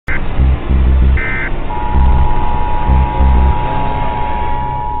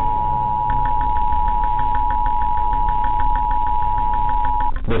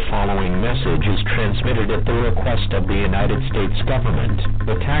request of the United States government.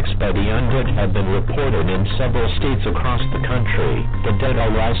 Attacks by the undead have been reported in several states across the country. The dead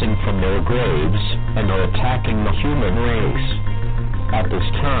are rising from their graves and are attacking the human race. At this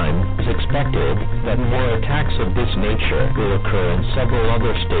time, it is expected that more attacks of this nature will occur in several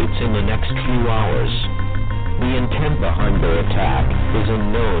other states in the next few hours. The intent behind their attack is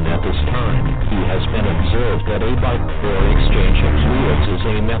unknown at this time. It has been observed that a bite or exchange of fluids is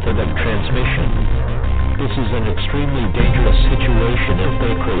a method of transmission. This is an extremely dangerous situation if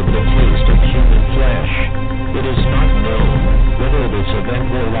they crave the taste of human flesh. It is not known whether this event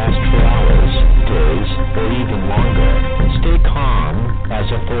will last for hours, days, or even longer. Stay calm, as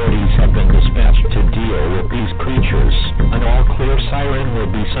authorities have been dispatched to deal with these creatures. An all-clear siren will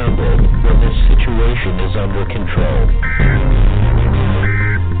be sounded when this situation is under control.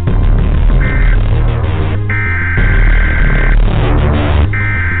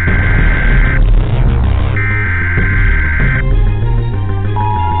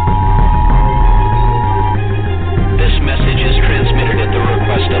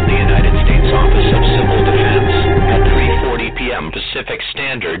 Pacific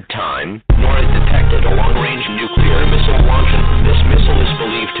Standard Time, nor is detected a long-range nuclear missile launching. This missile is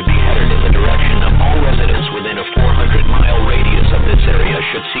believed to be headed in the direction of all residents within a 400-mile radius of this area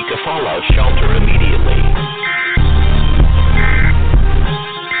should seek a fallout shelter immediately.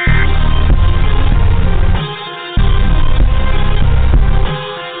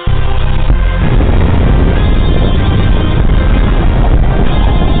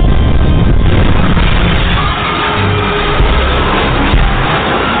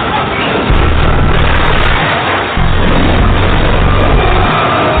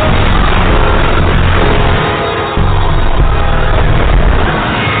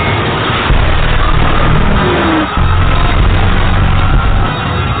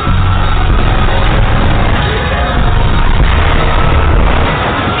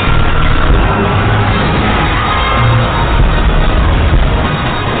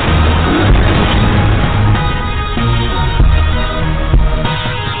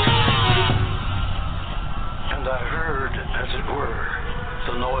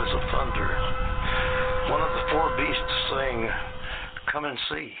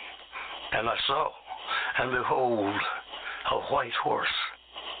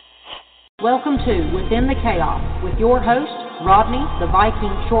 Welcome to Within the Chaos with your host, Rodney the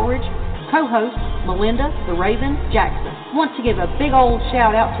Viking Shortridge, co-host, Melinda the Raven Jackson. Want to give a big old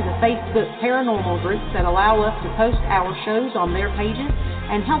shout out to the Facebook paranormal groups that allow us to post our shows on their pages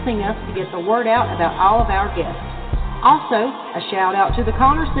and helping us to get the word out about all of our guests. Also, a shout out to the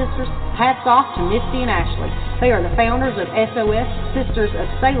Connor sisters. Hats off to Misty and Ashley. They are the founders of SOS Sisters of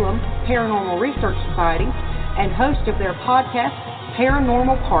Salem Paranormal Research Society and host of their podcast,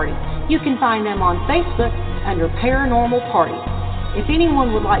 Paranormal Party. You can find them on Facebook under Paranormal Party. If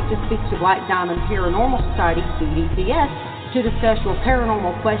anyone would like to speak to Black Diamond Paranormal Society, BDPS, to discuss your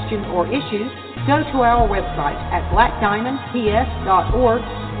paranormal questions or issues, go to our website at blackdiamondps.org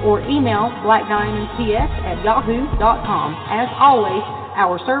or email blackdiamondps@yahoo.com. As always,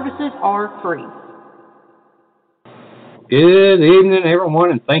 our services are free. Good evening,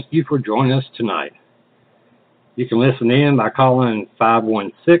 everyone, and thank you for joining us tonight. You can listen in by calling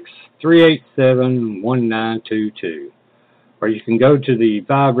 516-387-1922, or you can go to the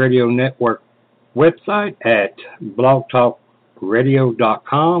Vibe Radio Network website at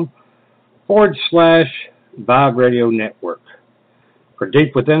blogtalkradio.com/Vibe Radio Network. For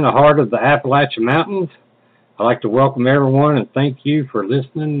deep within the heart of the Appalachian Mountains, I'd like to welcome everyone and thank you for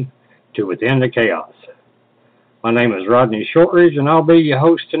listening to Within the Chaos. My name is Rodney Shortridge, and I'll be your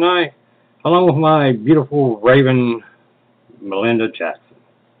host tonight, along with my beautiful Raven, Melinda Jackson.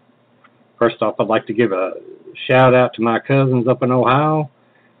 First off, I'd like to give a shout out to my cousins up in Ohio,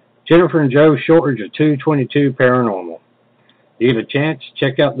 Jennifer and Joe Shortridge of 222 Paranormal. If you have a chance,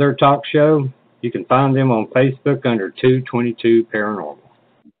 check out their talk show. You can find them on Facebook under 222 Paranormal.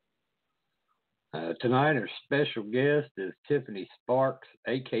 Tonight, our special guest is Tiffany Sparks,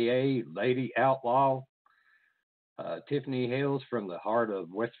 a.k.a. Lady Outlaw. Tiffany hails from the heart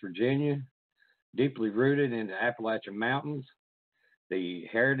of West Virginia, deeply rooted in the Appalachian Mountains. The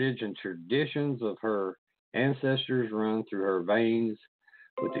heritage and traditions of her ancestors run through her veins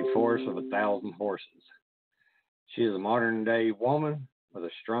with the force of 1,000 horses. She is a modern-day woman with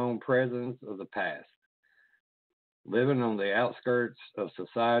a strong presence of the past, living on the outskirts of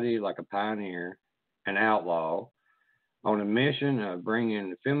society like a pioneer, an outlaw, on a mission of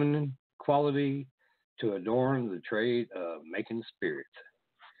bringing feminine quality to adorn the trade of making spirits.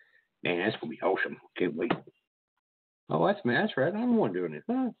 Man, that's going to be awesome. Can't wait. Oh, that's me. That's right. I'm the one doing it.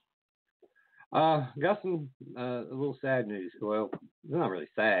 Huh? Got some a little sad news. Well, it's not really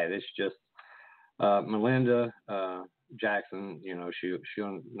sad. It's just Melinda Jackson.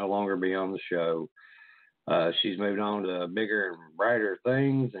 She'll no longer be on the show. She's moved on to bigger and brighter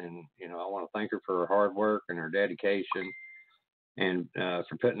things, and I want to thank her for her hard work and her dedication, and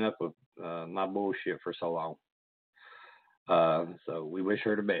for putting up with my bullshit for so long. So we wish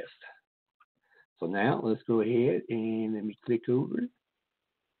her the best. So now let's go ahead and let me click over.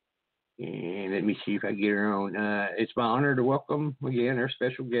 And let me see if I get her on. It's my honor to welcome again our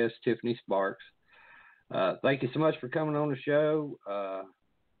special guest, Tiffany Sparks. Thank you so much for coming on the show.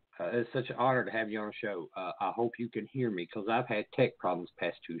 It's such an honor to have you on the show. I hope you can hear me because I've had tech problems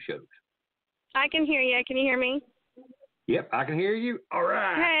past 2 shows. I can hear you. Can you hear me? Yep, I can hear you. All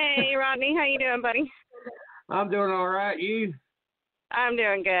right. Hey, Rodney. How you doing, buddy? I'm doing all right. You? I'm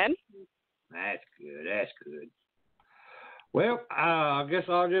doing good. That's good. That's good. Well, I guess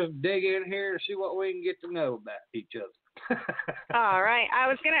I'll just dig in here and see what we can get to know about each other. All right. I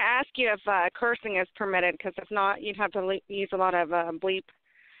was going to ask you if cursing is permitted, because if not, you'd have to use a lot of bleeping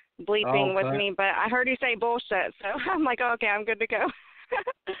with me. But I heard you say bullshit, so I'm like, okay, I'm good to go.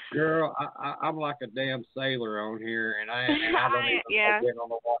 Girl, I'm like a damn sailor on here, and I don't even get on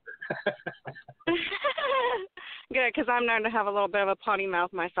the water. Good, because I'm known to have a little bit of a potty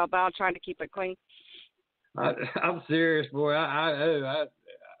mouth myself, but I'll try to keep it clean. I'm serious, boy. My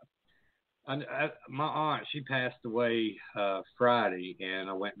aunt, she passed away Friday, and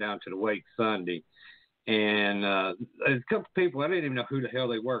I went down to the wake Sunday. And a couple of people, I didn't even know who the hell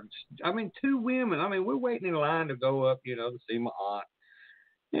they were. 2 women. We're waiting in line to go up, to see my aunt.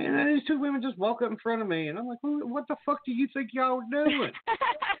 And these 2 women just walk up in front of me, and I'm like, what the fuck do you think y'all are doing?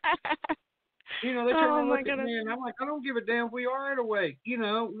 They turn and look at me, and I'm like, I don't give a damn if we are at a wake.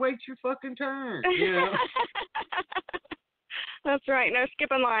 Wait your fucking turn. That's right. No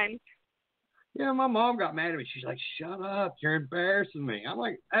skipping line. Yeah, my mom got mad at me. She's like, shut up. You're embarrassing me. I'm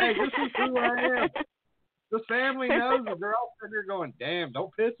like, hey, this is who I am. The family knows it. They're all sitting there going, damn,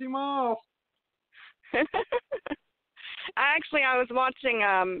 don't piss him off. I was watching,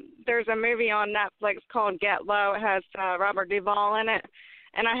 there's a movie on Netflix called Get Low. It has Robert Duvall in it.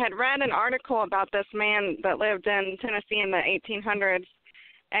 And I had read an article about this man that lived in Tennessee in the 1800s,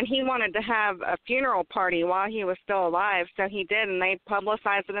 and he wanted to have a funeral party while he was still alive. So he did, and they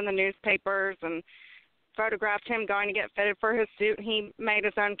publicized it in the newspapers and photographed him going to get fitted for his suit. He made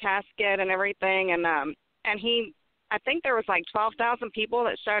his own casket and everything, and I think there was like 12,000 people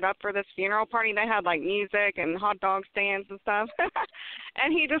that showed up for this funeral party. They had like music and hot dog stands and stuff.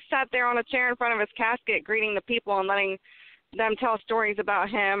 And he just sat there on a chair in front of his casket greeting the people and letting them tell stories about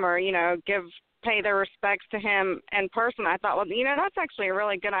him or, pay their respects to him in person. I thought, well, that's actually a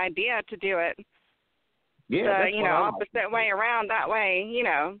really good idea to do it. Yeah, the, opposite way around. That way,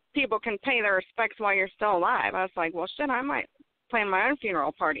 people can pay their respects while you're still alive. I was like, well, shit, I might plan my own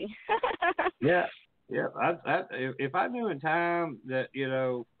funeral party. Yeah. Yeah, if I knew in time that,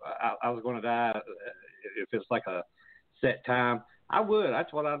 I was going to die, if it's like a set time, I would.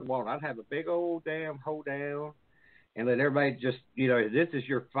 That's what I'd want. I'd have a big old damn hoedown and let everybody just, this is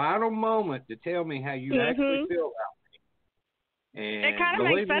your final moment to tell me how you actually feel about me. And it kind of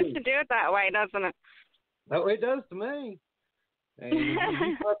makes sense to do it that way, doesn't it? No, it does to me. And you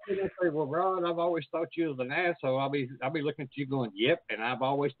fuck me and say, well, Rod, I've always thought you was an asshole. I'll be looking at you going, yep, and I've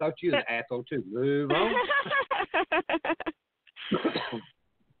always thought you was an asshole too. Move on.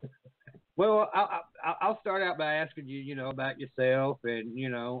 Well, I'll start out by asking you, about yourself and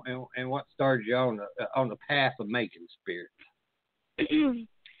and what started you on the path of making spirits.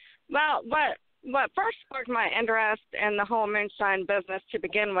 Well, what first sparked my interest in the whole moonshine business to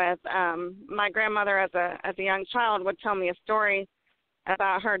begin with, my grandmother as a young child would tell me a story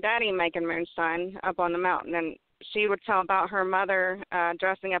about her daddy making moonshine up on the mountain, and she would tell about her mother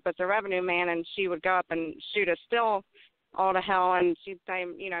dressing up as a revenue man, and she would go up and shoot a still all to hell, and she'd say,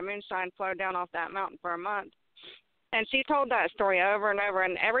 moonshine flowed down off that mountain for a month. And she told that story over and over,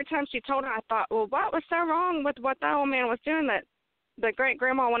 and every time she told it, I thought, well, what was so wrong with what that old man was doing that the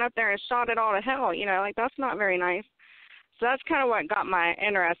great-grandma went up there and shot it all to hell, that's not very nice. So that's kind of what got my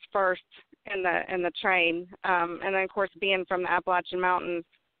interest first in the trade. And then, of course, being from the Appalachian Mountains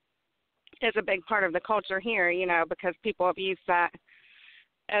is a big part of the culture here, because people have used that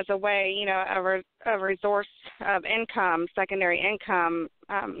as a way, a resource of income, secondary income,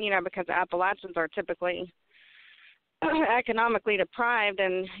 because the Appalachians are typically economically deprived,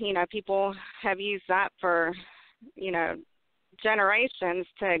 and, people have used that for, generations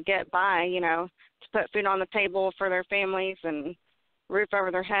to get by, to put food on the table for their families and roof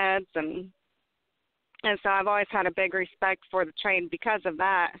over their heads. And so I've always had a big respect for the trade because of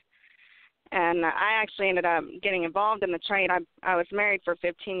that. And I actually ended up getting involved in the trade. I was married for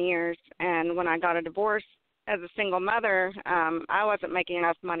 15 years, and when I got a divorce as a single mother, I wasn't making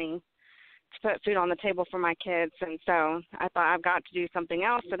enough money to put food on the table for my kids, and so I thought I've got to do something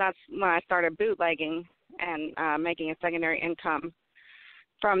else. So that's when I started bootlegging and making a secondary income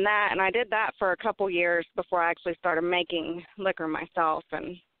from that. And I did that for a couple years before I actually started making liquor myself,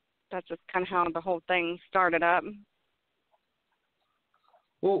 and that's just kind of how the whole thing started up.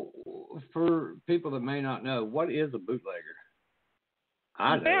 Well, for people that may not know, what is a bootlegger?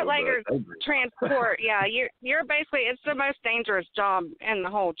 Bootleggers transport. Yeah, you're basically, it's the most dangerous job in the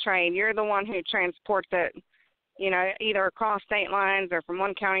whole trade. You're the one who transports it, you know, either across state lines or from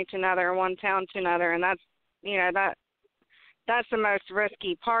one county to another, one town to another, and that's, you know, that's the most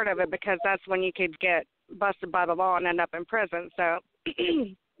risky part of it, because that's when you could get busted by the law and end up in prison. So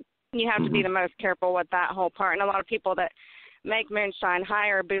you have to be the most careful with that whole part. And a lot of people that make moonshine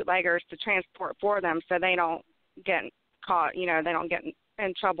hire bootleggers to transport for them, so they don't get caught. You know, they don't get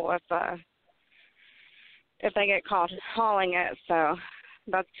in trouble if they get caught hauling it. So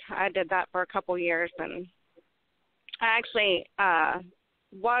I did that for a couple years, and I actually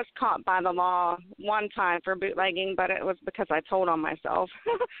was caught by the law one time for bootlegging, but it was because I told on myself.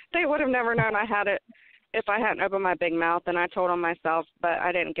 They would have never known I had it if I hadn't opened my big mouth, and I told on myself, but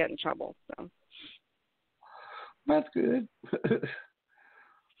I didn't get in trouble. So that's good.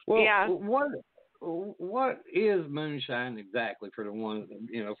 Well, yeah. What is moonshine exactly, for the ones,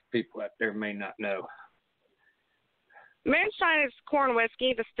 you know, people out there may not know? Moonshine is corn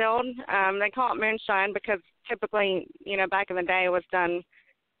whiskey distilled. They call it moonshine because typically, you know, back in the day it was done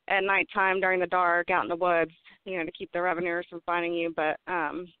at nighttime during the dark out in the woods, you know, to keep the revenuers from finding you. But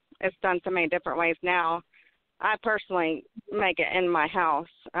it's done so many different ways now. I personally make it in my house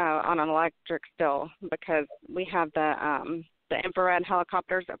on an electric still, because we have the infrared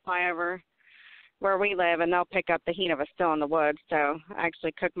helicopters that fly over where we live, and they'll pick up the heat of a still in the woods. So I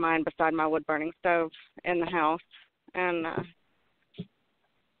actually cook mine beside my wood-burning stove in the house. And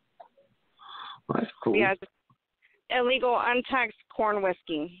that's cool. Yeah, it's illegal, untaxed corn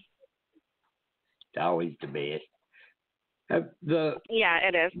whiskey. It's always the best. Yeah,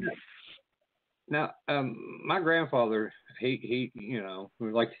 it is. Now, my grandfather, he, you know,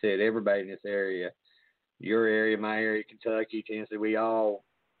 like you said, everybody in this area, your area, my area, Kentucky, Tennessee, we all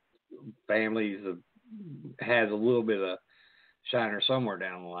families has a little bit of shiner somewhere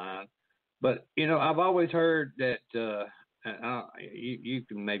down the line. But, you know, I've always heard that, you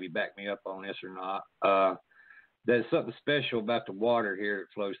can maybe back me up on this or not, there's something special about the water here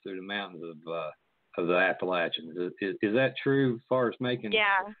that flows through the mountains of the Appalachians. Is that true as far as making?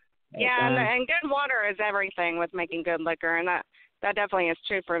 Yeah. Yeah, and good water is everything with making good liquor, and that definitely is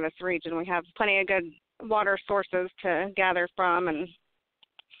true for this region. We have plenty of good water sources to gather from,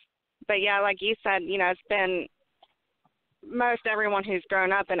 but yeah, like you said, you know, it's been most everyone who's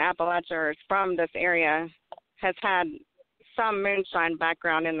grown up in Appalachia or is from this area has had some moonshine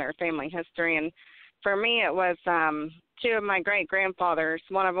background in their family history. And for me, it was two of my great-grandfathers.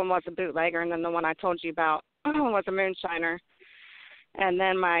 One of them was a bootlegger, and then the one I told you about was a moonshiner. And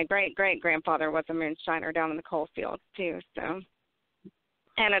then my great-great-grandfather was a moonshiner down in the coal fields, too. So,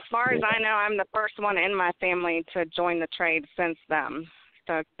 and as far as I know, I'm the first one in my family to join the trade since them.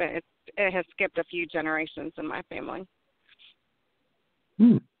 So it has skipped a few generations in my family.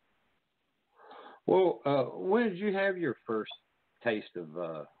 Well, when did you have your first taste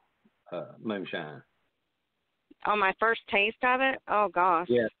of moonshine? Oh, my first taste of it? Oh, gosh.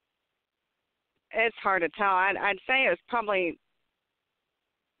 Yeah. It's hard to tell. I'd say it was probably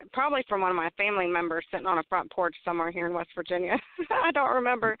from one of my family members sitting on a front porch somewhere here in West Virginia. I don't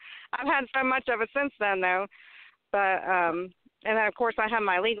remember. I've had so much of it since then, though. But and then, of course, I have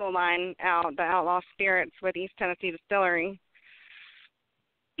my legal line out, the Outlaw Spirits with East Tennessee Distillery.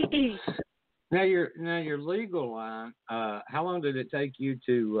 Now your legal line. How long did it take you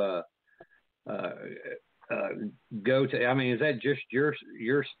to go to? I mean, is that just your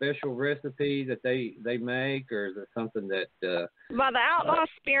special recipe that they make, or is it something that? Well, the Outlaw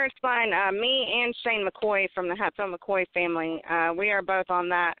Spirits line, me and Shane McCoy from the Hatfield McCoy family, we are both on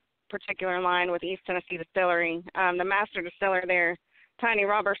that particular line with East Tennessee Distillery. The master distiller there, Tiny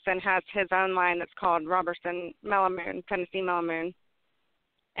Robertson, has his own line that's called Robertson Mellow Moon, Tennessee Mellow Moon.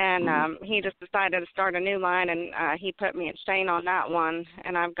 And he just decided to start a new line, and he put me and Shane on that one.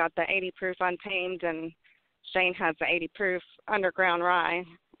 And I've got the 80 proof Untamed, and Shane has the 80 proof Underground Rye.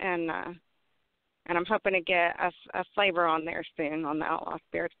 And I'm hoping to get a flavor on there soon on the Outlaw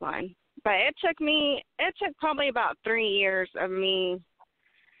Spirits line. But it took probably about 3 years of me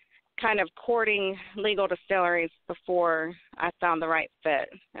kind of courting legal distilleries before I found the right fit,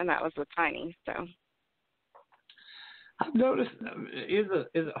 and that was with Tiny. So I've noticed, is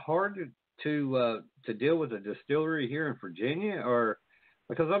it hard to deal with a distillery here in Virginia, or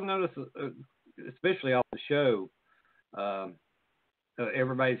because I've noticed, especially off the show,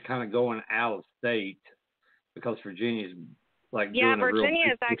 everybody's kind of going out of state because Virginia's like doing Virginia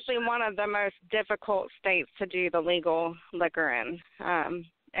is actually one of the most difficult states to do the legal liquor in.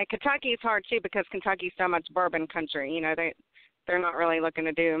 And Kentucky is hard too because Kentucky's so much bourbon country. You know, they're not really looking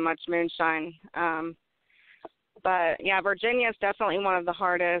to do much moonshine. But yeah, Virginia is definitely one of the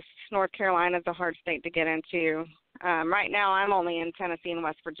hardest. North Carolina is a hard state to get into. Right now, I'm only in Tennessee and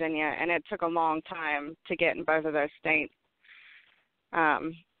West Virginia, and it took a long time to get in both of those states.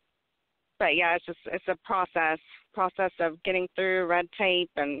 But yeah, it's a process of getting through red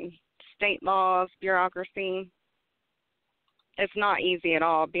tape and state laws, bureaucracy. It's not easy at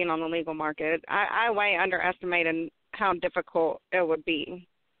all being on the legal market. I way underestimated how difficult it would be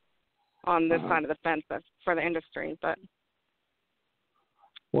on this side of the fence for the industry. But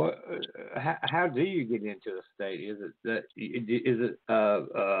well, how do you get into a state?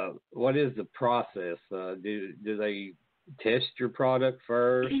 What is the process? Do they test your product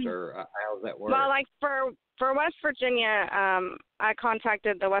first, or how does that work? Well, like for West Virginia, I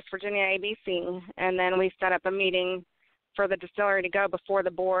contacted the West Virginia ABC, and then we set up a meeting for the distillery to go before the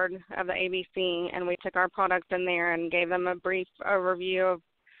board of the ABC, and we took our products in there and gave them a brief overview of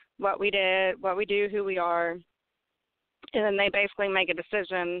what we did, what we do, who we are, and then they basically make a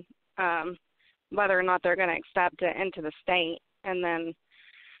decision whether or not they're going to accept it into the state. And then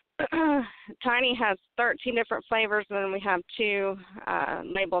Tiny has 13 different flavors, and then we have 2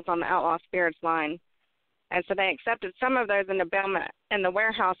 labels on the Outlaw Spirits line. And so they accepted some of those in the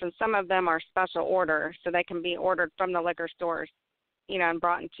warehouse, and some of them are special order, so they can be ordered from the liquor stores, you know, and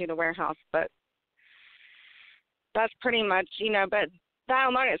brought into the warehouse. But that's pretty much, you know, but that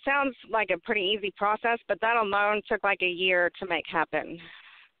alone, it sounds like a pretty easy process, but that alone took like a year to make happen.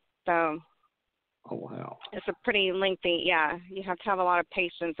 So oh, wow. It's a pretty lengthy, you have to have a lot of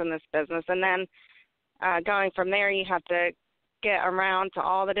patience in this business. And then going from there, you have to get around to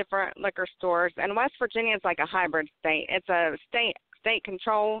all the different liquor stores. And West Virginia is like a hybrid state. It's a state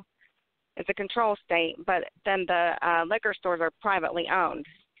control. It's a control state, but then the liquor stores are privately owned.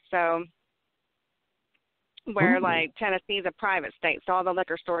 So where like Tennessee is a private state, so all the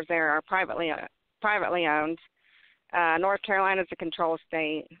liquor stores there are privately owned. North Carolina is a control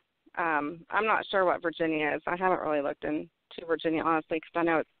state. I'm not sure what Virginia is. I haven't really looked into Virginia, honestly, because I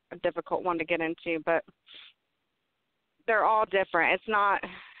know it's a difficult one to get into, but they're all different. It's not,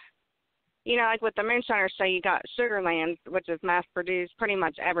 you know, like with the Moonshiner show, you got Sugarlands, which is mass-produced pretty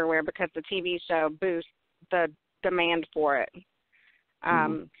much everywhere because the TV show boosts the demand for it.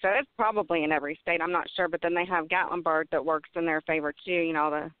 So it's probably in every state. I'm not sure, but then they have Gatlinburg that works in their favor, too. You know,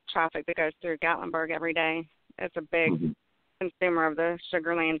 the traffic that goes through Gatlinburg every day. It's a big consumer of the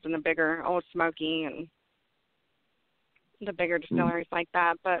Sugarlands and the bigger Old Smoky and the bigger distilleries like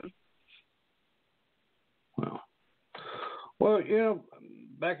that. But well, you know,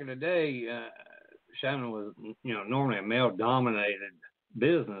 back in the day, Shannon was, you know, normally a male-dominated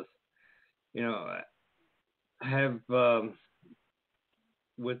business. You know, have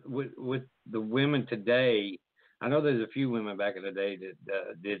with the women today, I know there's a few women back in the day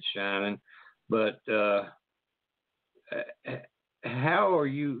that did Shannon, but how are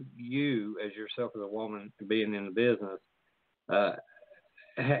you as yourself as a woman being in the business,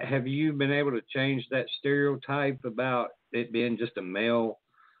 have you been able to change that stereotype about it being just a male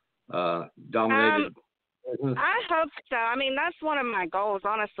dominated business? I hope so. I mean, that's one of my goals,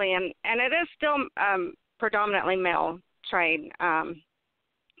 honestly, and it is still predominantly male trade,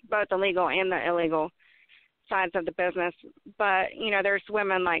 both the legal and the illegal sides of the business. But, you know, there's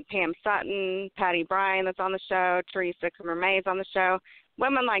women like Pam Sutton, Patty Bryan that's on the show, Teresa Kummer-May's on the show.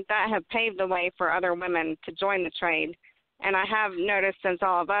 Women like that have paved the way for other women to join the trade. And I have noticed since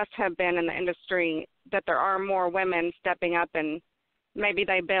all of us have been in the industry that there are more women stepping up, and maybe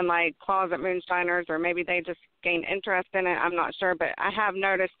they've been like closet moonshiners, or maybe they just gained interest in it. I'm not sure, but I have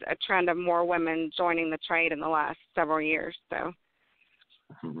noticed a trend of more women joining the trade in the last several years. So.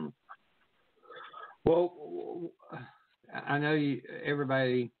 Well, I know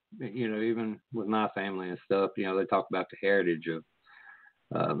everybody, you know, even with my family and stuff, you know, they talk about the heritage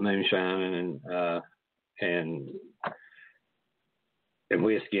of moonshine and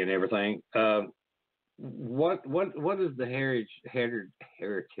whiskey and everything. What does the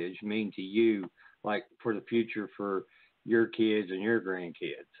heritage mean to you, like for the future for your kids and your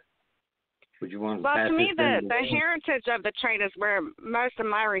grandkids? Would you want to Well, pass to me, this the heritage of the trade is where most of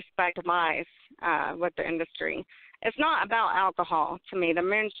my respect lies with the industry. It's not about alcohol to me. The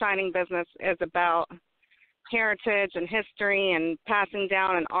moonshining business is about heritage and history and passing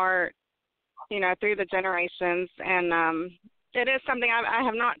down an art, through the generations. And it is something I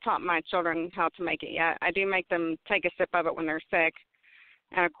have not taught my children how to make it yet. I do make them take a sip of it when they're sick.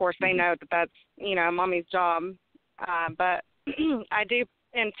 And, of course, they know that that's, mommy's job. But I do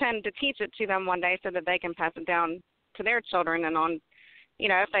intend to teach it to them one day so that they can pass it down to their children and on,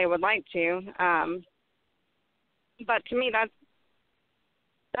 if they would like to. But to me,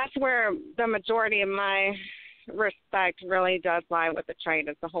 that's where the majority of my respect really does lie with the trade,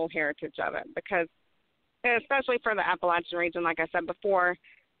 is the whole heritage of it. Because especially for the Appalachian region, like I said before,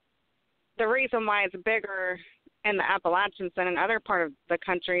 the reason why it's bigger in the Appalachians than in other part of the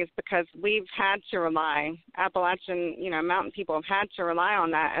country is because we've had to rely, Appalachian, mountain people have had to rely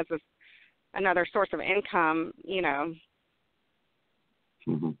on that as another source of income,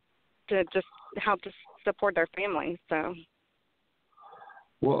 to just help to support their families. So,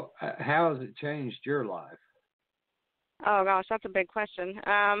 well, how has it changed your life? Oh gosh, that's a big question.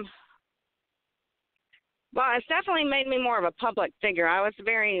 Well, it's definitely made me more of a public figure. I was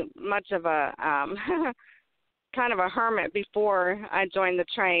very much of a kind of a hermit before I joined the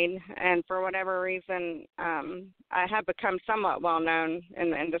trade, and for whatever reason, I have become somewhat well known in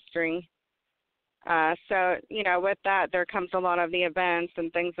the industry. So, with that, there comes a lot of the events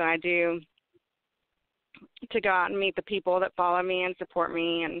and things that I do to go out and meet the people that follow me and support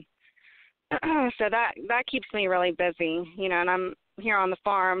me, and so that keeps me really busy, and I'm here on the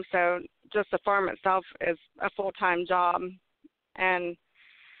farm, so just the farm itself is a full-time job. And,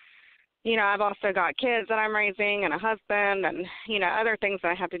 I've also got kids that I'm raising and a husband and, other things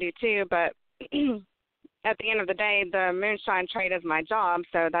that I have to do too. But at the end of the day, the moonshine trade is my job.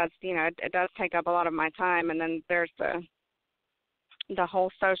 So that's, it does take up a lot of my time. And then there's the whole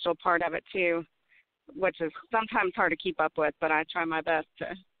social part of it too, which is sometimes hard to keep up with, but I try my best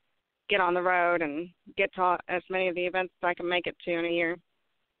to get on the road and get to as many of the events as I can make it to in a year.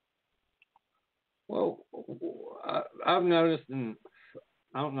 Well, I've noticed, and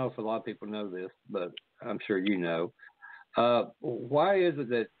I don't know if a lot of people know this, but I'm sure you know, why is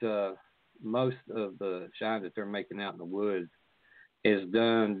it that most of the shine that they're making out in the woods is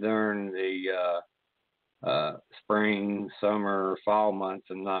done during the spring, summer, fall months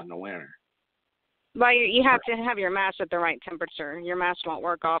and not in the winter? Well, you have to have your mash at the right temperature. Your mash won't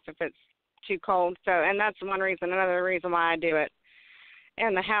work off if it's too cold. So, and that's one reason. Another reason why I do it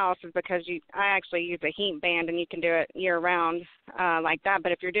in the house is because I actually use a heat band, and you can do it year round like that.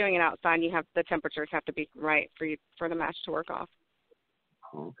 But if you're doing it outside, the temperatures have to be right for the mash to work off.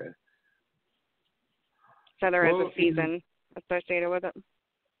 Okay. So there is a season associated with it.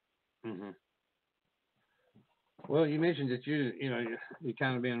 Mm-hmm. Well, you mentioned that you're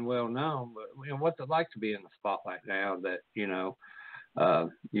kind of being well known, but what's it like to be in the spotlight now that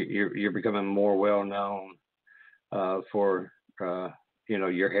you're becoming more well known for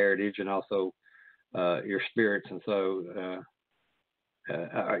your heritage and also your spirits, and so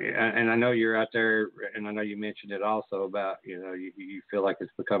and I know you're out there, and I know you mentioned it also about you feel like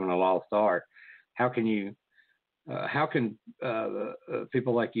it's becoming a lost art. How can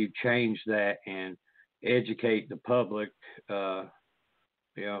people like you change that and educate the public, because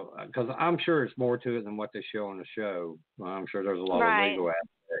I'm sure it's more to it than what they show on the show. I'm sure there's a lot of legal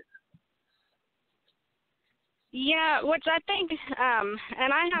aspects. Yeah, which I think, and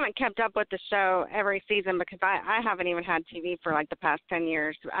I haven't kept up with the show every season because I haven't even had TV for like the past 10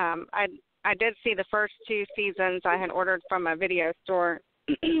 years. I did see the first 2 seasons. I had ordered from a video store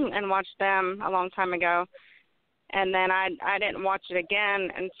and watched them a long time ago. And then I didn't watch it again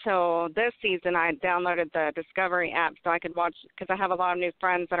until this season. I downloaded the Discovery app so I could watch, because I have a lot of new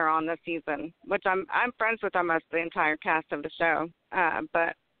friends that are on this season, which I'm friends with almost the entire cast of the show.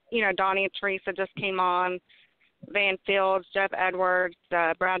 But, Donnie and Teresa just came on, Van Fields, Jeff Edwards,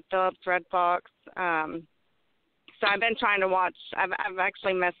 Brad Phillips, Red Fox. So I've been trying to watch. I've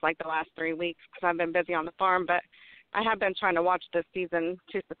actually missed like the last 3 weeks because I've been busy on the farm, but I have been trying to watch this season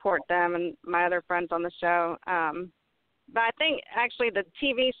to support them and my other friends on the show. But I think actually the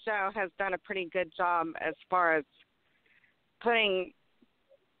TV show has done a pretty good job as far as putting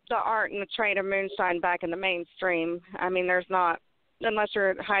the art and the trade of moonshine back in the mainstream. I mean, there's not, unless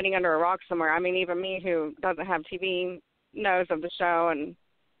you're hiding under a rock somewhere. I mean, even me who doesn't have TV knows of the show and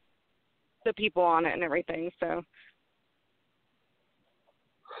the people on it and everything. So.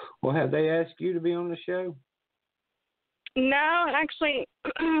 Well, have they asked you to be on the show? No, actually,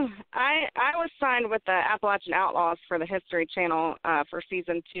 I was signed with the Appalachian Outlaws for the History Channel for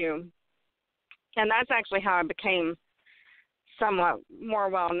season 2, And that's actually how I became somewhat more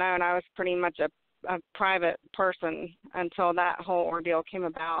well known. I was pretty much a private person until that whole ordeal came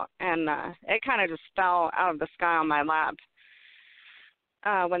about, and it kind of just fell out of the sky on my lap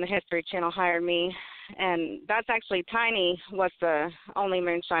when the History Channel hired me. And that's actually, Tiny was the only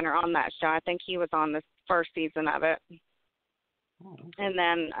moonshiner on that show. I think he was on the first season of it. Oh, okay. And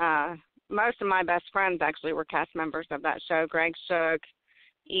then most of my best friends actually were cast members of that show. Greg Shook,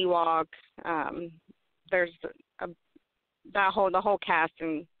 Ewok, there's the whole cast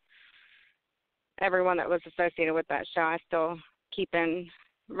and everyone that was associated with that show I still keep in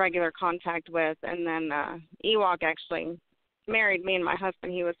regular contact with. And then Ewok actually married me and my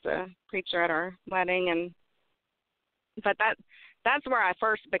husband. He was the preacher at our wedding, but that's where I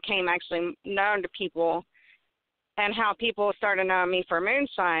first became actually known to people, and how people started knowing me for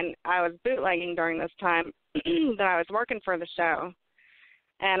moonshine. I was bootlegging during this time that I was working for the show,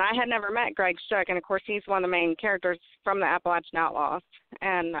 and I had never met Greg Shook, and of course he's one of the main characters from the Appalachian Outlaws.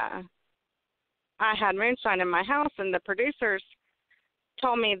 And I had moonshine in my house, and the producers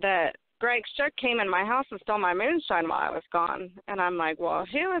told me that Greg Shook came in my house and stole my moonshine while I was gone. And I'm like, well,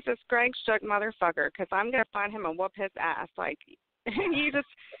 who is this Greg Shook motherfucker? Because I'm going to find him and whoop his ass. Like,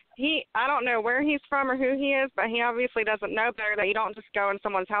 I don't know where he's from or who he is, but he obviously doesn't know better that you don't just go in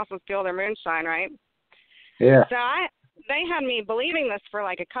someone's house and steal their moonshine, right? Yeah. So they had me believing this for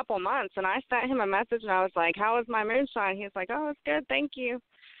like a couple months, and I sent him a message, and I was like, how is my moonshine? He was like, oh, it's good, thank you.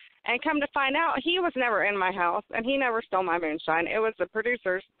 And come to find out, he was never in my house, and he never stole my moonshine. It was the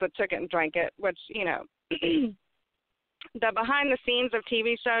producers that took it and drank it, which, you know, the behind the scenes of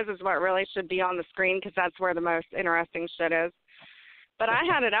TV shows is what really should be on the screen, because that's where the most interesting shit is. But I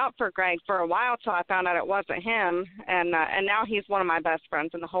had it out for Greg for a while till I found out it wasn't him, and now he's one of my best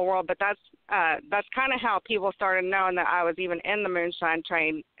friends in the whole world. But that's kind of how people started knowing that I was even in the moonshine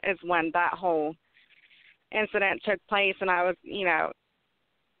trade, is when that whole incident took place. And I was, you know,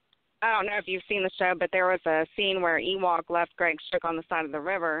 I don't know if you've seen the show, but there was a scene where Ewok left Greg Shook on the side of the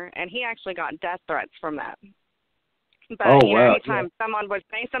river, and he actually got death threats from that. But, you know, anytime someone would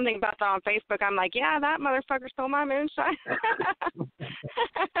say something about that on Facebook, I'm like, yeah, that motherfucker stole my moonshine.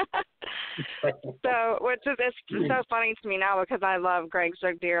 So, which is, it's so funny to me now, because I love Greg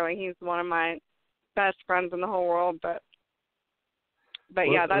Shook dearly. He's one of my best friends in the whole world. But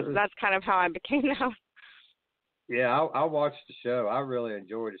yeah, that's kind of how I became now. Yeah, I watched the show. I really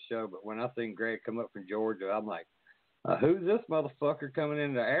enjoyed the show. But when I seen Greg come up from Georgia, I'm like, who's this motherfucker coming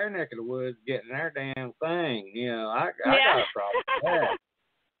into our neck of the woods getting our damn thing? You know, I got a problem with that.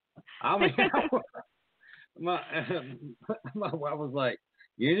 I mean, my wife was like,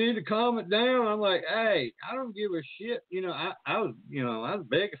 you need to calm it down. I'm like, hey, I don't give a shit. You know, I was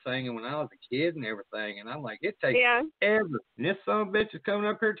big singing when I was a kid and everything. And I'm like, it takes ever. And this son of a bitch is coming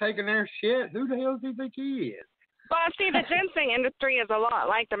up here taking our shit. Who the hell do you think he is? Well, see, the ginseng industry is a lot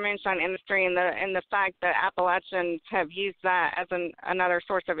like the moonshine industry in the fact that Appalachians have used that as another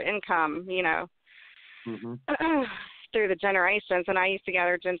source of income, you know, through the generations. And I used to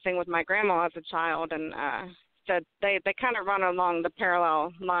gather ginseng with my grandma as a child, and so they kind of run along the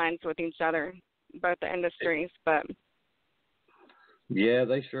parallel lines with each other, both the industries. But yeah,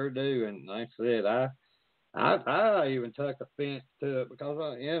 they sure do. And like I said, I even took offense to it, because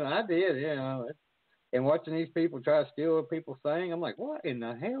I did, you know. And watching these people try to steal what people saying, I'm like, what in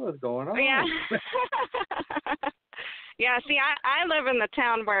the hell is going on? Yeah. Yeah, see, I live in the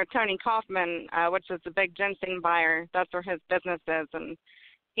town where Tony Kaufman, which is the big ginseng buyer, that's where his business is, and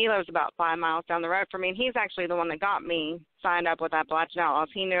he lives about 5 miles down the road from me. And he's actually the one that got me signed up with Appalachian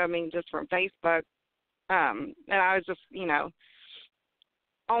Outlaws. He knew me just from Facebook. And I was just, you know,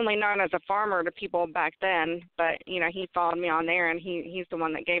 only known as a farmer to people back then, but, you know, he followed me on there, and he's the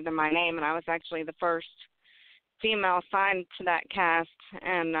one that gave them my name, and I was actually the first female signed to that cast.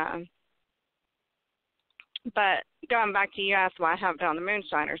 And but going back to you asked why I haven't been on the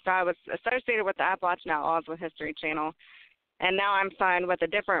Moonshiner. So I was associated with the Appalachian Outlaws with History Channel, and now I'm signed with a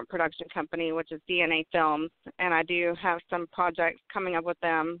different production company, which is DNA Films, and I do have some projects coming up with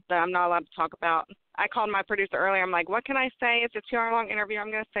them that I'm not allowed to talk about. I called my producer earlier. I'm like, what can I say? It's a 2-hour-long interview.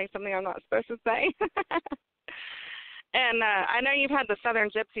 I'm going to say something I'm not supposed to say. And I know you've had the Southern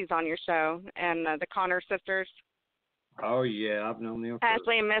Gypsies on your show, and the Connor sisters. Oh, yeah, I've known them.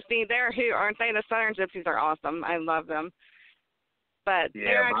 Ashley and Misty, aren't they? The Southern Gypsies are awesome. I love them. But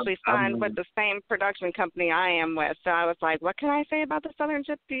they're actually signed with the same production company I am with. So I was like, what can I say about the Southern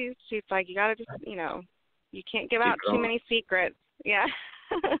Gypsies? She's like, you got to just, you know, you can't give out too many secrets. Yeah.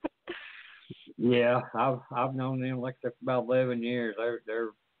 Yeah, I've known them like for about 11 years.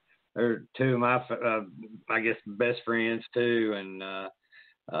 They're two of my I guess best friends too, and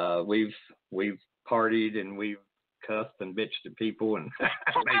We've partied and we've cussed and bitched at people and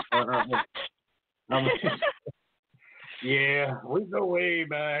made fun of them. Yeah, we go way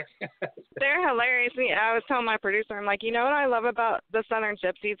back. They're hilarious. I was telling my producer, I'm like, you know what I love about the Southern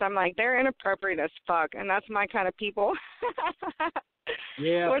Gypsies? I'm like, they're inappropriate as fuck, and that's my kind of people.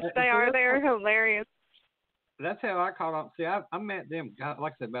 Yeah. Which they are. They're hilarious. That's how I caught on. See, I met them,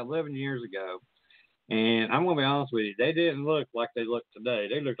 like I said, about 11 years ago. And I'm going to be honest with you, they didn't look like they look today.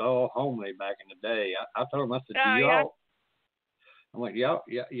 They looked all homely back in the day. I told them, I said, y'all, yeah. I'm like,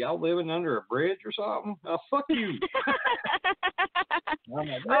 y'all living under a bridge or something? Oh, fuck you. Like,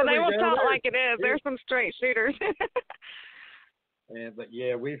 they will tell it like it is. There's some straight shooters. But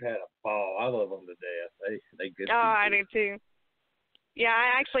yeah, we've had a ball. I love them to death. They good people. I do too. Yeah,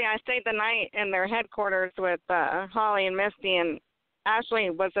 I stayed the night in their headquarters with Holly and Misty, and Ashley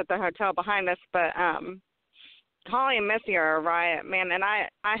was at the hotel behind us, but Holly and Missy are a riot, man. And I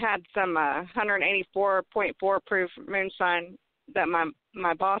had some 184.4 proof moonshine that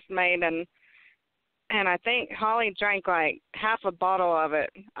my boss made, and I think Holly drank like half a bottle of it.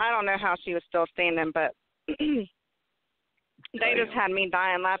 I don't know how she was still standing, but they just had me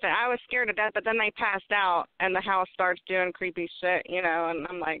dying laughing. I was scared to death, but then they passed out, and the house starts doing creepy shit, you know, and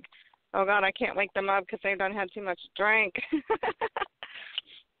I'm like, oh, God, I can't wake them up because they done had too much drink.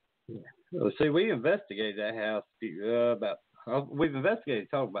 Well, see, we investigated that house we've investigated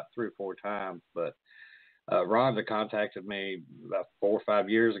talk about 3 or 4 times, but Rhonda contacted me about 4 or 5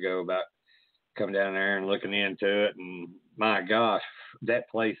 years ago about coming down there and looking into it, and my gosh, that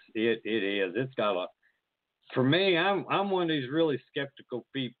place, it is. It's got for me, I'm one of these really skeptical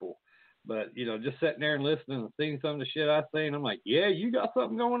people. But, you know, just sitting there and listening and seeing some of the shit I've seen, I'm like, yeah, you got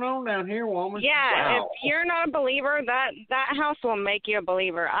something going on down here, woman. Yeah, wow. If you're not a believer, that house will make you a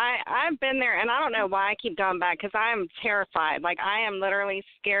believer. I've been there, and I don't know why I keep going back, because I am terrified. Like, I am literally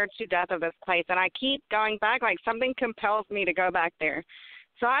scared to death of this place, and I keep going back. Like, something compels me to go back there.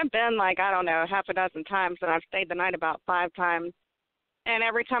 So I've been, like, I don't know, half a dozen times, and I've stayed the night about 5 times. And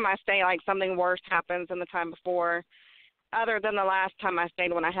every time I stay, like, something worse happens than the time before. Other than the last time I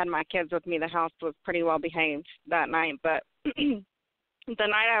stayed when I had my kids with me, the house was pretty well behaved that night. But the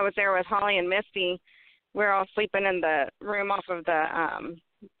night I was there with Holly and Misty, we were all sleeping in the room off of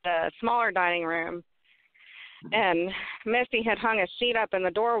the smaller dining room. And Misty had hung a sheet up in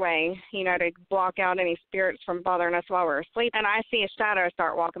the doorway, you know, to block out any spirits from bothering us while we were asleep. And I see a shadow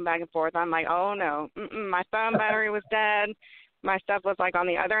start walking back and forth. I'm like, oh, no, my phone battery was dead. My stuff was, like, on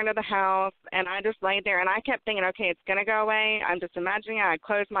the other end of the house, and I just laid there, and I kept thinking, okay, it's going to go away. I'm just imagining it. I'd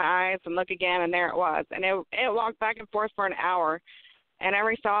close my eyes and look again, and there it was. And it walked back and forth for an hour, and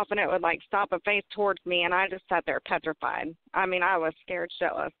every so often it would, like, stop and face towards me, and I just sat there petrified. I mean, I was scared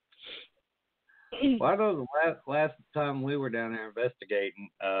shitless. Well, I know the last time we were down there investigating,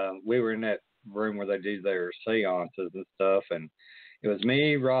 we were in that room where they do their seances and stuff, and it was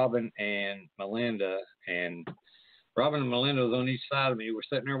me, Robin, and Melinda, and Robin and Melinda was on each side of me. We're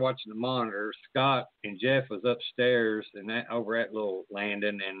sitting there watching the monitor. Scott and Jeff was upstairs and over at little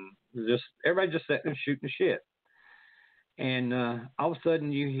landing, and just everybody just sitting there shooting shit. And all of a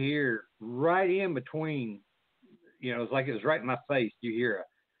sudden, you hear right in between, you know, it's like it was right in my face. You hear a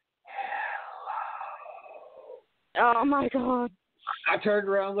hello. Oh my God! I turned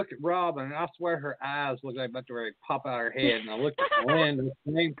around, looked at Robin, and I swear her eyes looked like about to ready to pop out of her head. And I looked at Melinda,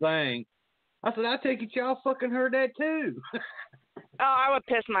 the same thing. I said, I take it y'all fucking heard that too. Oh, I would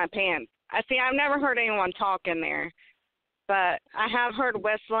piss my pants. I've never heard anyone talk in there, but I have heard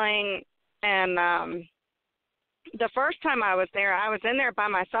whistling. And the first time I was in there by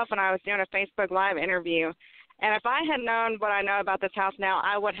myself, and I was doing a Facebook Live interview. And if I had known what I know about this house now,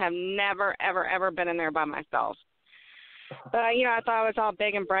 I would have never, ever, ever been in there by myself. But, you know, I thought it was all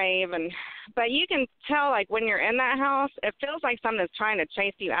big and brave. But you can tell, like, when you're in that house, it feels like something is trying to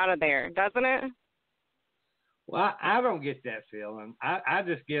chase you out of there, doesn't it? Well, I don't get that feeling. I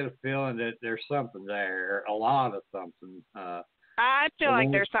just get a feeling that there's something there, a lot of something. I feel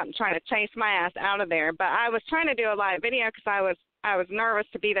like there's something trying to chase my ass out of there. But I was trying to do a live video because I was nervous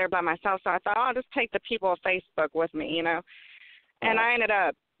to be there by myself. So I thought, I'll just take the people of Facebook with me, you know. And I ended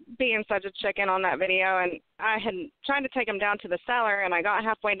up being such a chicken on that video, and I had tried to take him down to the cellar, and I got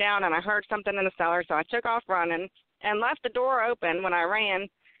halfway down, and I heard something in the cellar, so I took off running and left the door open when I ran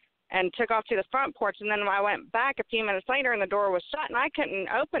and took off to the front porch. And then when I went back a few minutes later, and the door was shut, and I couldn't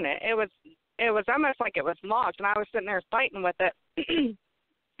open it. It was almost like it was locked, and I was sitting there fighting with it. And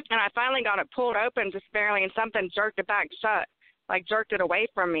I finally got it pulled open just barely, and something jerked it back shut, like jerked it away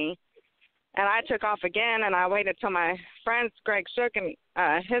from me. And I took off again, and I waited till my friends, Greg Shook, and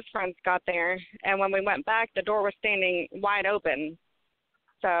his friends got there. And when we went back, the door was standing wide open.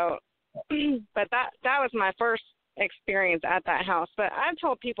 So, but that was my first experience at that house. But I've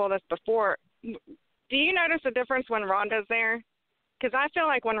told people this before. Do you notice a difference when Rhonda's there? Because I feel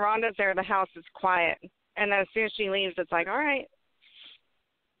like when Rhonda's there, the house is quiet, and then as soon as she leaves, it's like, all right.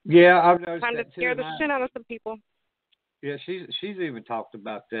 Yeah, I've noticed time that to scare too. the shit out of some people. Yeah, she's even talked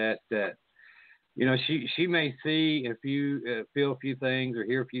about that. You know, she may see a few, feel a few things or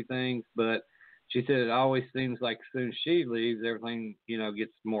hear a few things, but she said it always seems like as soon as she leaves, everything, you know,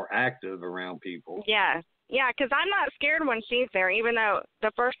 gets more active around people. Yeah, because I'm not scared when she's there, even though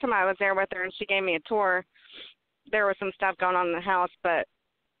the first time I was there with her and she gave me a tour, there was some stuff going on in the house, but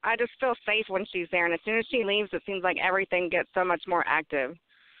I just feel safe when she's there, and as soon as she leaves, it seems like everything gets so much more active.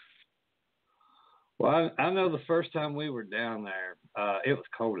 Well, I know the first time we were down there, it was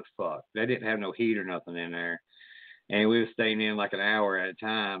cold as fuck. They didn't have no heat or nothing in there. And we were staying in like an hour at a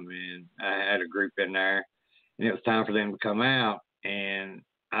time. And I had a group in there. And it was time for them to come out. And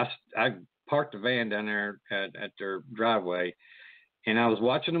I parked the van down there at their driveway. And I was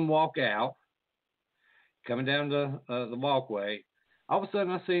watching them walk out, coming down the walkway. All of a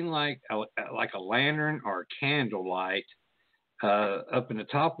sudden, I seen like a lantern or a candle light up in the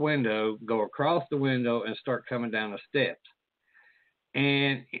top window, go across the window and start coming down the steps.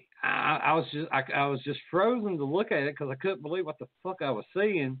 And I was just frozen to look at it because I couldn't believe what the fuck I was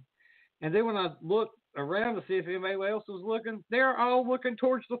seeing. And then when I looked around to see if anybody else was looking, they're all looking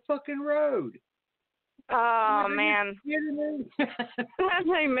towards the fucking road. Oh, man.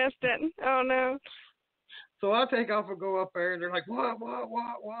 I missed it. Oh, no. So I take off and go up there, and they're like, what? And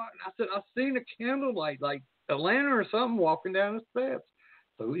I said, I've seen a candlelight, like a lantern or something walking down the steps.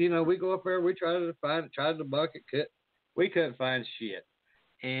 So, you know, we go up there, we tried to debunk it, we couldn't find shit.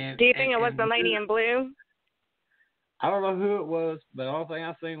 And do you think it was the lady in blue? I don't know who it was, but the only thing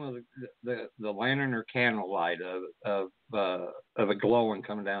I seen was the lantern or candlelight of it glowing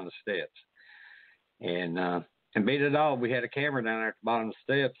coming down the steps. And beat it all, we had a camera down there at the bottom of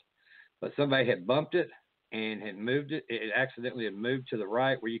the steps, but somebody had bumped it and had moved it. It accidentally had moved to the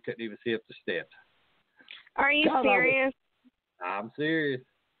right where you couldn't even see up the steps. Are you serious? I'm serious.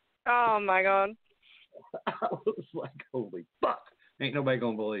 Oh, my God. I was like, holy fuck. Ain't nobody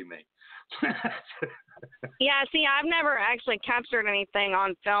going to believe me. Yeah, see, I've never actually captured anything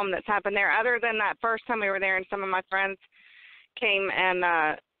on film that's happened there other than that first time we were there and some of my friends came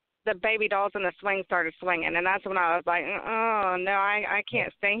and the baby dolls in the swing started swinging. And that's when I was like, oh, no, I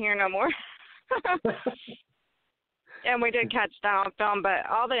can't stay here no more. And we did catch that on film, but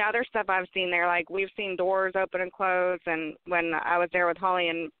all the other stuff I've seen there, like we've seen doors open and close, and when I was there with Holly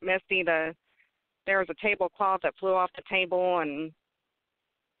and Misty, there was a tablecloth that flew off the table, and,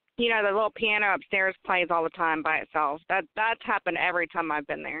 you know, the little piano upstairs plays all the time by itself. That's happened every time I've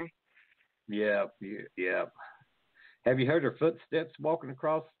been there. Yeah. Have you heard her footsteps walking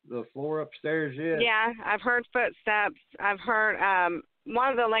across the floor upstairs yet? Yeah, I've heard footsteps. I've heard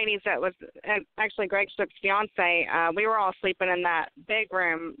one of the ladies that was actually Greg Stokes' fiance, we were all sleeping in that big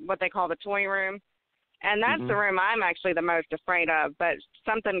room, what they call the toy room. And that's the room I'm actually the most afraid of. But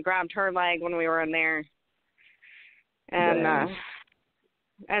something grabbed her leg when we were in there. And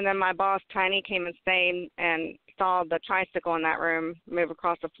and then my boss, Tiny, came and stayed and saw the tricycle in that room move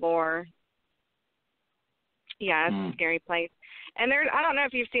across the floor. Yeah, it's a scary place. And I don't know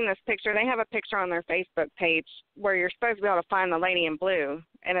if you've seen this picture. They have a picture on their Facebook page where you're supposed to be able to find the lady in blue.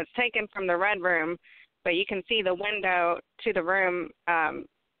 And it's taken from the red room, but you can see the window to the room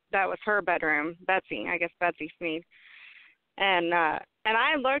that was her bedroom, Betsy Smead. And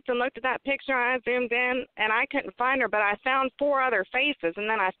I looked at that picture, and I zoomed in, and I couldn't find her, but I found 4 other faces, and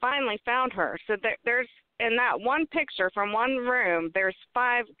then I finally found her. So there's, in that one picture from one room, there's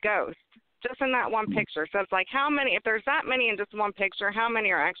 5 ghosts. Just in that one picture. So it's like, how many, if there's that many in just one picture, how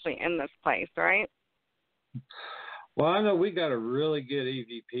many are actually in this place, right? Well, I know we got a really good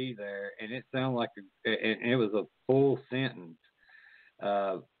EVP there, and it sounded like, and it was a full sentence.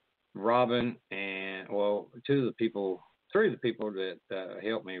 Robin and, well, 3 of the people that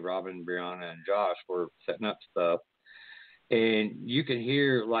helped me, Robin, Brianna, and Josh, were setting up stuff. And you can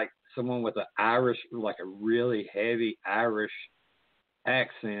hear like someone with an Irish, like a really heavy Irish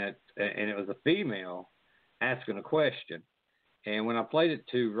accent, and it was a female asking a question. And when I played it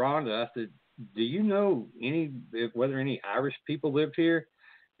to Rhonda, I said, do you know whether any Irish people lived here?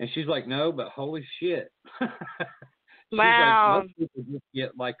 And she's like, no, but holy shit. Wow. Like, most people just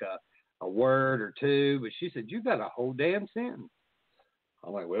get like a word or 2, but she said, you got a whole damn sentence.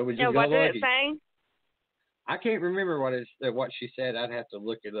 I'm like, well, we just got lucky. What did it say? I can't remember what she said. I'd have to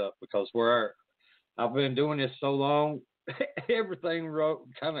look it up because I've been doing this so long, everything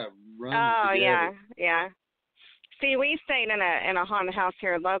kind of runs together. Yeah. See, we stayed in a haunted house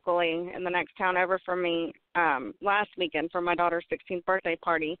here locally in the next town over from me last weekend for my daughter's 16th birthday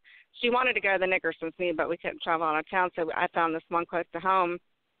party. She wanted to go to the Nickerson's meet, but we couldn't travel out of town, so I found this one close to home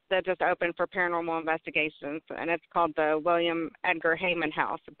that just opened for paranormal investigations, and it's called the William Edgar Heyman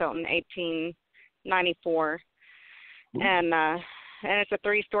House, built in 1894. And it's a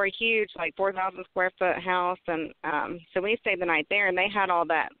 3-story huge, like 4,000 square foot house, and so we stayed the night there, and they had all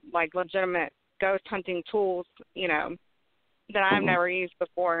that like legitimate ghost hunting tools, you know, that I've never used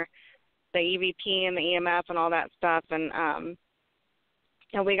before, the EVP and the EMF and all that stuff, and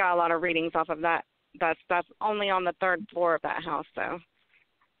we got a lot of readings off of that stuff only on the 3rd floor of that house, so.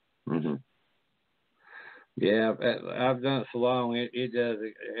 Yeah, I've done it so long, it does,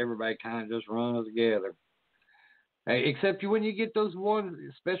 everybody kind of just runs together. Except when you get those one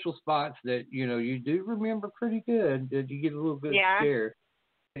special spots that, you know, you do remember pretty good, that you get a little bit scared.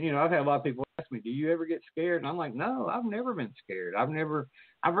 You know, I've had a lot of people ask me, do you ever get scared? And I'm like, no, I've never been scared.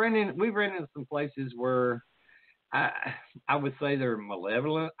 We've ran into some places where I would say they're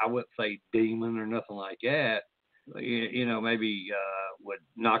malevolent. I wouldn't say demon or nothing like that. You know, maybe would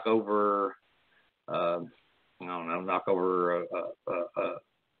knock over, I don't know, knock over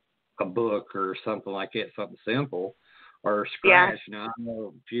a book or something like that, something simple, or scratch. Yeah. Now, I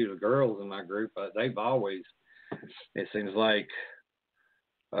know a few of the girls in my group, they've always, it seems like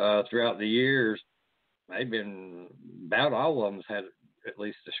throughout the years, they've been, about all of them had at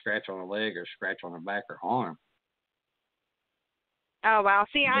least a scratch on a leg or a scratch on their back or arm. Oh, wow.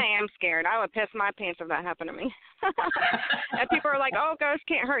 See, I am scared. I would piss my pants if that happened to me. And people are like, oh, ghosts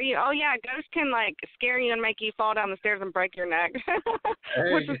can't hurt you. Oh, yeah, ghosts can, like, scare you and make you fall down the stairs and break your neck,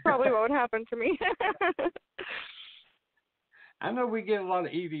 which is probably what would happen to me. I know we get a lot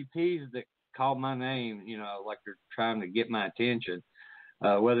of EVPs that call my name, you know, like they're trying to get my attention,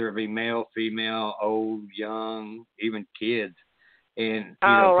 whether it be male, female, old, young, even kids. And, you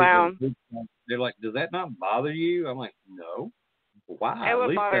know, wow. They're like, does that not bother you? I'm like, no. Why? It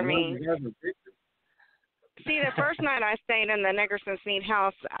would bother me. See, the first night I stayed in the Nickerson's Mead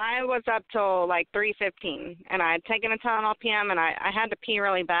house, I was up till like 3:15, and I had taken a Tylenol PM, and I had to pee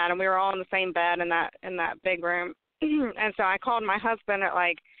really bad, and we were all in the same bed in that big room. And so I called my husband at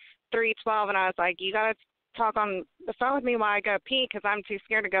like 3:12, and I was like, you got to talk on the phone with me while I go pee because I'm too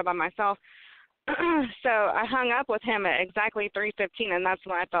scared to go by myself. So I hung up with him at exactly 3:15, and that's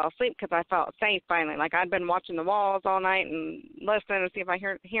when I fell asleep because I felt safe finally. Like I'd been watching the walls all night and listening to see if I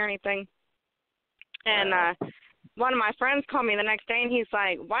hear anything. And one of my friends called me the next day, and he's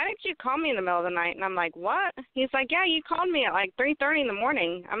like, why didn't you call me in the middle of the night? And I'm like, what? He's like, yeah, you called me at like 3:30 in the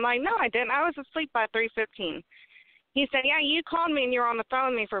morning. I'm like, no, I didn't. I was asleep by 3:15. He said, yeah, you called me, and you were on the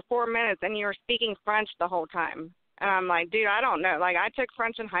phone with me for 4 minutes, and you were speaking French the whole time. And I'm like, dude, I don't know. Like, I took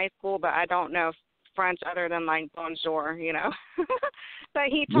French in high school, but I don't know French other than, like, bonjour, you know. But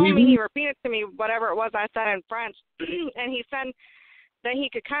he told me, he repeated to me whatever it was I said in French. And he said that he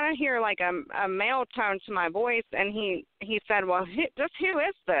could kind of hear, like, a male tone to my voice. And he said, well, just who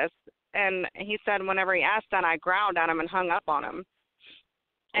is this? And he said whenever he asked that, I growled at him and hung up on him.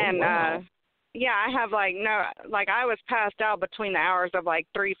 And, wow. Yeah, I have, like, no, like, I was passed out between the hours of, like,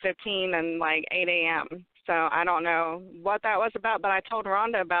 3:15 and, like, 8 a.m., so I don't know what that was about, but I told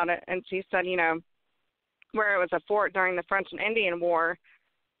Rhonda about it, and she said, you know, where it was a fort during the French and Indian War,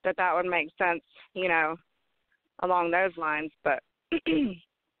 that would make sense, you know, along those lines, but I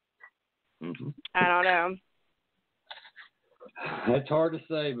don't know. It's hard to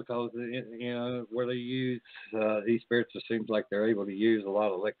say because, you know, where they use these spirits, it seems like they're able to use a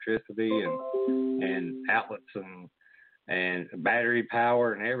lot of electricity and outlets and battery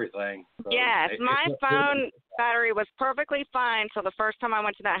power and everything. So yes, my phone battery was perfectly fine till the first time I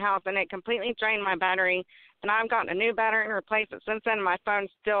went to that house, and it completely drained my battery, and I've gotten a new battery and replaced it since then, and my phone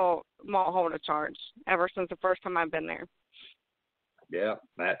still won't hold a charge ever since the first time I've been there. Yeah,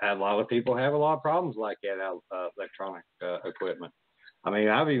 a lot of people have a lot of problems like that, electronic equipment. I mean,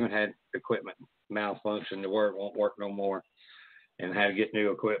 I've even had equipment malfunction to where it won't work no more and had to get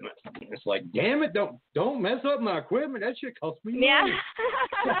new equipment. It's like, damn it, don't mess up my equipment. That shit costs me money.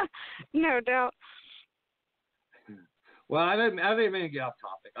 Yeah, no doubt. Well, I didn't mean to get off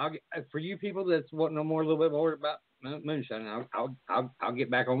topic. For you people that's wanting to know more, a little bit more about moonshine, I'll get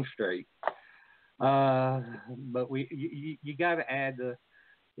back on straight. But you got to add the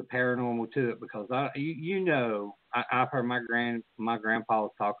paranormal to it because I've heard my grandpa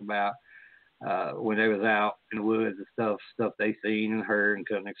talk about when they was out in the woods and stuff they seen and heard and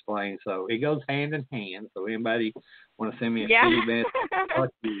couldn't explain. So it goes hand in hand. So anybody want to send me a shitty bed, fuck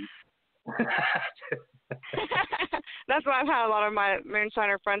you. That's why I've had a lot of my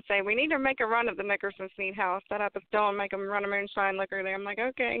moonshiner friends say, we need to make a run at the Nickerson Sneed House, set up a still and make them run a moonshine liquor there. I'm like,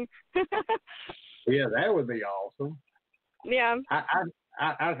 okay. Yeah, that would be awesome. Yeah.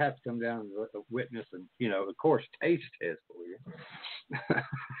 I'd have to come down and witness and, of course, taste test for you.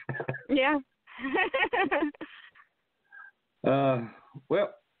 Yeah.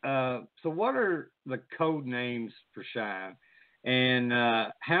 So what are the code names for Shine, and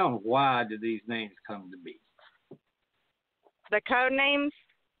how and why did these names come to be? The code names?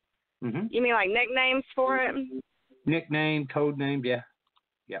 Mm-hmm. You mean like nicknames for it? Nickname, code name, yeah.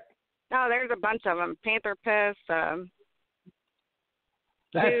 Yep. Oh, there's a bunch of them. Panther Piss.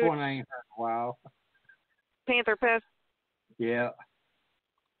 That's Dude. one I ain't heard in a while. Panther Piss. Yeah.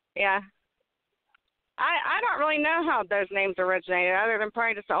 Yeah. I don't really know how those names originated, other than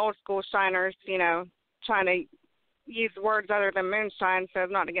probably just the old school shiners, trying to use words other than moonshine so as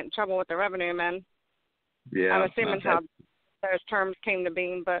not to get in trouble with the revenue men. Yeah. I'm assuming how those terms came to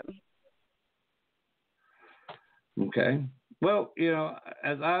being, but. Okay. Well,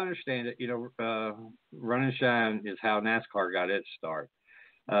 as I understand it, Run and Shine is how NASCAR got its start.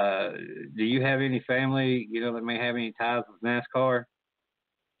 Do you have any family, that may have any ties with NASCAR?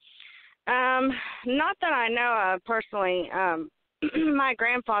 Not that I know of personally. My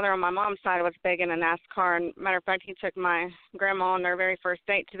grandfather on my mom's side was big into NASCAR, and matter of fact, he took my grandma on their very first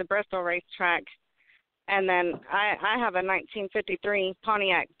date to the Bristol racetrack. And then I have a 1953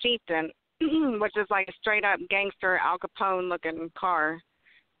 Pontiac Chieftain, which is like a straight up gangster Al Capone looking car,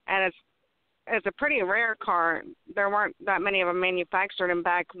 and it's a pretty rare car. There weren't that many of them manufactured, and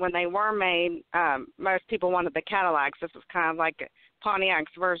back when they were made, most people wanted the Cadillacs. This was kind of like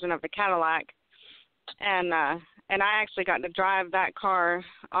Pontiac's version of the Cadillac, and I actually got to drive that car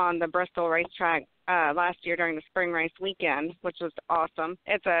on the Bristol racetrack last year during the spring race weekend, which was awesome.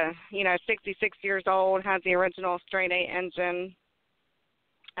 It's 66 years old, has the original straight 8 engine,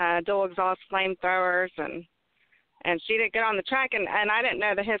 dual exhaust flamethrowers, and she did good on the track, and I didn't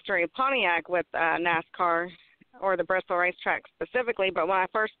know the history of Pontiac with NASCAR or the Bristol racetrack specifically, but when I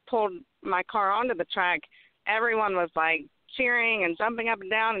first pulled my car onto the track, everyone was like cheering and jumping up and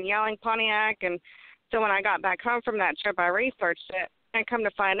down and yelling Pontiac. And so when I got back home from that trip, I researched it and come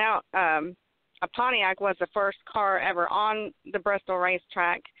to find out a Pontiac was the first car ever on the Bristol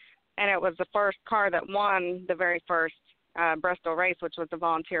racetrack, and it was the first car that won the very first Bristol race, which was the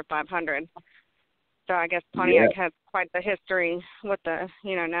Volunteer 500. So I guess Pontiac has quite the history with the,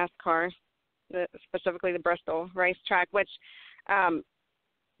 NASCAR, specifically the Bristol racetrack, which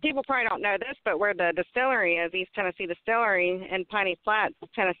people probably don't know this, but where the distillery is, East Tennessee Distillery in Piney Flats,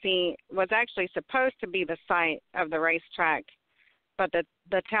 Tennessee, was actually supposed to be the site of the racetrack, but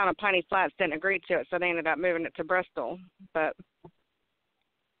the town of Piney Flats didn't agree to it, so they ended up moving it to Bristol. But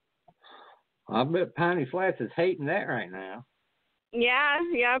I bet Piney Flats is hating that right now. Yeah,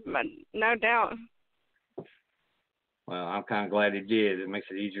 no doubt. Well, I'm kind of glad it did. It makes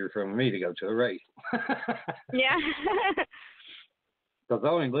it easier for me to go to a race. Yeah. Because I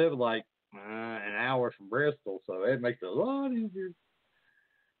only live like an hour from Bristol, so it makes it a lot easier.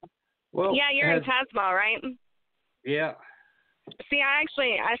 Well, yeah, you're in Tazewell, right? Yeah. See, I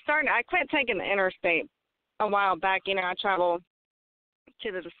quit taking the interstate a while back. I travel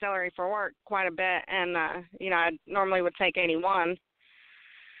to the distillery for work quite a bit, and I normally would take 81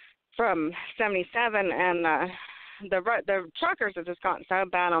 from 77, and the truckers have just gotten so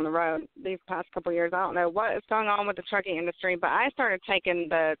bad on the road these past couple of years. I don't know what is going on with the trucking industry, but I started taking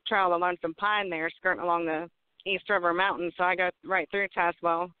the Trail of Lonesome Pine there, skirting along the East River Mountains, so I go right through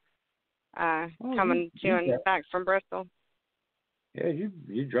Tazewell, coming to and back from Bristol. Yeah,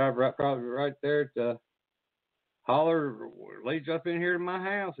 you drive probably right there to Holler, leads up in here to my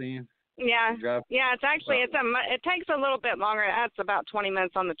house, Ian. Yeah, it's actually it takes a little bit longer. It's about 20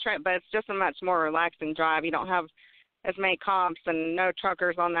 minutes on the trip, but it's just a much more relaxing drive. You don't have as many cops and no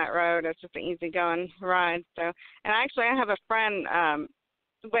truckers on that road. It's just an easygoing ride. So, and actually, I have a friend,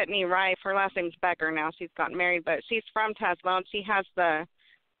 Whitney Rife. Her last name's Becker now. She's gotten married, but she's from Tazewell, and she has the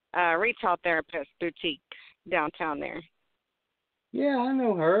retail therapist boutique downtown there. Yeah, I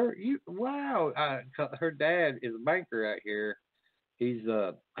know her. Wow. Her dad is a banker out here. He's,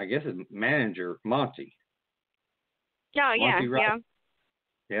 I guess, a manager, Monty. Oh, yeah, Monty Rice.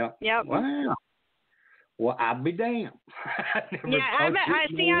 Yeah. Yep. Wow. Well, I'll be damned. I've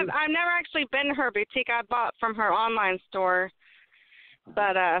never actually been to her boutique. I bought from her online store.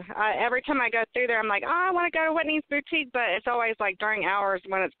 But every time I go through there, I'm like, I want to go to Whitney's boutique, but it's always like during hours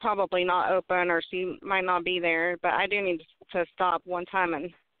when it's probably not open or she might not be there. But I do need to stop one time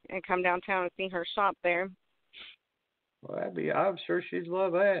and come downtown and see her shop there. Well, I'm sure she'd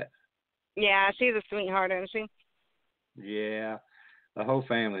love that. Yeah, she's a sweetheart, isn't she? Yeah, the whole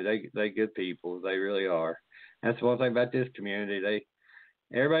family, they good people. They really are. That's one thing about this community.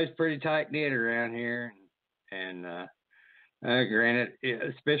 Everybody's pretty tight knit around here, and granted,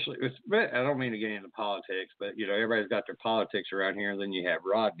 especially but I don't mean to get into politics, but everybody's got their politics around here. And then you have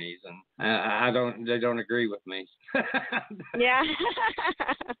Rodney's, and I don't. They don't agree with me. Yeah.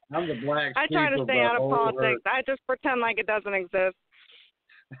 I'm the black I sheep try to of stay the out of whole politics. earth. I just pretend like it doesn't exist.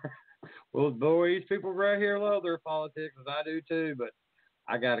 Well, boys, people right here love their politics, as I do too. But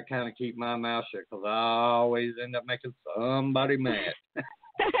I got to kind of keep my mouth shut because I always end up making somebody mad.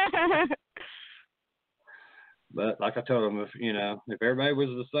 But like I told them, if everybody was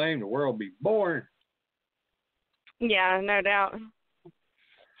the same, the world would be boring. Yeah, no doubt.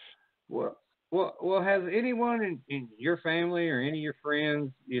 Well, has anyone in your family or any of your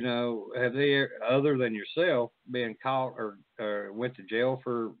friends, have they, other than yourself, been caught or went to jail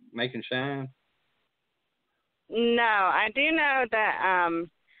for making shine? No, I do know that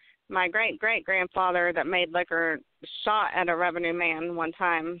my great-great-grandfather that made liquor shot at a revenue man one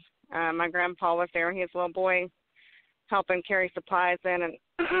time. My grandpa was there. He was a little boy helping carry supplies in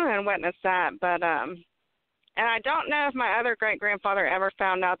and witnessed that. But and I don't know if my other great-grandfather ever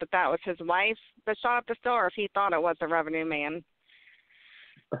found out that was his wife that shot up the store, or if he thought it was a revenue man.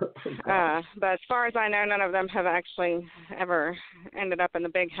 But as far as I know, none of them have actually ever ended up in the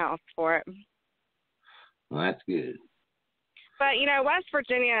big house for it. Well, that's good. But, West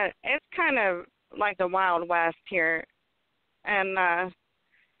Virginia, it's kind of like the Wild West here. And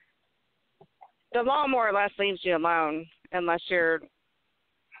the law more or less leaves you alone unless you're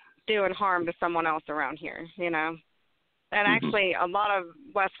doing harm to someone else around here, And actually, a lot of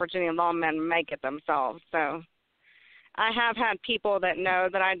West Virginia lawmen make it themselves. So I have had people that know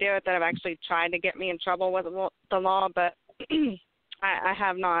that I do it that have actually tried to get me in trouble with the law, but I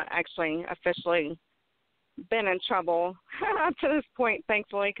have not actually officially been in trouble up to this point,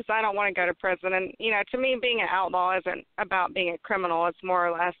 thankfully, because I don't want to go to prison. And, to me, being an outlaw isn't about being a criminal. It's more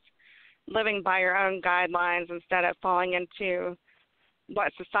or less living by your own guidelines instead of falling into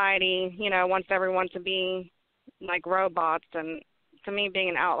what society, wants everyone to be like robots. And to me, being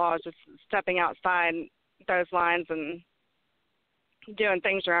an outlaw is just stepping outside those lines and doing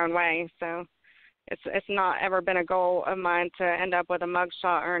things your own way. So it's not ever been a goal of mine to end up with a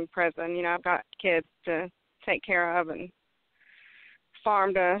mugshot or in prison. I've got kids to take care of and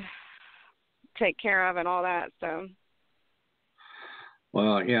farm to take care of and all that. So.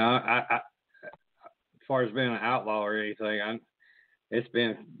 Well, I as far as being an outlaw or anything, it's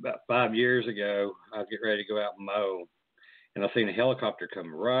been about 5 years ago. I was getting ready to go out and mow, and I seen a helicopter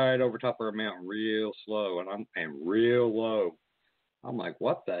come right over top of our mountain real slow, and real low. I'm like,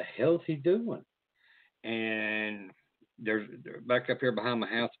 what the hell's he doing? And there's back up here behind my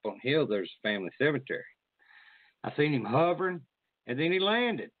house up on the hill, there's a family cemetery. I seen him hovering, and then he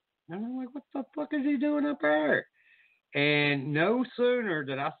landed. And I'm like, what the fuck is he doing up there? And no sooner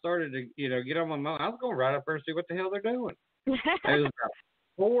did I started to, get on my mountain, I was going right up there and see what the hell they're doing. There was about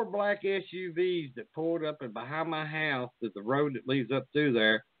 4 black SUVs that pulled up and behind my house at the road that leads up through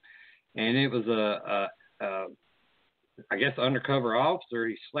there. And it was I guess, undercover officer.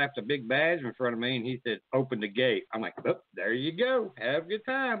 He slapped a big badge in front of me, and he said, open the gate. I'm like, oh, there you go. Have a good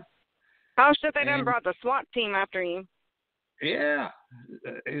time. Oh, shit, they done brought the SWAT team after you. Yeah.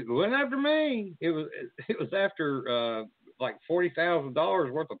 It wasn't after me. It was after, like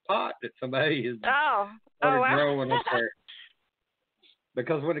 $40,000 worth of pot that somebody has wow. growing up there.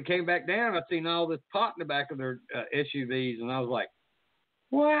 Because when it came back down, I seen all this pot in the back of their SUVs, and I was like,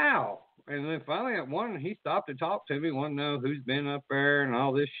 wow. And then finally, at one, he stopped to talk to me, wanted to know who's been up there and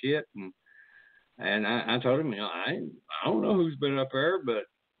all this shit. And I told him, I don't know who's been up there, but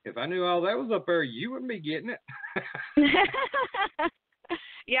if I knew all that was up there, you wouldn't be getting it.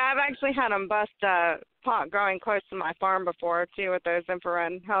 Yeah, I've actually had them bust pot growing close to my farm before, too, with those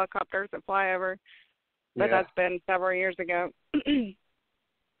infrared helicopters that fly over. But yeah. That's been several years ago.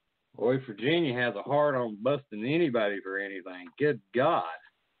 Boy, Virginia has a hard on busting anybody for anything. Good God.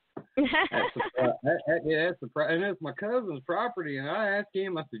 That's and it's my cousin's property, and I asked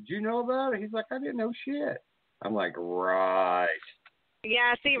him, I said, you know about it? He's like, I didn't know shit. I'm like, right.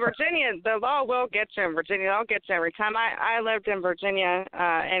 Yeah, see, Virginia, the law will get you in Virginia. They'll get you every time. I lived in Virginia,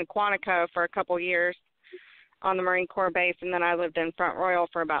 in Quantico for a couple years on the Marine Corps base, and then I lived in Front Royal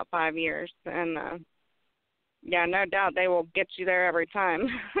for about 5 years. And, yeah, no doubt they will get you there every time.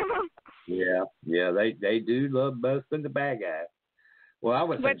 Yeah, they do love busting the bad guys. Well, I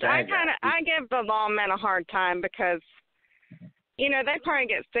would say Which I give the lawmen a hard time because, they probably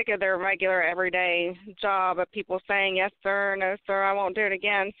get sick of their regular everyday job of people saying, yes, sir, no, sir, I won't do it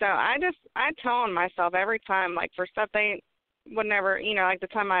again. So I tell on myself every time, like for stuff they would never, like the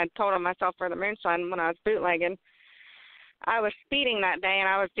time I told on myself for the moonshine when I was bootlegging, I was speeding that day and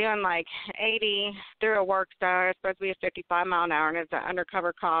I was doing like 80 through a work zone. It's supposed to be a 55 mile an hour, and it's an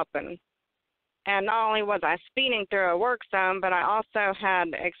undercover cop. And not only was I speeding through a work zone, but I also had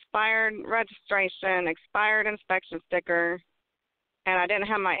expired registration, expired inspection sticker, and I didn't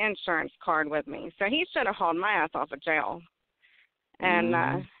have my insurance card with me. So he should have hauled my ass off of jail.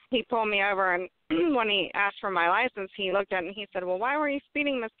 And he pulled me over, and when he asked for my license, he looked at it and he said, well, why were you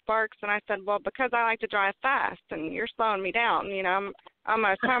speeding, Miss Sparks? And I said, well, because I like to drive fast, and you're slowing me down. I'm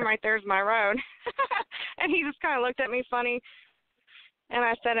almost home, right there's my road. And he just kind of looked at me funny. And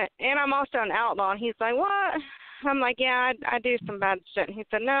I said, and I'm also an outlaw. And he's like, what? I'm like, yeah, I do some bad shit. And he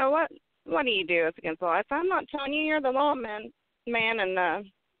said, no, what do you do? It's against the law. I said, I'm not telling you, you're the law man. And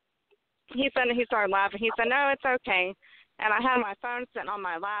he started laughing. He said, no, it's okay. And I had my phone sitting on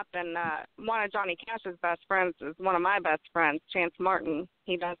my lap, and one of Johnny Cash's best friends is one of my best friends, Chance Martin.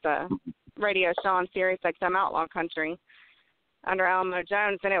 He does a radio show on Sirius XM Outlaw Country under Alamo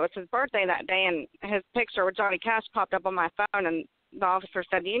Jones, and it was his birthday that day, and his picture with Johnny Cash popped up on my phone, and the officer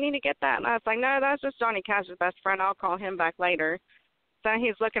said, do you need to get that? And I was like, no, that's just Johnny Cash's best friend. I'll call him back later. So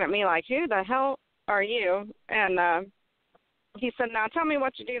he's looking at me like, who the hell are you? And he said, now tell me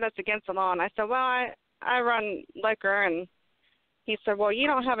what you do that's against the law. And I said, well, I run liquor. And he said, well, you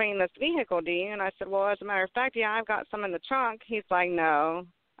don't have any in this vehicle, do you? And I said, well, as a matter of fact, yeah, I've got some in the trunk. He's like, no.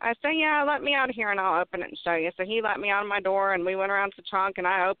 I said, yeah, let me out of here and I'll open it and show you. So he let me out of my door, and we went around to the trunk, and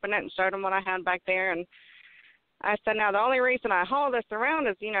I opened it and showed him what I had back there. And I said, now the only reason I haul this around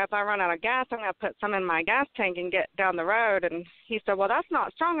is, if I run out of gas, I'm going to put some in my gas tank and get down the road. And he said, well, that's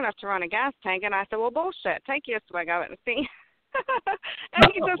not strong enough to run a gas tank. And I said, well, bullshit. Take you a swig of it and see.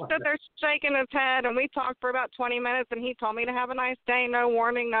 And he just stood there shaking his head, and we talked for about 20 minutes, and he told me to have a nice day, no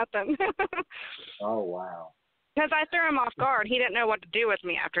warning, nothing. Oh, wow. Because I threw him off guard. He didn't know what to do with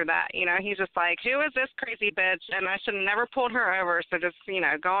me after that. He's just like, who is this crazy bitch? And I should have never pulled her over, so just,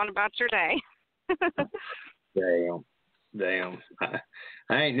 go on about your day. Damn.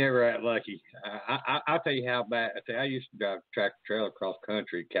 I ain't never that lucky. I'll tell you how bad. I used to drive tractor trailer across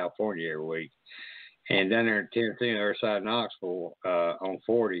country, California every week. And down there in Tennessee, on the other side of Knoxville, on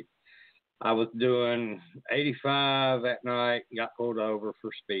 40, I was doing 85 that night, got pulled over for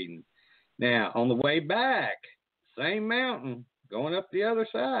speeding. Now, on the way back, same mountain, going up the other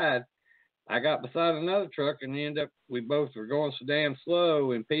side, I got beside another truck, and we both were going so damn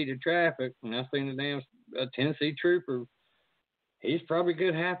slow, impeded traffic, and I seen the damn Tennessee trooper. He's probably a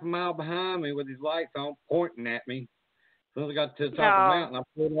good half a mile behind me with his lights on, pointing at me. As soon as I got to the top of the mountain, I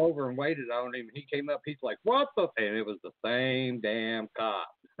pulled over and waited on him. He came up, he's like, what the? And it was the same damn cop.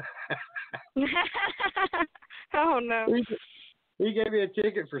 Oh, no. He gave me a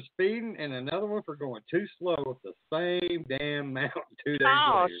ticket for speeding and another one for going too slow up the same damn mountain 2 days later.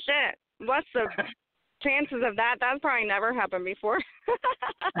 Oh, shit. What's the chances of that? That's probably never happened before.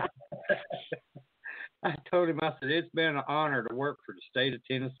 I told him, I said, it's been an honor to work for the state of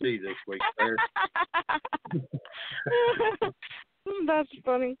Tennessee this week, sir. That's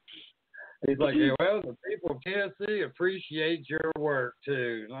funny. He's like, yeah, well, the people of Tennessee appreciate your work,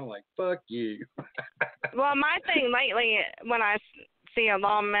 too. And I'm like, fuck you. Well, my thing lately, when I see a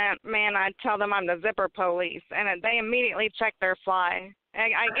lawman, I tell them I'm the zipper police, and they immediately check their fly.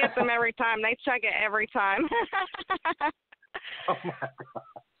 I get them every time. They check it every time. Oh, my God.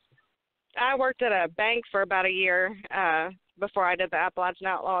 I worked at a bank for about a year before I did the Appalachian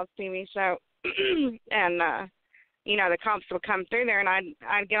Outlaws TV show. And, the cops would come through there, and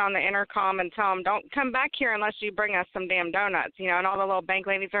I'd get on the intercom and tell them, don't come back here unless you bring us some damn donuts, and all the little bank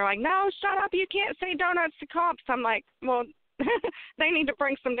ladies are like, no, shut up, you can't say donuts to cops. I'm like, well, they need to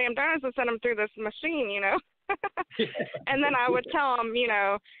bring some damn donuts and send them through this machine, And then I would tell them,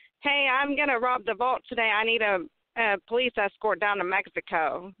 hey, I'm going to rob the vault today. I need a police escort down to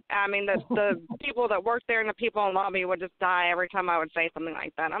Mexico. I mean, the people that work there and the people in the lobby would just die every time I would say something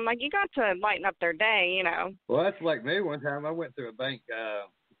like that. I'm like, you got to lighten up their day, Well, that's like me. One time I went through a bank,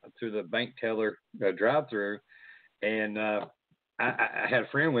 through the bank teller drive-through, and I had a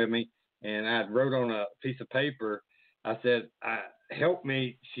friend with me, and I wrote on a piece of paper, I said, help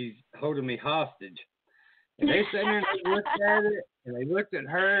me, she's holding me hostage. And they sat there and they looked at it, and they looked at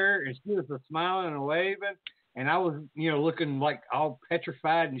her, and she was smiling and waving. And I was, looking like all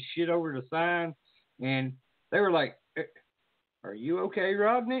petrified and shit over the sign. And they were like, are you okay,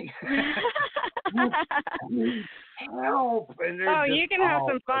 Rodney? Help. And you can have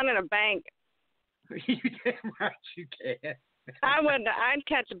some fun in a bank. You damn right you can. I'd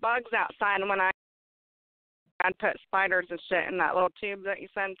catch bugs outside when I'd put spiders and shit in that little tube that you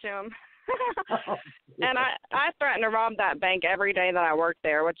send to them. And I threatened to rob that bank every day that I worked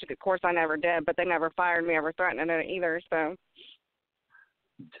there, which of course I never did, but they never fired me ever threatening it either, so.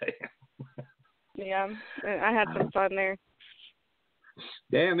 Damn. Yeah, I had some fun there.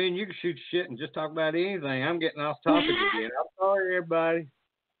 Damn, man, you can shoot shit and just talk about anything. I'm getting off topic again. I'm sorry, everybody.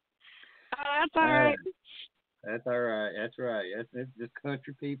 Oh, that's all right. That's all right. That's right. That's just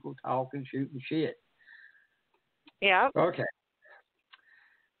country people talking, shooting shit. Yeah. Okay.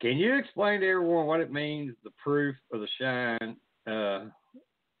 Can you explain to everyone what it means, the proof of the shine,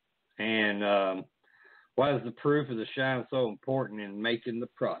 and why is the proof of the shine so important in making the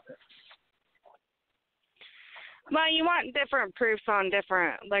product? Well, you want different proofs on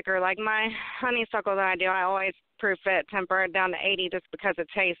different liquor. Like my honeysuckle that I do, I always proof it, temper it down to 80 just because it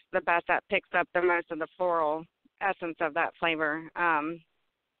tastes the best. That picks up the most of the floral essence of that flavor.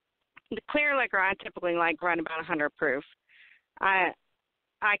 The clear liquor I typically like right about 100 proof. I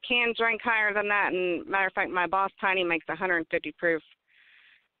can drink higher than that, and matter of fact, my boss Tiny makes 150 proof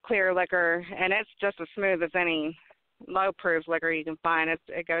clear liquor, and it's just as smooth as any low proof liquor you can find.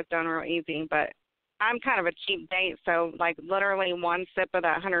 It goes down real easy, but I'm kind of a cheap date, so like literally one sip of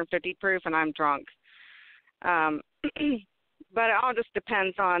that 150 proof and I'm drunk. But it all just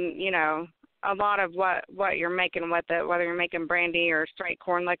depends on, you know, a lot of what you're making with it, whether you're making brandy or straight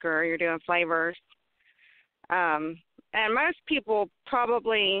corn liquor or you're doing flavors. And most people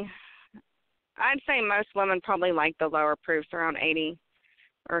probably, I'd say most women probably like the lower proofs, around 80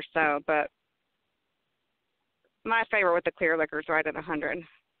 or so, but my favorite with the clear liquor is right at 100.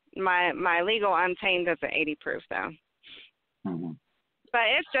 My legal untamed is at 80 proof, though. Mm-hmm. But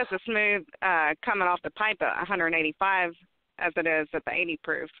it's just as smooth coming off the pipe at 185 as it is at the 80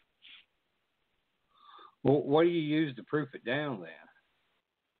 proof. Well, what do you use to proof it down then?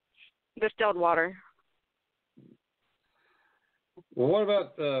 Distilled water. Well, what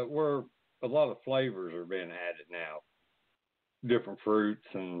about where a lot of flavors are being added now? Different fruits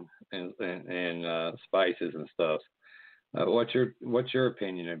and spices and stuff. What's your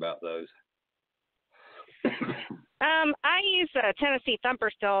opinion about those? I use Tennessee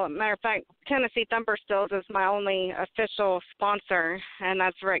Thumper Still. Matter of fact, Tennessee Thumper Stills is my only official sponsor, and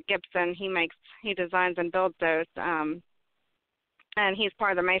that's Rick Gibson. He designs and builds those. And he's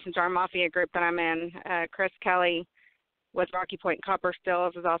part of the Mason Jar Mafia group that I'm in. Chris Kelly with Rocky Point Copper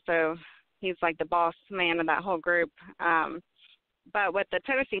Stills he's like the boss man of that whole group. But with the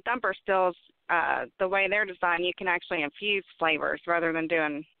Tennessee Thumper Stills, the way they're designed, you can actually infuse flavors rather than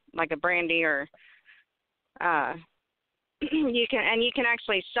doing like a brandy or you can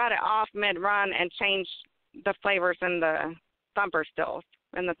actually shut it off mid-run and change the flavors in the Thumper Stills,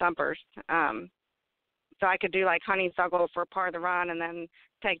 in the Thumpers. So I could do like honeysuckle for part of the run and then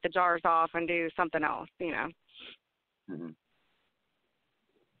take the jars off and do something else, you know. Mm-hmm.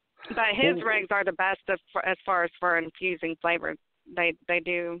 But his rigs are the best as far as for infusing flavors. They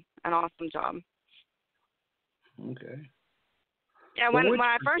do an awesome job. Okay. Yeah, when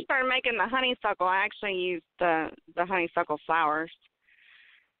I first started making the honeysuckle, I actually used the honeysuckle flowers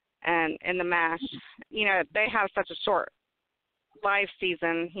and in the mash. You know, they have such a short life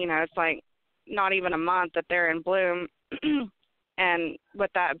season. You know, it's like not even a month that they're in bloom. And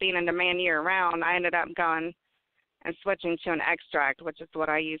with that being in demand year-round, I ended up going and switching to an extract, which is what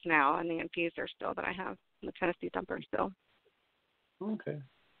I use now in the infuser still that I have, the Tennessee Thumper still. Okay.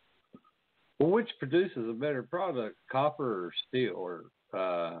 Well, which produces a better product, copper or steel,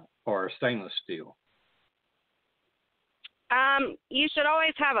 or stainless steel? You should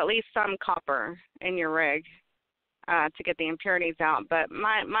always have at least some copper in your rig to get the impurities out. But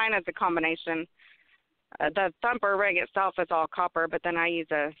mine is a combination. The Thumper rig itself is all copper, but then I use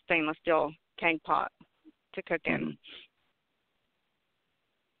a stainless steel keg pot to cook in.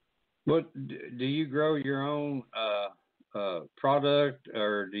 But do you grow your own product,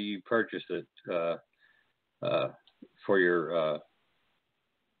 or do you purchase it for your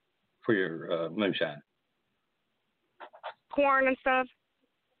moonshine? Corn and stuff?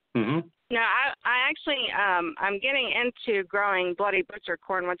 Mm-hmm. No, I actually, I'm getting into growing Bloody Butcher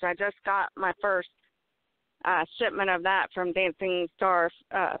corn, which I just got my first shipment of that from Dancing Star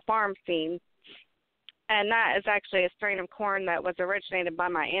Farm Seed. And that is actually a strain of corn that was originated by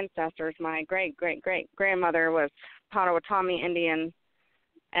my ancestors. My great-great-great-grandmother was Potawatomi Indian,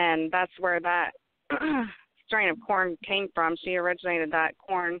 and that's where that strain of corn came from. She originated that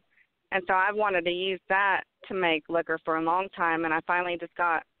corn. And so I've wanted to use that to make liquor for a long time, and I finally just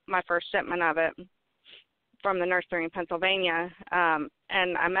got my first shipment of it from the nursery in Pennsylvania. And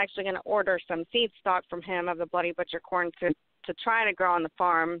I'm actually going to order some seed stock from him of the Bloody Butcher corn to to try to grow on the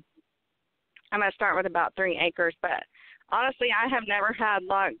farm. I'm going to start with about 3 acres, but honestly, I have never had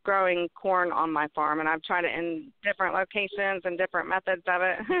luck growing corn on my farm, and I've tried it in different locations and different methods of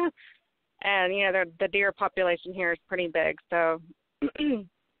it. And, you know, the deer population here is pretty big, so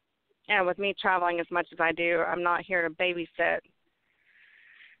and with me traveling as much as I do, I'm not here to babysit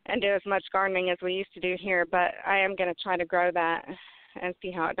and do as much gardening as we used to do here, but I am going to try to grow that and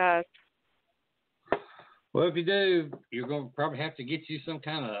see how it does. Well, if you do, you're going to probably have to get you some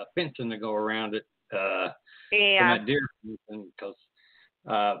kind of fencing to go around it. Yeah. From that deer fencing, because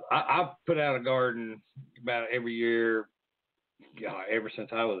I've put out a garden about every year, ever since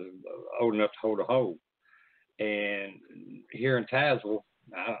I was old enough to hold a hoe. And here in Tazewell,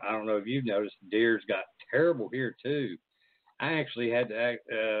 I don't know if you've noticed, deer's got terrible here too. I actually had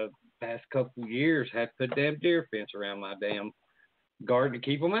to, past couple of years, had to put a damn deer fence around my damn garden to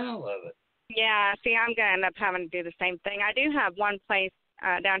keep them out of it. Yeah, see, I'm going to end up having to do the same thing. I do have one place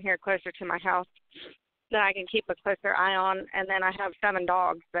down here closer to my house that I can keep a closer eye on, and then I have 7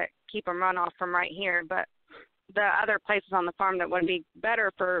 dogs that keep them run off from right here. But the other places on the farm that would be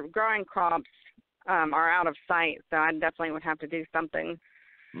better for growing crops are out of sight, so I definitely would have to do something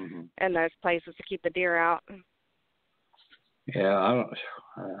in those places to keep the deer out. Yeah,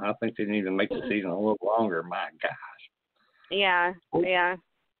 I think they need to make the season a little longer. My gosh. Yeah, yeah.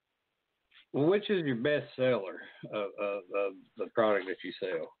 Well, which is your best seller of the product that you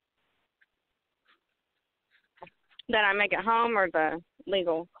sell? That I make at home or the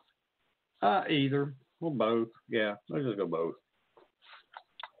legal? Either. Or both. Yeah, let's just go both.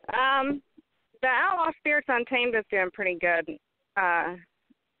 The Outlaw Spirits Untamed is doing pretty good.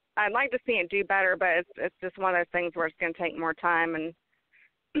 I'd like to see it do better, but it's just one of those things where it's going to take more time, and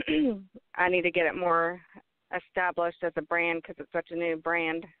I need to get it more established as a brand because it's such a new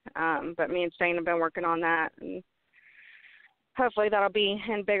brand. But me and Shane have been working on that, and hopefully that'll be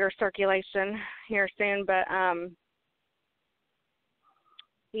in bigger circulation here soon. But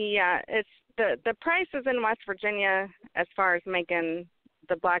yeah, it's the prices in West Virginia as far as making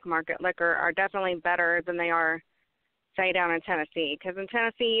the black market liquor are definitely better than they are, say, down in Tennessee. Because in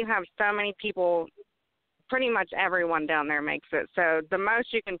Tennessee, you have so many people, pretty much everyone down there makes it. So the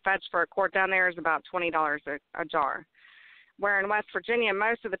most you can fetch for a quart down there is about $20 a jar. Where in West Virginia,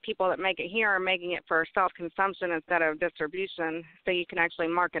 most of the people that make it here are making it for self-consumption instead of distribution, so you can actually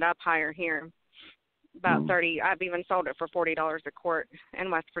mark it up higher here. About 30. I've even sold it for $40 a quart in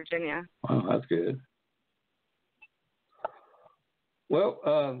West Virginia. Wow, that's good. Well,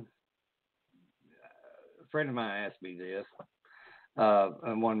 a friend of mine asked me this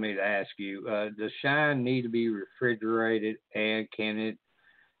and wanted me to ask you, does Shine need to be refrigerated, and can it,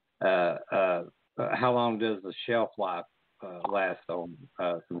 how long does the shelf life last on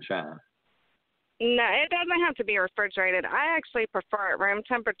some Shine? No, it doesn't have to be refrigerated. I actually prefer it room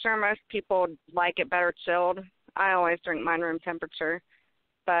temperature. Most people like it better chilled. I always drink mine room temperature.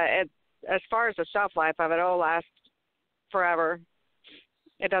 But as far as the shelf life of it, it'll last forever.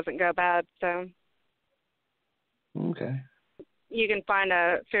 It doesn't go bad, so. Okay. You can find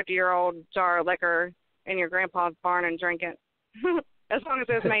a 50-year-old jar of liquor in your grandpa's barn and drink it, as long as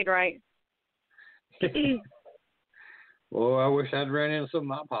it's made right. Well, I wish I'd run into some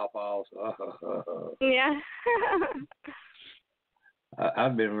of my pawpaws. Yeah.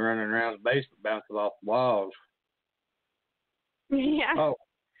 I've been running around the basement bouncing off the walls. Yeah. Oh,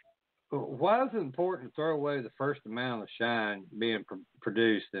 why is it important to throw away the first amount of Shine being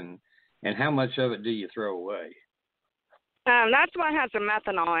produced, and how much of it do you throw away? That's what has the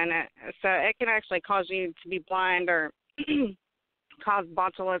methanol in it, so it can actually cause you to be blind or cause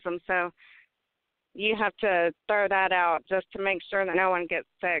botulism. So you have to throw that out just to make sure that no one gets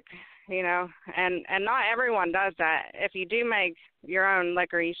sick, you know. And not everyone does that. If you do make your own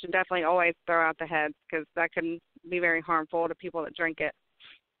liquor, you should definitely always throw out the heads, because that can be very harmful to people that drink it.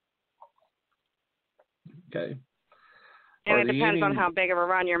 Okay. And it depends on how big of a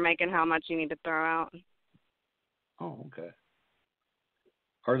run you're making, how much you need to throw out. Oh, okay.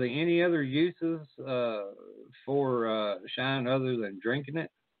 Are there any other uses for Shine other than drinking it?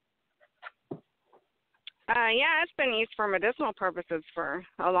 Yeah, it's been used for medicinal purposes for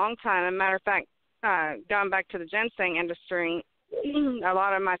a long time. As a matter of fact, going back to the ginseng industry, a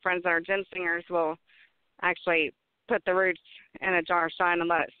lot of my friends that are ginsengers will actually put the roots in a jar of Shine and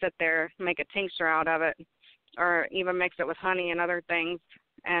let it sit there, make a tincture out of it, or even mix it with honey and other things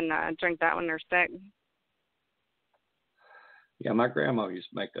and drink that when they're sick. Yeah, my grandma used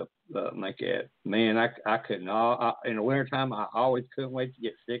to make it. Man, I couldn't. In the wintertime, I always couldn't wait to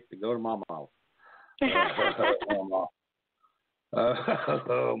get sick to go to Mama's. Mama.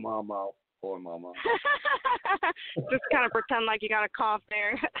 Poor mama. Just kind of pretend like you got a cough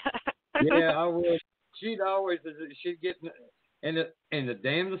there. Yeah, I would. She'd get in the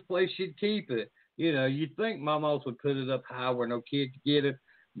damnedest place she'd keep it. You know, you'd think Mama would put it up high where no kid could get it.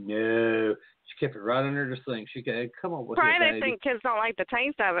 No, she kept it right under the sink. She could come on with it, Probably baby. they think kids don't like the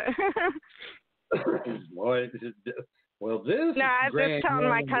taste of it. Well, this. No, I was just telling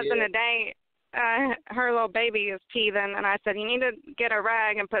my cousin today, her little baby is teething, and I said, you need to get a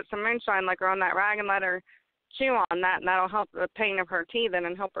rag and put some moonshine liquor on that rag and let her chew on that, and that'll help the pain of her teething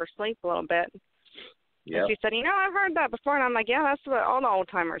and help her sleep a little bit. Yep. And she said, you know, I've heard that before. And I'm like, yeah, that's what all the old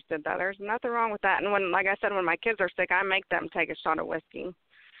timers did that. There's nothing wrong with that. And when, like I said, when my kids are sick, I make them take a shot of whiskey.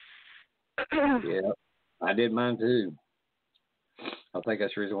 Yeah, I did mine too. I think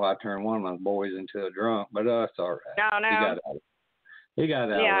that's the reason why I turned one of my boys into a drunk, but it's all right. No. He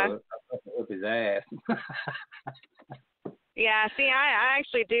got out of it up his ass. Yeah, see, I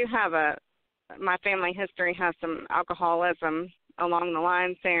actually do have my family history has some alcoholism along the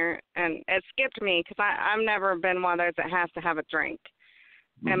lines there, and it skipped me because I've never been one of those that has to have a drink.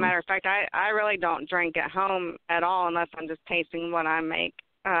 Mm-hmm. As a matter of fact, I really don't drink at home at all unless I'm just tasting what I make.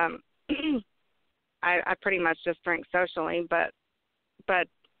 I pretty much just drink socially, but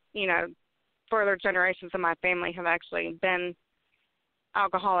you know, further generations of my family have actually been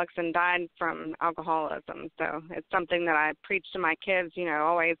alcoholics and died from alcoholism. So it's something that I preach to my kids, you know,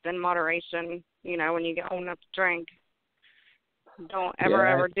 always in moderation, you know, when you get old enough to drink. Don't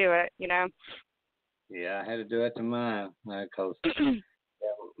ever do it, you know. Yeah, I had to do it to mine because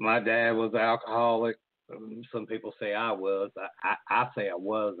my dad was an alcoholic. Some people say I was. I say I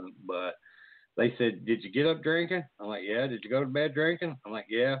wasn't, but they said, did you get up drinking? I'm like, yeah. Did you go to bed drinking? I'm like,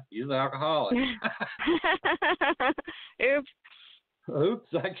 yeah. You're an alcoholic. Oops,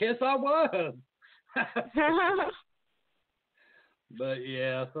 I guess I was. But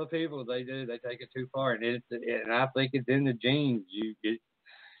yeah, some people they take it too far, and I think it's in the genes.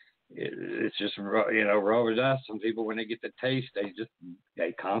 It's just, you know, roll with us. Some people when they get the taste,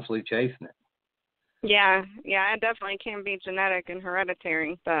 they constantly chasing it. Yeah, it definitely can be genetic and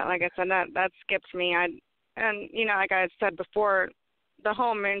hereditary. But like I said, that skips me. And you know, like I said before, the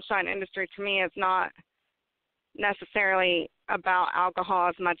whole moonshine industry to me is not necessarily about alcohol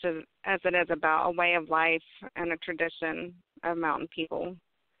as much as it is about a way of life and a tradition of mountain people.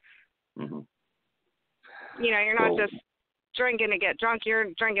 Mm-hmm. You know, you're not just drinking to get drunk.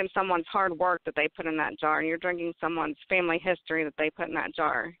 You're drinking someone's hard work that they put in that jar. You're drinking someone's family history that they put in that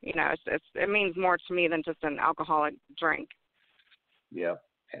jar. You know, it means more to me than just an alcoholic drink. Yeah,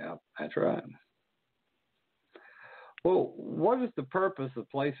 that's right. Well, what is the purpose of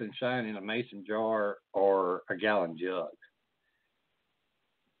placing shine in a mason jar or a gallon jug?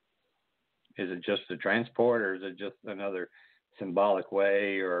 Is it just to transport, or is it just another symbolic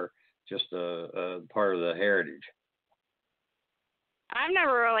way, or just a part of the heritage? I've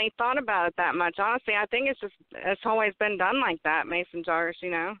never really thought about it that much. Honestly, I think it's always been done like that, mason jars, you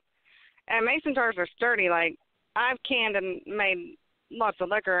know. And mason jars are sturdy. Like, I've canned and made lots of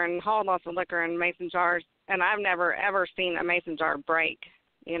liquor and hauled lots of liquor in mason jars, and I've never, ever seen a mason jar break,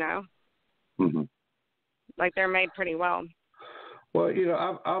 you know. Mm-hmm. Like, they're made pretty well. Well, you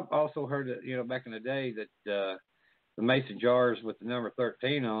know, I've also heard that, you know, back in the day that the mason jars with the number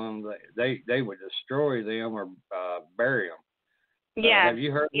 13 on them, they would destroy them or bury them. Yeah. Have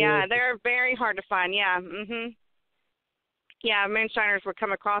you heard? Yeah, they're very hard to find. Yeah. Mhm. Yeah, moonshiners would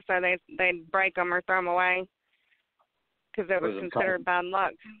come across there. They'd break them or throw them away because it was considered bad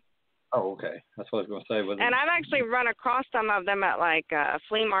luck. Oh, okay. That's what I was going to say. And I've actually run across some of them at like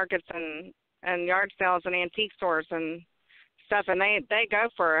flea markets and yard sales and antique stores and stuff, and they go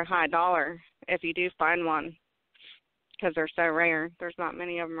for a high dollar if you do find one because they're so rare. There's not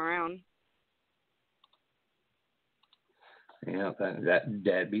many of them around. Yeah,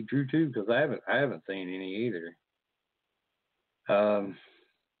 that'd be true too, because I haven't seen any either.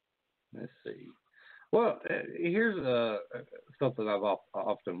 Let's see. Well, here's something I've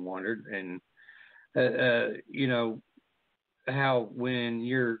often wondered, and you know, how when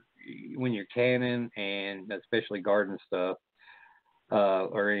you're canning and especially garden stuff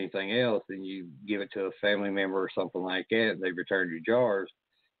or anything else, and you give it to a family member or something like that, and they return your jars.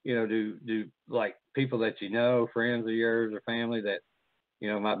 You know, do like people that you know, friends of yours or family that, you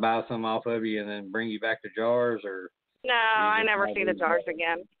know, might buy some off of you and then bring you back the jars, or? No, I never see the jars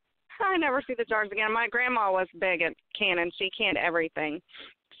again. I never see the jars again. My grandma was big at canning. She canned everything.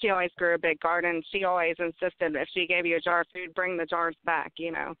 She always grew a big garden. She always insisted if she gave you a jar of food, bring the jars back,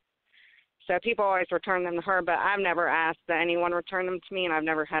 you know. So people always return them to her, but I've never asked that anyone return them to me, and I've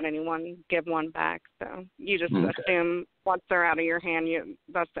never had anyone give one back. So you just assume once they're out of your hand,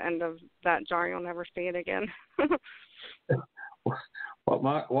 that's the end of that jar. You'll never see it again. What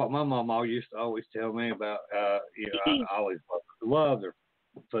my mom used to always tell me about, I always love their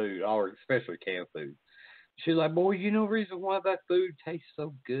food, or especially canned food. She's like, boy, you know the reason why that food tastes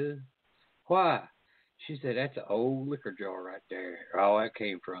so good? Why? She said, that's an old liquor jar right there. All that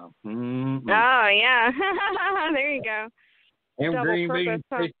came from. Mm-hmm. Oh, yeah. There you go. Them Double green purpose, beans,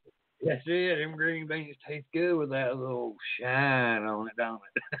 huh? that's it. Them green beans taste good with that little shine on it, don't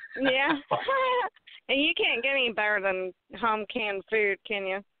it? Yeah. And you can't get any better than home canned food, can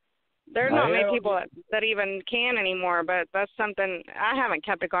you? There's not many people that even can anymore, but that's something. I haven't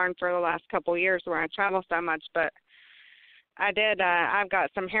kept a garden for the last couple of years where I travel so much, but I did. I've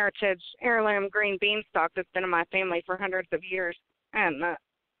got some heritage heirloom green bean stock that's been in my family for hundreds of years, and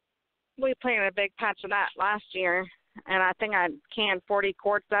we planted a big patch of that last year, and I think I canned 40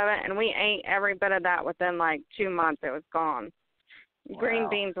 quarts of it, and we ate every bit of that within like 2 months. It was gone. Wow. Green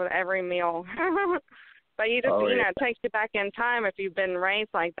beans with every meal. But you just, it takes you back in time if you've been raised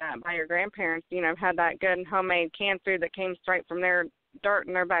like that by your grandparents, had that good homemade canned food that came straight from their dirt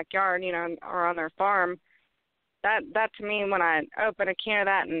in their backyard, or on their farm. That to me, when I open a can of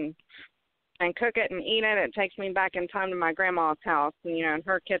that and cook it and eat it, it takes me back in time to my grandma's house, in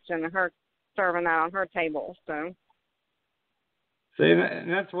her kitchen, and her serving that on her table. So. See,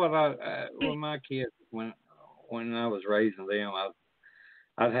 that's what when my kids, when I was raising them,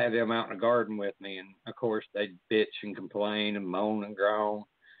 I'd have them out in the garden with me, and of course they'd bitch and complain and moan and groan.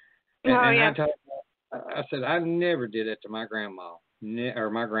 And, I said, I never did it to my grandma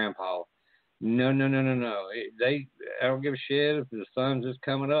or my grandpa. No. I don't give a shit if the sun's just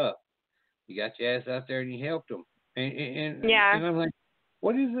coming up. You got your ass out there and you helped them. And I'm like,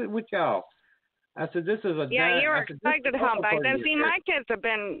 what is it with y'all? I said, this is a you were expected to help back then. See, my kids have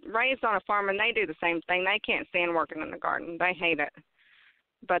been raised on a farm, and they do the same thing. They can't stand working in the garden. They hate it.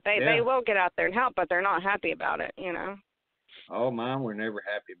 But they will get out there and help, but they're not happy about it, Oh, mine were never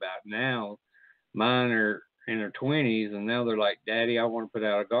happy about it. Now, mine are in their 20s, and now they're like, Daddy, I want to put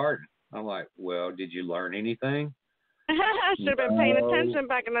out a garden. I'm like, well, did you learn anything? I should have been paying attention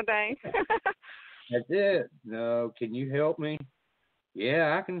back in the day. That's it. No, can you help me?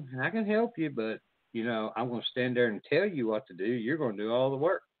 Yeah, I can help you, but, I'm going to stand there and tell you what to do. You're going to do all the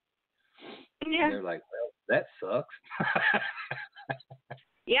work. Yeah. And they're like, well, that sucks.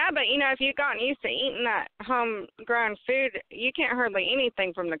 Yeah, but, if you've gotten used to eating that homegrown food, you can't hardly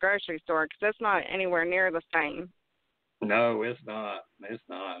anything from the grocery store because it's not anywhere near the same. No, it's not. It's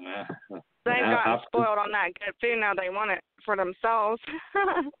not. They've gotten spoiled on that good food. Now they want it for themselves.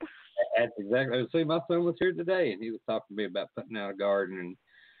 That's exactly. See, my son was here today, and he was talking to me about putting out a garden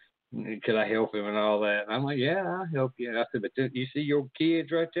and could I help him and all that. And I'm like, yeah, I'll help you. And I said, but you see your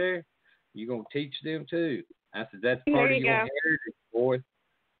kids right there? You're going to teach them too. I said, that's part of your heritage, boy.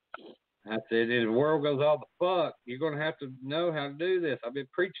 I said, if the world goes all the fuck, you're going to have to know how to do this. I've been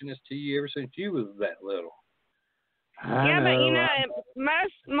preaching this to you ever since you was that little. But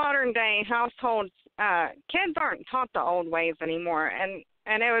most modern day households, kids aren't taught the old ways anymore, and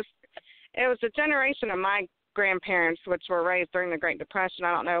it was a generation of my grandparents, which were raised during the Great Depression.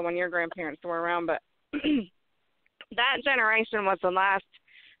 I don't know when your grandparents were around, but that generation was the last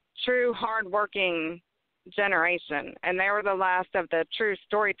true hardworking generation, and they were the last of the true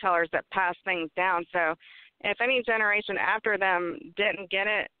storytellers that passed things down. So if any generation after them didn't get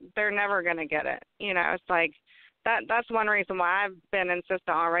it, they're never going to get it. It's like that's one reason why I've been insistent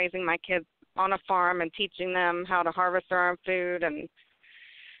on raising my kids on a farm and teaching them how to harvest their own food and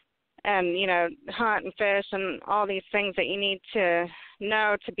hunt and fish and all these things that you need to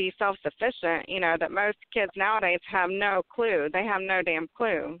know to be self-sufficient, that most kids nowadays have no clue. They have no damn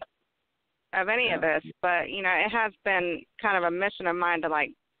clue of any of this. But, it has been kind of a mission of mine to,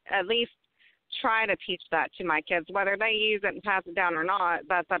 like, at least try to teach that to my kids. Whether they use it and pass it down or not,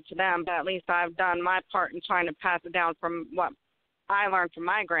 that's up to them. But at least I've done my part in trying to pass it down from what I learned from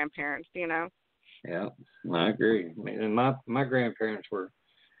my grandparents, Yeah, I agree. I mean, and my grandparents were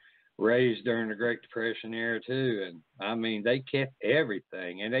raised during the Great Depression era too, and I mean they kept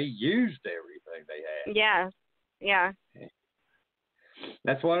everything and they used everything they had. Yeah.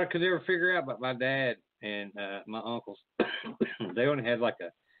 That's what I could never figure out about my dad and my uncles. They only had like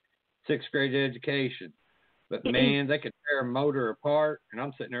a 6th grade education, but man, they could tear a motor apart, and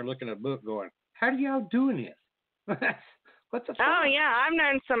I'm sitting there looking at a book going, how do y'all doing this? What the fuck? Oh yeah, I've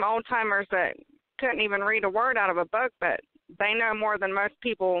known some old timers that couldn't even read a word out of a book, but they know more than most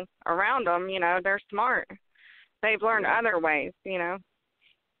people around them. They're smart. They've learned other ways. Yeah.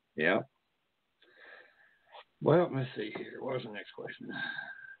 Well, let's see here. What was the next question?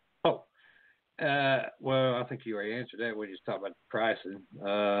 Oh, well, I think you already answered that. We just talked about the pricing.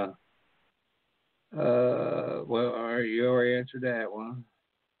 Well, you already answered that one.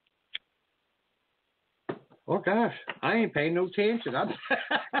 Oh gosh, I ain't paying no attention. I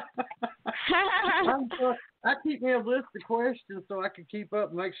keep me a list of questions so I can keep up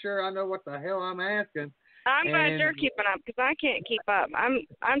and make sure I know what the hell I'm asking. I'm glad you're keeping up because I can't keep up.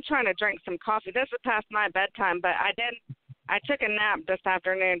 I'm trying to drink some coffee. This is past my bedtime, but I took a nap this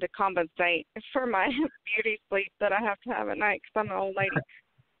afternoon to compensate for my beauty sleep that I have to have at night because I'm an old lady.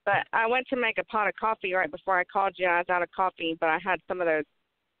 But I went to make a pot of coffee right before I called you. I was out of coffee, but I had some of those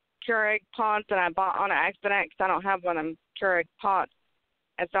Keurig pods that I bought on accident because I don't have one of them Keurig pots.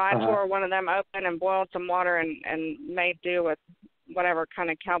 And so I tore one of them open and boiled some water and made do with whatever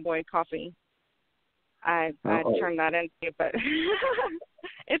kind of cowboy coffee I turned that into. But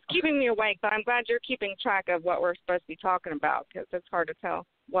it's keeping me awake. But I'm glad you're keeping track of what we're supposed to be talking about because it's hard to tell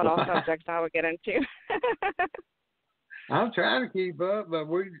what all subjects I would get into. I'm trying to keep up, but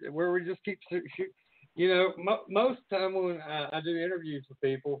we just keep, most time when I do interviews with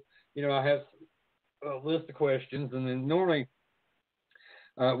people, I have a list of questions, and then normally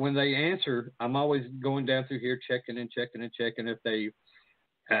when they answer, I'm always going down through here checking if they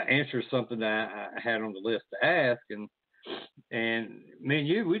answer something that I had on the list to ask, and me and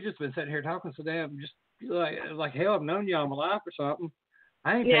you, we just been sitting here talking so damn, just like hell, I've known you all my life or something.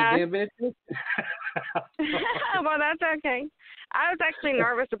 I ain't paid damn bit. Well, that's okay. I was actually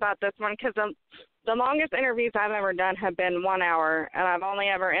nervous about this one because the longest interviews I've ever done have been 1 hour, and I've only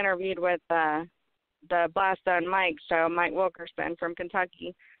ever interviewed with the Blast on Mike show, Mike Wilkerson from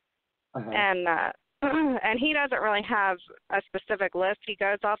Kentucky, and he doesn't really have a specific list he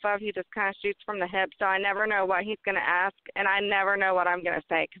goes off of. He just kind of shoots from the hip, so I never know what he's going to ask, and I never know what I'm going to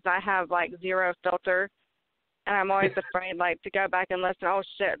say because I have zero filter. And I'm always afraid, to go back and listen. Oh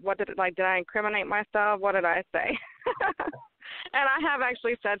shit! What did I incriminate myself? What did I say? And I have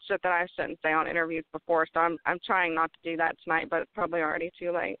actually said shit that I shouldn't say on interviews before, so I'm trying not to do that tonight. But it's probably already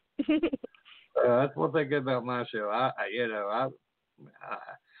too late. That's one thing good about my show.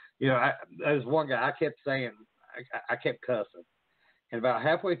 There's one guy I kept saying, I kept cussing, and about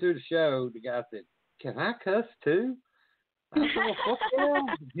halfway through the show, the guy said, "Can I cuss too?" I said, "Well, fuck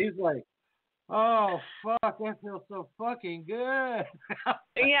yeah." He's like, "Oh, fuck, that feels so fucking good."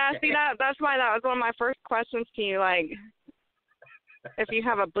 Yeah, see, that's why that was one of my first questions to you, if you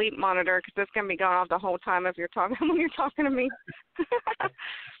have a bleep monitor, because it's going to be going off the whole time when you're talking to me.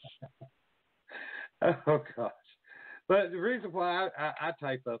 Oh, gosh. But the reason why I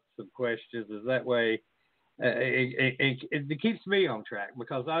type up some questions is that way it keeps me on track,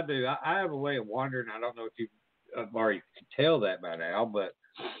 because I have a way of wandering. I don't know if you already can tell that by now, but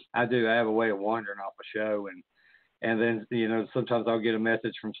I have a way of wandering off a show, and then sometimes I'll get a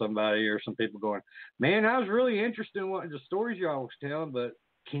message from somebody or some people going, "Man, I was really interested in what the stories y'all was telling, but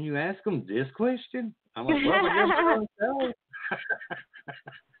can you ask them this question?" I'm like, "Well, I guess I don't tell."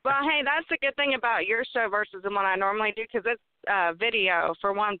 Well, hey, that's the good thing about your show versus the one I normally do, because it's video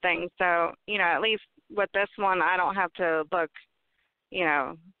for one thing. So at least with this one, I don't have to look,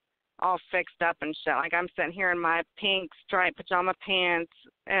 all fixed up and shit. I'm sitting here in my pink striped pajama pants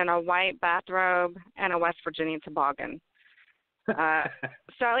and a white bathrobe and a West Virginia toboggan. So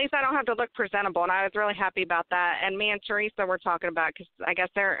at least I don't have to look presentable, and I was really happy about that. And me and Teresa were talking about, because I guess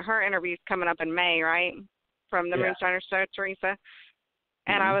her interview's coming up in May, right? From the Moonshiner Show, Teresa.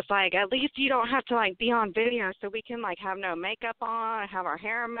 And I was like, at least you don't have to be on video, so we can have no makeup on, have our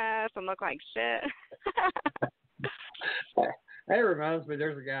hair a mess, and look like shit. That reminds me,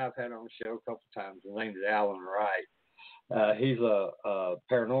 there's a guy I've had on the show a couple of times. His name is Alan Wright. He's a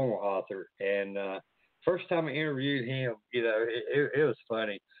paranormal author, and first time I interviewed him, it was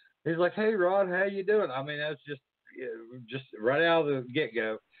funny. He's like, "Hey, Rod, how you doing?" I mean, that's just right out of the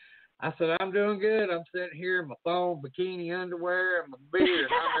get-go. I said, "I'm doing good. I'm sitting here in my thong bikini underwear and my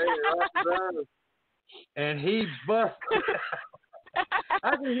beard. I'm ready to rock and roll." And he busted.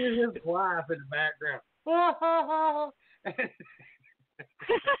 I can hear his wife in the background.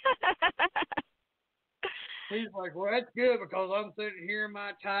 He's like, "Well, that's good, because I'm sitting here in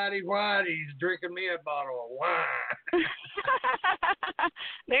my tidy whities drinking me a bottle of wine."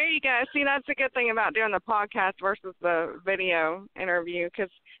 There you go. See, that's a good thing about doing the podcast versus the video interview,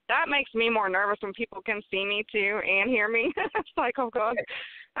 because that makes me more nervous when people can see me too and hear me. It's like, oh God,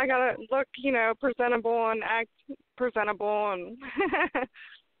 I gotta look, presentable and act presentable, and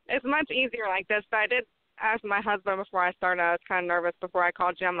it's much easier like this. But I did ask my husband before I started. I was kind of nervous before I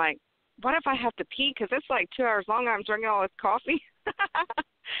called you. I'm like, what if I have to pee? Because it's 2 hours long. I'm drinking all this coffee.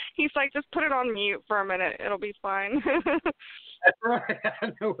 He's like, just put it on mute for a minute. It'll be fine. That's right.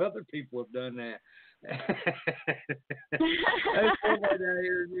 I know other people have done that. There's somebody down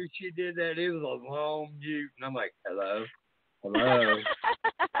here who she did that. It was a long mute, and I'm like, hello. And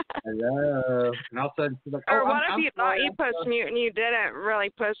all of a sudden she's like, or what if you thought you pushed mute and you didn't really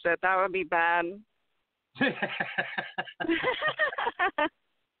push it? That would be bad.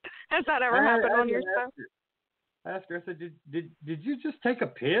 Has that ever happened on your show? I asked her, I said, did you just take a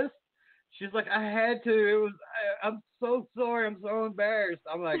piss? She's like, I had to. I'm so sorry. I'm so embarrassed.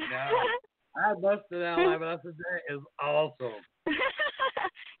 I'm like, no. I busted out laughing. I said, that is awesome.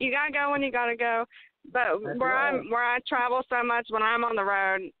 You gotta go when you gotta go. But where I travel so much, when I'm on the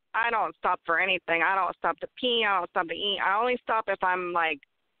road, I don't stop for anything. I don't stop to pee. I don't stop to eat. I only stop if I'm like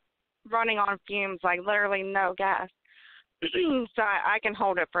running on fumes, like literally no gas. So I can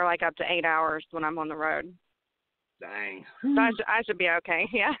hold it for like up to 8 hours when I'm on the road. Dang. So I should be okay.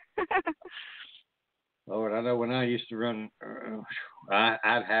 Yeah. Lord, I know when I used to run,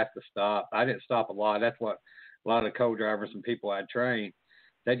 I'd have to stop. I didn't stop a lot. That's what a lot of co-drivers and people I trained,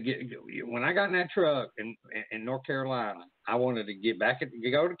 they'd get. When I got in that truck in North Carolina, I wanted to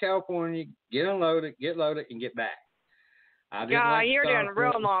go to California, get unloaded, get loaded, and get back. You're doing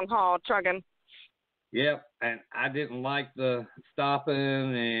real long haul trucking. Yep, and I didn't like the stopping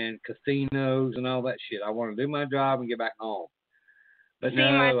and casinos and all that shit. I want to do my job and get back home. But see,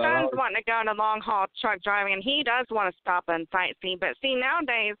 my son's wanting to go into long-haul truck driving, and he does want to stop and sightsee. But see,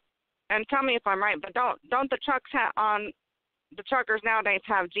 nowadays, and tell me if I'm right, but don't the truckers nowadays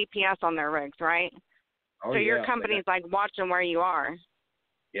have GPS on their rigs, right? Oh, so your company's like watching where you are.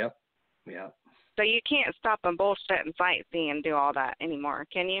 Yep. So you can't stop and bullshit and sightsee and do all that anymore,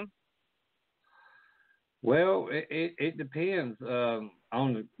 can you? Well, it depends on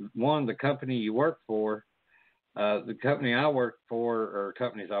the company you work for. The company I work for, or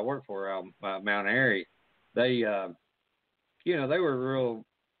companies I work for out Mount Airy, they, they were real,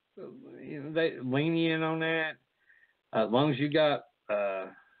 they lenient on that. As long as you got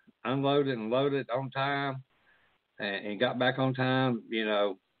unloaded and loaded on time and got back on time,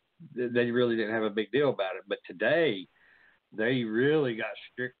 they really didn't have a big deal about it. But today, they really got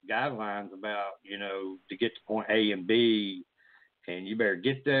strict guidelines about, to get to point A and B, and you better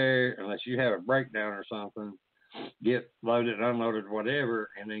get there unless you have a breakdown or something. Get loaded, unloaded, whatever,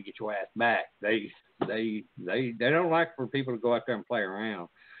 and then get your ass back. They don't like for people to go out there and play around.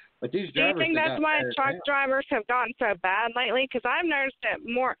 But these drivers, do you think that's why truck drivers have gotten so bad lately? Because I've noticed it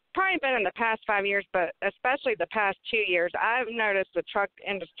more, probably been in the past 5 years, but especially the past 2 years, I've noticed the truck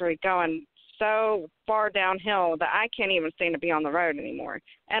industry going so far downhill that I can't even seem to be on the road anymore.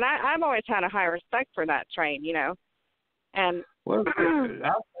 And I've always had a high respect for that trade, And well,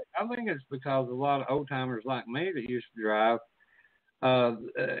 I think it's because a lot of old timers like me that used to drive,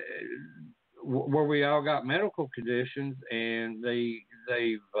 where we all got medical conditions, and the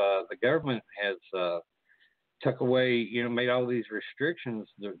government has took away, made all these restrictions.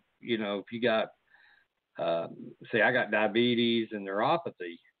 That, if you got, say, I got diabetes and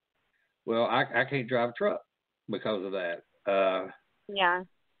neuropathy, well, I can't drive a truck because of that. Yeah.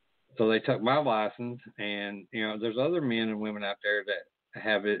 So they took my license, and there's other men and women out there that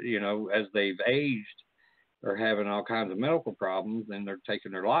have it, as they've aged, are having all kinds of medical problems, and they're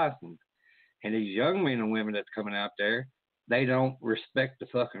taking their license. And these young men and women that's coming out there, they don't respect the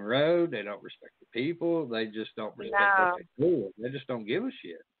fucking road. They don't respect the people. They just don't respect what they do. They just don't give a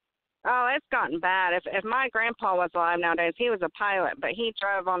shit. Oh, it's gotten bad. If my grandpa was alive nowadays, he was a pilot, but he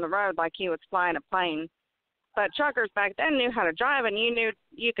drove on the road like he was flying a plane. But truckers back then knew how to drive, and you knew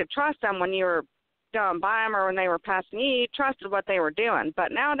you could trust them when you were going by them or when they were passing you. You trusted what they were doing.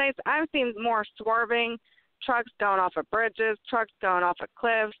 But nowadays, I've seen more swerving, trucks going off of bridges, trucks going off of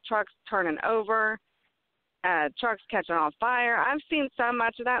cliffs, trucks turning over, trucks catching on fire. I've seen so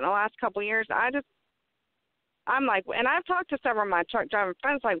much of that in the last couple of years. I'm like, and I've talked to several of my truck driving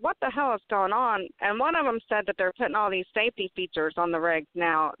friends, like, what the hell is going on? And one of them said that they're putting all these safety features on the rigs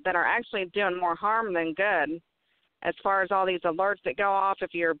now that are actually doing more harm than good, as far as all these alerts that go off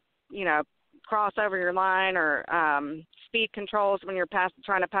if you're, cross over your line, or speed controls when you're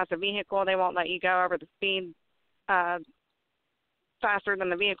trying to pass a vehicle. They won't let you go over the speed faster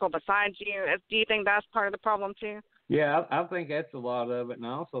than the vehicle beside you. Do you think that's part of the problem too? Yeah, I think that's a lot of it, and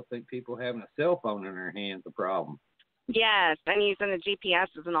I also think people having a cell phone in their hands is a problem. Yes, and using the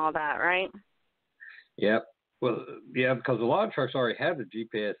GPSs and all that, right? Yep. Well, yeah, because a lot of trucks already have the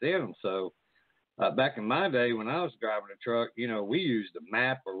GPS in them. So back in my day when I was driving a truck, we used a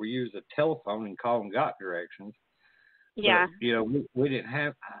map or we used a telephone and called and got directions. Yeah. But, we didn't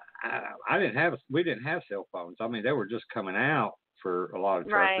have. We didn't have cell phones. I mean, they were just coming out. for a lot of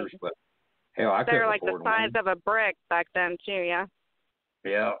Right. truckers, but hell, I couldn't They're like the afford size one. of a brick back then too, yeah.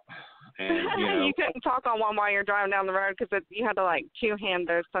 Yeah, and you know, You couldn't talk on one while you're driving down the road because you had to like two-hand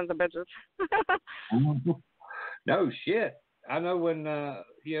those sons of bitches. no shit. I know when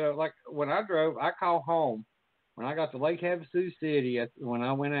you know, like when I drove, I call home. When I got to Lake Havasu City, when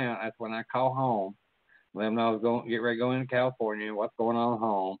I went out, that's when I call home. Let them know I was going get ready to go into California, what's going on at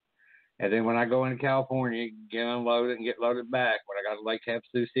home. And then when I go into California, get unloaded and get loaded back, when I got to Lake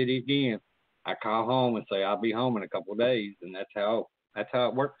Havasu City again, I call home and say I'll be home in a couple of days, and that's how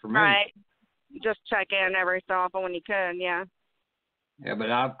it worked for me. Right. Just check in every so often when you could, yeah. Yeah, but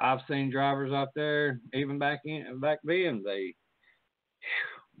I've seen drivers out there even back then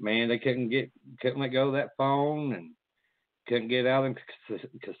they couldn't let go of that phone and couldn't get out in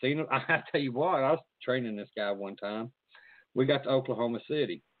casino. I tell you what, I was training this guy one time. We got to Oklahoma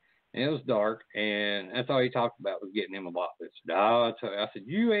City, and it was dark, and that's all he talked about was getting him a lot lizard. No, I said,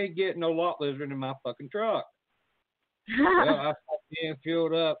 you ain't getting no lot lizard in my fucking truck. Well, I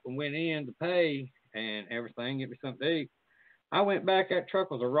filled up and went in to pay and everything, get me something to eat. I went back, that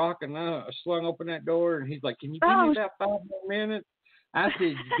truck was a rock, and I slung open that door, and he's like, can you give me about 5 more minutes? I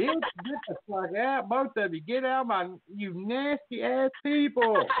said, get the fuck out, both of you. Get out, you nasty ass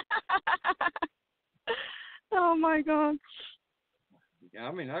people. Oh my God.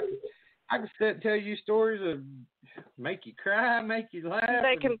 I mean, I could sit and tell you stories of make you cry, make you laugh.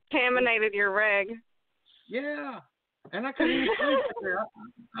 They contaminated your rig. Yeah, and I couldn't even sleep there.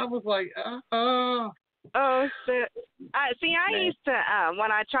 I was like, Oh shit! I used to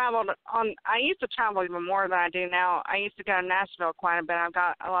when I traveled I used to travel even more than I do now. I used to go to Nashville quite a bit. I've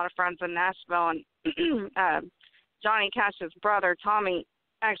got a lot of friends in Nashville, and Johnny Cash's brother Tommy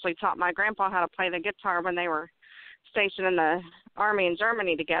actually taught my grandpa how to play the guitar when they were stationed in the army in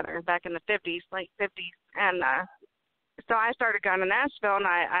Germany together back in the late 50s, and so I started going to Nashville, and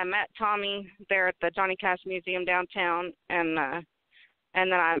I met Tommy there at the Johnny Cash Museum downtown, and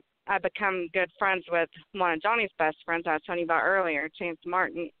then I become good friends with one of Johnny's best friends I was telling you about earlier, Chance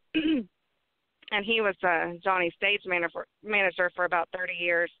Martin. And he was Johnny's stage manager for about 30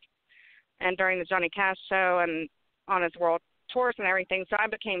 years, and during the Johnny Cash show and on his world tours and everything. So I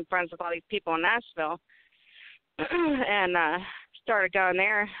became friends with all these people in Nashville and started going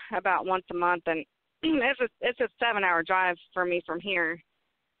there about once a month. And it's a 7-hour drive for me from here.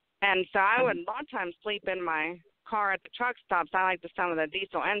 And so I would a lot of times sleep in my car at the truck stops. I like the sound of the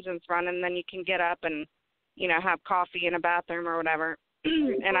diesel engines running, and then you can get up and, you know, have coffee in a bathroom or whatever.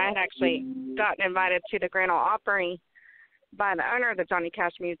 And I had actually gotten invited to the Grand Ole Opry by the owner of the Johnny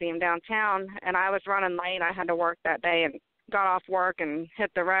Cash Museum downtown, and I was running late. I had to work that day and got off work and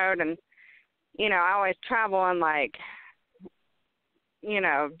hit the road, and, you know, I always travel in, like, you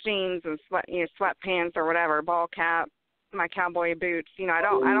know, jeans and sweatpants or whatever, ball cap, my cowboy boots. You know, I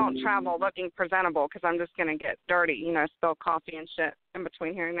don't travel looking presentable because I'm just going to get dirty, you know, spill coffee and shit in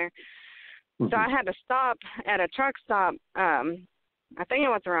between here and there. Mm-hmm. So I had to stop at a truck stop. I think it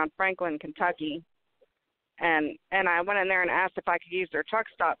was around Franklin, Kentucky. And I went in there and asked if I could use their truck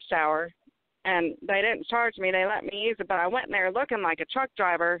stop shower. And they didn't charge me. They let me use it. But I went in there looking like a truck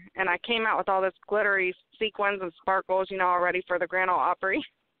driver, and I came out with all this glittery sequins and sparkles, you know, all ready for the Grand Ole Opry.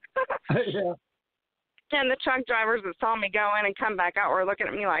 Yeah. And the truck drivers that saw me go in and come back out were looking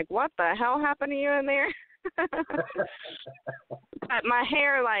at me like, what the hell happened to you in there? But my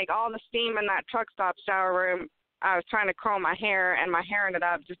hair, like all the steam in that truck stop shower room, I was trying to curl my hair, and my hair ended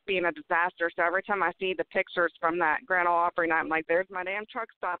up just being a disaster. So every time I see the pictures from that Grand Ole Opry night, I'm like, there's my damn truck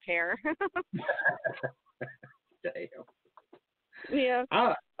stop hair. Damn. Yeah.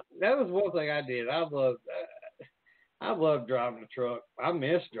 That was one thing I did. I loved driving the truck. I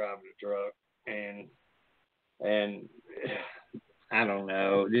miss driving the truck, and I don't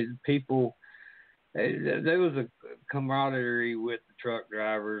know. People, there was a camaraderie with the truck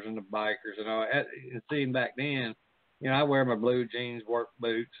drivers and the bikers and all. And seeing back then, you know, I wear my blue jeans, work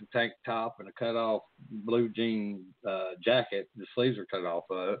boots, and tank top, and a cut off blue jean jacket. The sleeves are cut off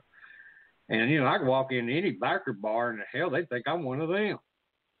of it. And, you know, I could walk into any biker bar, and hell, they think I'm one of them.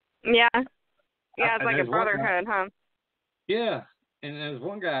 Yeah. Yeah, it's like a brotherhood, huh? Yeah. And there's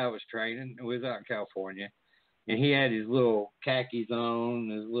one guy I was training who was out in California, and he had his little khakis on,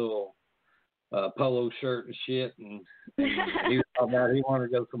 his little polo shirt and shit, and he was talking about he wanted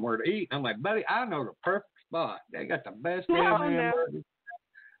to go somewhere to eat. And I'm like, buddy, I know the perfect spot. They got the best damn hamburgers.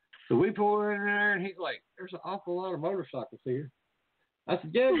 So we pull in there, and he's like, there's an awful lot of motorcycles here. I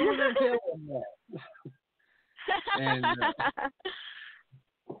said, yeah, go there and tell them that. And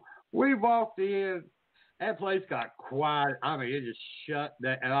we walked in. That place got quiet. I mean, it just shut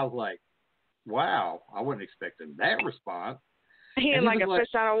down. And I was like, wow, I wasn't expecting that response. He had like a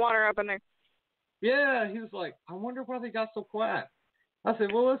fish out of water up in there. Yeah, he was like, I wonder why they got so quiet. I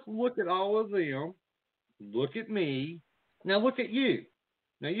said, well, let's look at all of them. Look at me. Now look at you.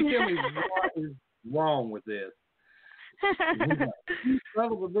 Now you tell me what is wrong with this. You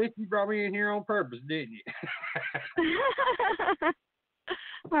son of a bitch, you brought me in here on purpose, didn't you?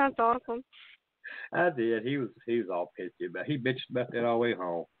 That's awesome. I did. He was all pissed about. He bitched about that all the way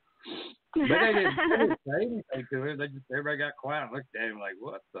home. But they didn't say anything to him. Everybody got quiet and looked at him like,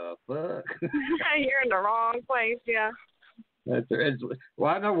 what the fuck? You're in the wrong place, yeah.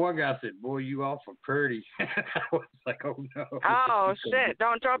 Well, I know one guy said, boy, you awful pretty. I was like, oh, no. Oh, shit.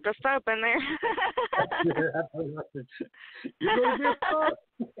 Don't drop the soap in there. You're going to get fucked.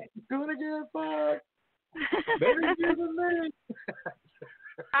 You're going to get fucked. Better you than me.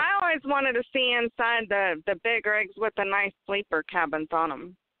 I always wanted to see inside the big rigs with the nice sleeper cabins on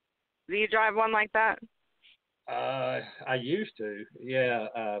them. Do you drive one like that? I used to, yeah.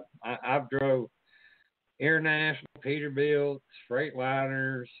 I've drove International, Peterbilt,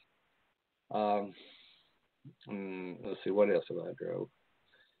 Freightliners. Let's see, what else have I drove?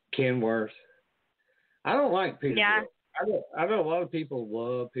 Kenworth. I don't like Peterbilt. Yeah. I know a lot of people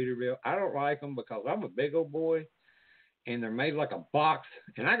love Peterbilt. I don't like them because I'm a big old boy, and they're made like a box,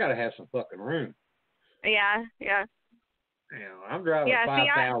 and I got to have some fucking room. Yeah, yeah. You know, I'm driving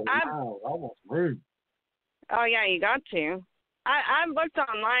 5,000 miles. I want some room. Oh, yeah, you got to. I've looked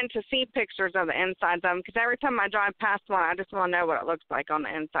online to see pictures of the insides of them because every time I drive past one, I just want to know what it looks like on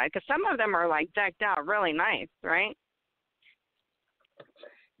the inside because some of them are, like, decked out really nice, right?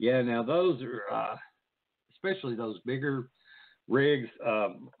 Yeah, now those are, especially those bigger rigs,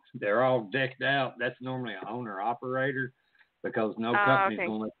 they're all decked out. That's normally an owner-operator because no company's going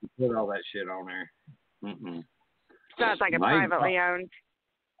to let you put all that shit on there. Mm-mm. So it's like a privately owned.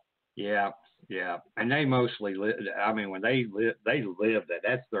 Yeah, yeah. And they mostly live, I mean, when they live that.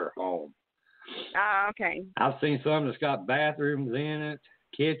 That's their home. Oh, okay. I've seen some that's got bathrooms in it,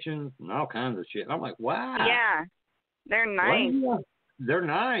 kitchens, and all kinds of shit. And I'm like, wow. Yeah, they're nice. Well, they're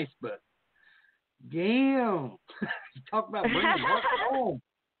nice, but damn. You talk about bringing work home.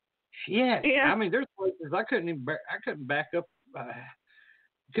 Shit. Yeah. I mean, there's places I couldn't back up.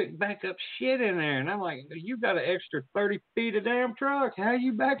 Couldn't back up shit in there, and I'm like, you got an extra 30 feet of damn truck. How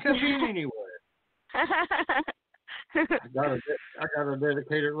you back up in anywhere? I got a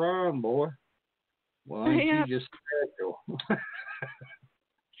dedicated run, boy. Well, ain't you just special?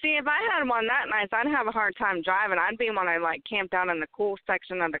 See, if I had one that nice, I'd have a hard time driving. I'd be one I like camped out in the cool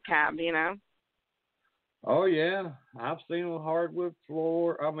section of the cab, you know. Oh yeah, I've seen a hardwood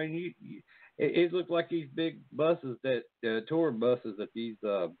floor. I mean, it looked like these big buses that tour buses that these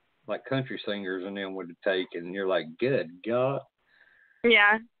like country singers and them would take, and you're like, good God.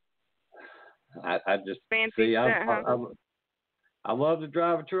 Yeah. I just fancy. I love to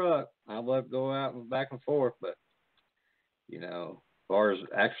drive a truck. I love to go out and back and forth, but you know, as far as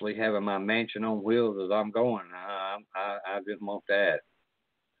actually having my mansion on wheels as I'm going, I didn't want that.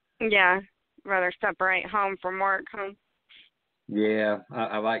 Yeah. Rather separate home from work, huh? Yeah,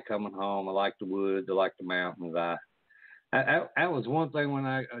 I like coming home. I like the woods. I like the mountains. That was one thing when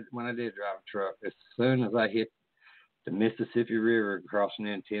I did drive a truck. As soon as I hit the Mississippi River crossing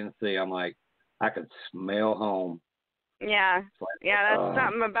in Tennessee, I'm like, I could smell home. Yeah, yeah, that's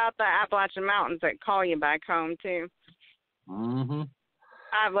something about the Appalachian Mountains that call you back home too. Mhm.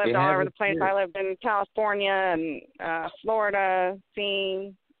 I've lived all over the place. I lived in California and Florida,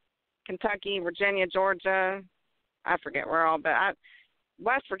 Kentucky, Virginia, Georgia. I forget where all, but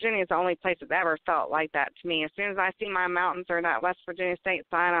West Virginia is the only place that's ever felt like that to me. As soon as I see my mountains or that West Virginia state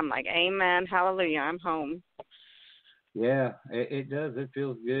sign, I'm like, amen, hallelujah, I'm home. Yeah, it does. It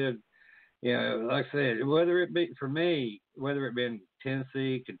feels good. You know, like I said, whether it be in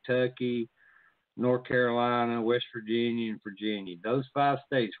Tennessee, Kentucky, North Carolina, West Virginia, and Virginia, those 5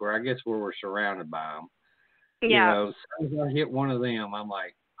 states where we're surrounded by them. Yeah. You know, as soon as I hit one of them, I'm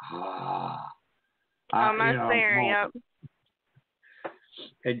like, almost there, yep.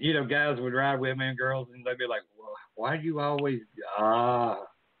 And, you know, guys would ride with me and girls, and they'd be like, well, why do you always, I'm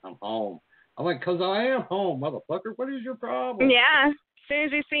home. I'm like, because I am home, motherfucker. What is your problem? Yeah. As soon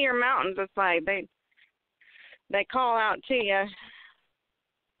as you see your mountains, it's like they call out to you.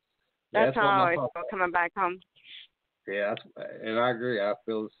 That's how I always feel coming back home. Yeah, and I agree. I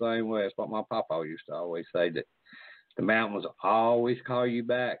feel the same way. That's what my papa used to always say, that the mountains always call you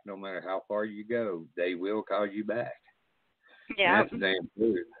back. No matter how far you go, they will call you back. Yeah. And that's damn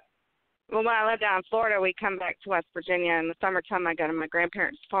true. Well, when I lived down in Florida, we come back to West Virginia. In the summertime, I go to my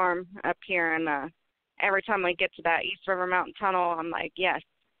grandparents' farm up here. And every time we get to that East River Mountain Tunnel, I'm like, yes,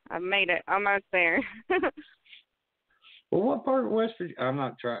 I've made it. Almost there. Well, what part of West Virginia? I'm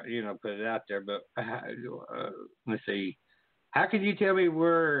not trying, put it out there, but let's see. How can you tell me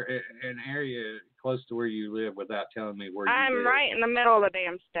where an area close to where you live without telling me where you live? I'm right in the middle of the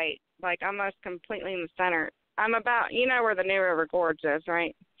damn state, like almost completely in the center. I'm about, where the New River Gorge is,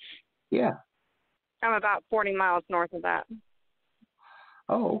 right? Yeah. I'm about 40 miles north of that.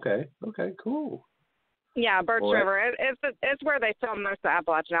 Oh, okay. Okay, cool. Yeah, Birch River. It's where they film most of the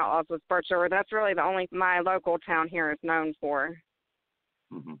Appalachian Outlaws was Birch River. That's really the only my local town here is known for.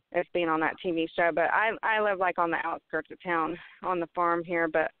 Mm-hmm. It's being on that TV show. But I live like on the outskirts of town on the farm here,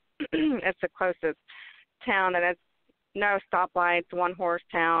 but it's the closest town, and it's no stoplights, one horse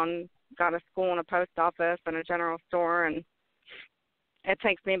town, got a school and a post office and a general store, and it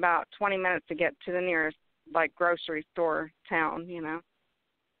takes me about 20 minutes to get to the nearest like grocery store town,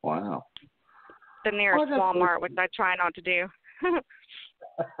 Wow. The nearest Walmart, which I try not to do. I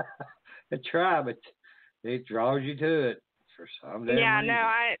try, but it draws you to it for some damn reason. No,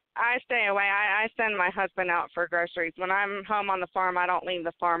 I stay away. I send my husband out for groceries. When I'm home on the farm, I don't leave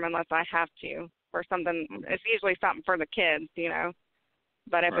the farm unless I have to for something. Mm-hmm. It's usually something for the kids,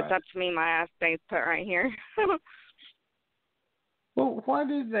 But if it's up to me, my ass stays put right here. Well, why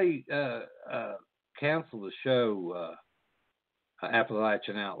did they cancel the show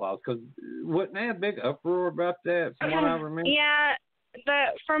Appalachian Outlaws? Because wasn't there a big uproar about that from what I remember? Yeah,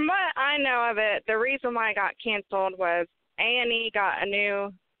 from what I know of it, the reason why it got canceled was A&E got a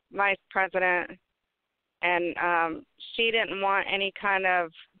new vice president, and she didn't want any kind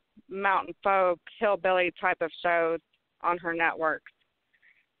of mountain folk, hillbilly type of shows on her network.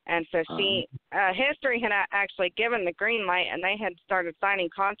 And so History had actually given the green light, and they had started signing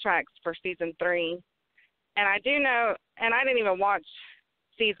contracts for season 3. And I do know, and I didn't even watch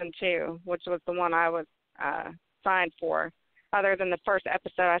season 2, which was the one I was signed for, other than the first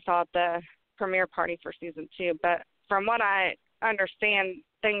episode I saw at the premiere party for season 2. But from what I understand,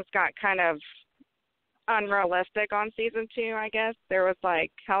 things got kind of unrealistic on season 2, I guess. There was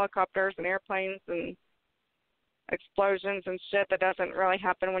like helicopters and airplanes and explosions and shit that doesn't really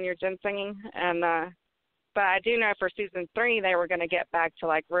happen when you're ginsenging. And but I do know for season 3 they were going to get back to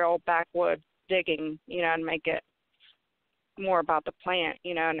like real backwoods digging, and make it more about the plant,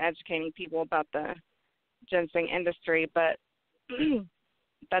 and educating people about the ginseng industry. But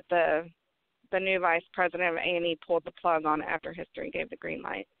but the new vice president of A&E pulled the plug on it after History gave the green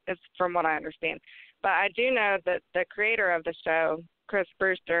light. It's from what I understand. But I do know that the creator of the show, Chris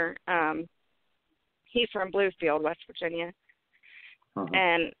Brewster, he's from Bluefield, West Virginia. Uh-huh.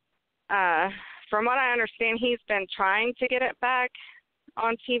 And from what I understand, he's been trying to get it back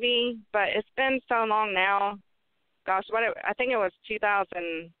on TV, but it's been so long now. Gosh, I think it was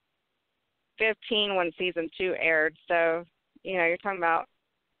 2015 when season 2 aired. So, you're talking about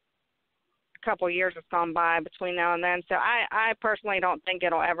a couple of years has gone by between now and then. So I personally don't think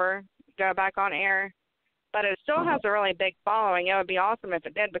it'll ever go back on air. But it still has a really big following. It would be awesome if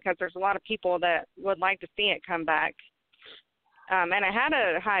it did, because there's a lot of people that would like to see it come back. And it had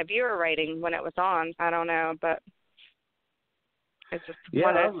a high viewer rating when it was on. I don't know, but it's just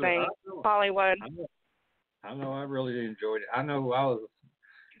one of those things. Hollywood. I know I really enjoyed it. I know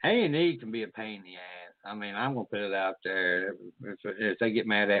A&E can be a pain in the ass. I mean, I'm going to put it out there. If they get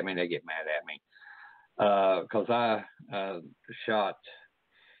mad at me, they get mad at me. Because I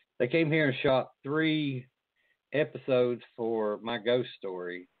they came here and shot 3 episodes for my ghost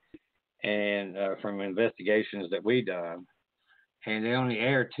story, and from investigations that we done, and they only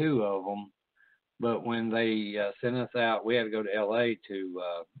aired 2 of them. But when they sent us out, we had to go to L.A. to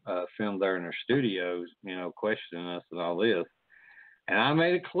film there in their studios, questioning us and all this. And I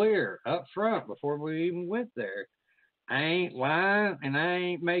made it clear up front before we even went there, I ain't lying and I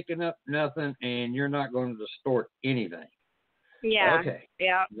ain't making up nothing, and you're not going to distort anything. Yeah. Okay.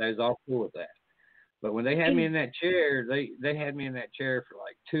 Yeah. They was all cool with that. But when they had me in that chair, they had me in that chair for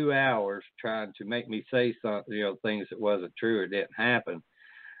like 2 hours trying to make me say something, things that wasn't true or didn't happen.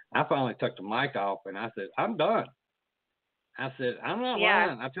 I finally took the mic off and I said, I'm done. I said, I'm not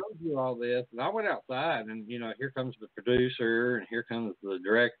lying. I told you all this. And I went outside and, here comes the producer and here comes the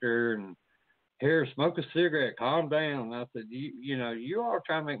director and here, smoke a cigarette, calm down. And I said, you all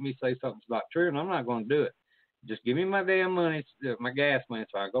trying to make me say something's not true, and I'm not going to do it. Just give me my damn money, my gas money,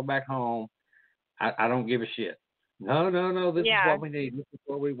 so I go back home. I don't give a shit. No, this is what we need. This is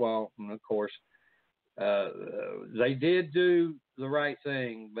what we want. And, of course, they did do the right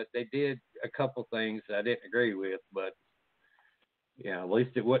thing, but they did a couple things that I didn't agree with. But, at least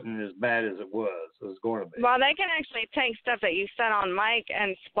it wasn't as bad as it was going to be. Well, they can actually take stuff that you said on mic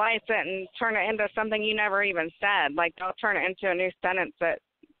and splice it and turn it into something you never even said. Like, they'll turn it into a new sentence that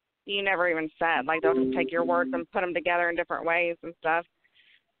you never even said. Like, they'll just take your words and put them together in different ways and stuff.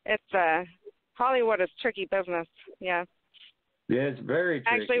 It's Hollywood is tricky business. Yeah. Yeah, it's very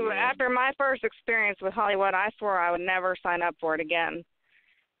tricky. Actually, after my first experience with Hollywood, I swore I would never sign up for it again.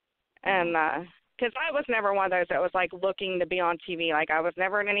 And because I was never one of those that was like looking to be on TV. Like, I was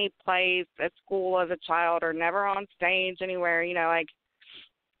never in any plays at school as a child, or never on stage anywhere. You know, like,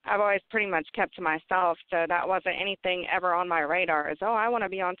 I've always pretty much kept to myself, so that wasn't anything ever on my radar as, oh, I want to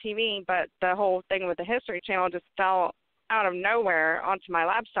be on TV. But the whole thing with the History Channel just fell out of nowhere onto my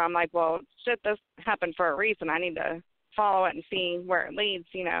lap. So I'm like, well, shit, this happened for a reason. I need to follow it and see where it leads,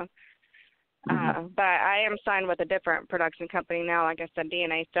 you know. But I am signed with a different production company now, like I said,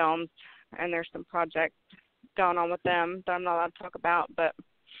 DNA Films, and there's some projects going on with them that I'm not allowed to talk about. But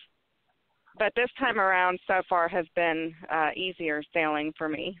this time around so far has been easier sailing for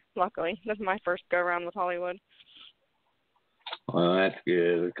me, luckily. This is my first go-around with Hollywood. Well, that's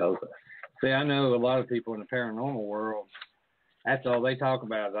good, because, see, I know a lot of people in the paranormal world, that's all they talk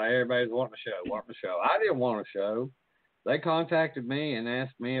about is everybody's wanting a show. I didn't want a show. They contacted me and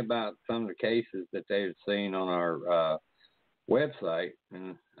asked me about some of the cases that they had seen on our website,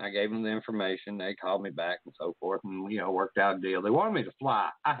 and I gave them the information. They called me back and so forth, and, you know, worked out a deal. They wanted me to fly.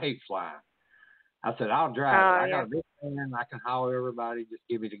 I hate flying. I said, I'll drive. I got a big van. I can haul everybody. Just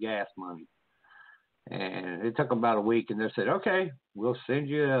give me the gas money. And it took about a week, and they said, okay, we'll send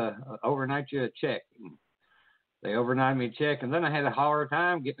you overnight you a check. And they overnighted me a check, and then I had a hard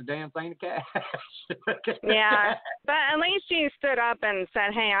time getting the damn thing to cash. Yeah, but at least you stood up and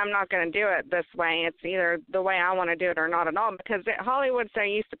said, hey, I'm not going to do it this way. It's either the way I want to do it or not at all, because Hollywood's so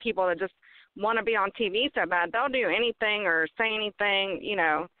used to people that just want to be on TV so bad. They'll do anything or say anything, you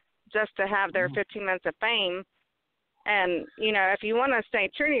know, just to have their 15 minutes of fame. And, you know, if you want to stay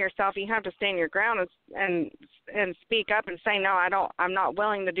true to yourself, you have to stand your ground and speak up and say, no, I'm not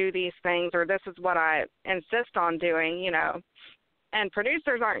willing to do these things, or this is what I insist on doing, you know. And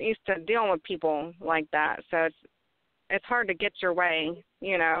producers aren't used to dealing with people like that. So it's hard to get your way,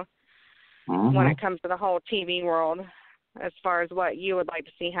 you know, when it comes to the whole TV world, as far as what you would like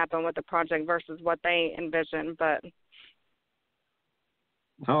to see happen with the project versus what they envision. But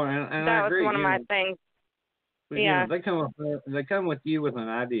and that I was agree. one of my things. Yeah. They come with you with an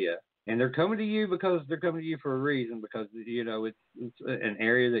idea, and they're coming to you because they're coming to you for a reason, because, you know, it's an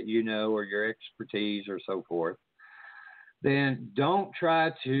area that you know, or your expertise or so forth. Then don't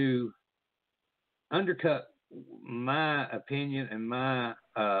try to undercut my opinion and my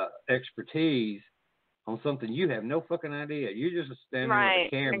expertise on something you have no fucking idea. You're just standing with a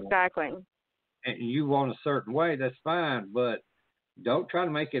camera. Right, exactly. And you want a certain way, that's fine, but don't try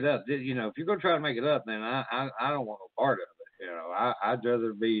to make it up. You know, if you're going to try to make it up, then I don't want no part of it. You know, I'd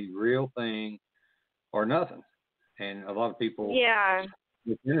rather be real thing or nothing. And a lot of people in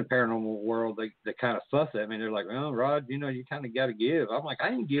the paranormal world, they kind of fuss at me. They're like, well, Rod, you know, you kind of got to give. I'm like, I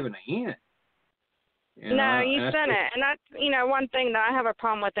ain't giving a hint. You know, you shouldn't. And that's, you know, one thing that I have a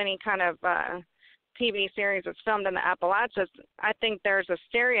problem with any kind of TV series that's filmed in the Appalachians. I think there's a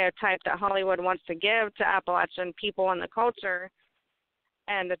stereotype that Hollywood wants to give to Appalachian people and the culture,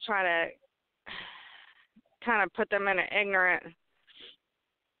 and to try to kind of put them in an ignorant,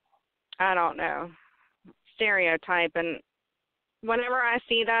 I don't know, stereotype. And whenever I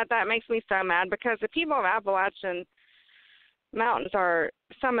see that, that makes me so mad, because the people of Appalachian Mountains are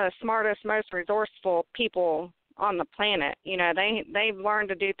some of the smartest, most resourceful people on the planet. You know, they've learned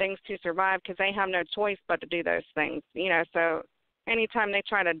to do things to survive because they have no choice but to do those things. You know, so anytime they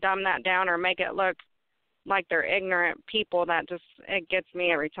try to dumb that down or make it look like they're ignorant people, it gets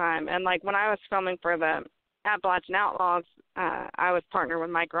me every time. And like when I was filming for the Appalachian Outlaws, I was partnered with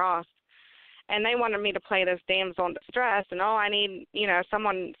Mike Ross, and they wanted me to play this damsel in distress, and I need, you know, some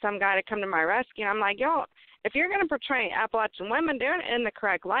guy to come to my rescue. And I'm like, yo, if you're going to portray Appalachian women, do it in the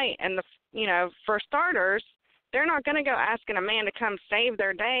correct light. And you know, for starters, they're not going to go asking a man to come save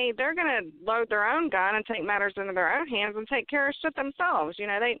their day. They're going to load their own gun and take matters into their own hands and take care of shit themselves. You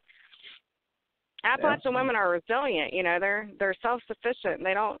know, Appalachian women are resilient. You know, they're self-sufficient.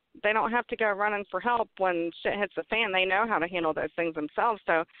 They don't have to go running for help when shit hits the fan. They know how to handle those things themselves.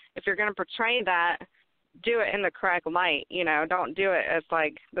 So if you're going to portray that, do it in the correct light. You know, don't do it as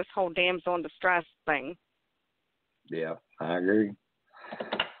like this whole damsel in distress thing. Yeah, I agree.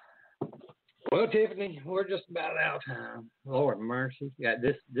 Well, Tiffany, we're just about out of time. Lord mercy. Yeah,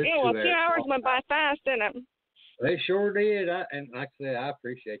 this 2 hours went by fast, didn't it? They sure did. And like I said, I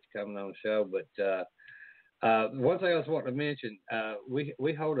appreciate you coming on the show. But one thing I was wanting to mention,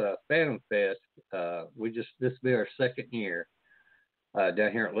 we hold a Phantom Fest. This will be our second year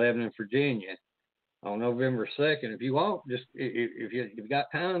down here at Lebanon, Virginia. on November 2nd. If you want, just if you've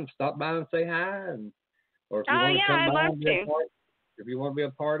got time, stop by and say hi, or if you want to come I'd by love and be to. a part, if you want to be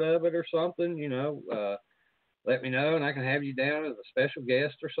a part of it or something, let me know, and I can have you down as a special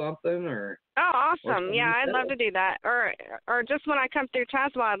guest or something. Or awesome! Yeah, I'd love to do that. Or just when I come through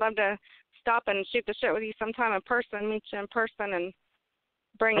Tazewell, I'd love to stop and shoot the shit with you sometime in person, meet you in person, and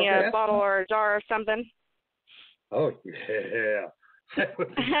bring you a bottle or a jar or something. Oh yeah.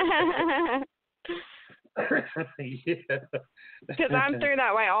 Because I'm through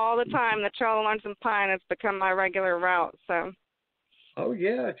that way all the time. The Trail of Lonesome Pine has become my regular route. So. Oh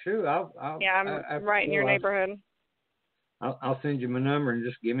yeah, true. I'm right in your neighborhood. I'll send you my number and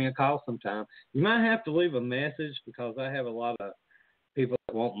just give me a call sometime. You might have to leave a message because I have a lot of people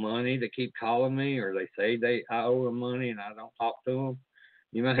that want money that keep calling me, or they say I owe them money and I don't talk to them.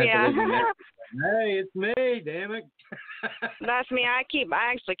 You might have to leave a message. Hey, it's me, damn it. That's me. I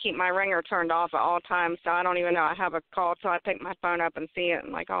actually keep my ringer turned off at all times, so I don't even know I have a call till I pick my phone up and see it.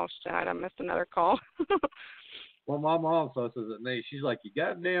 And like, oh shit, I missed another call. Well, my mom says at me. She's like, you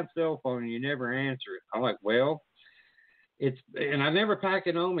got a damn cell phone and you never answer it. I'm like, well, and I never pack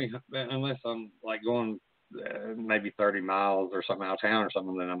it on me unless I'm like going maybe 30 miles or something out of town or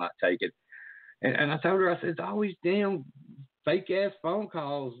something. Then I might take it. And I told her, I said, it's always damn fake ass phone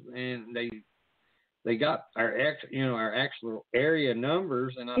calls, and they got our actual area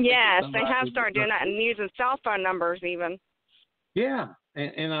numbers. And yes, they have started doing that and using cell phone numbers even. Yeah,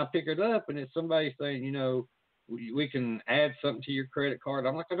 and I pick it up, and it's somebody saying, we can add something to your credit card.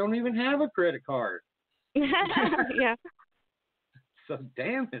 I'm like, I don't even have a credit card. Yeah. So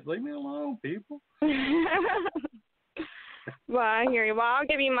damn it, leave me alone, people. Well, I hear you. Well, I'll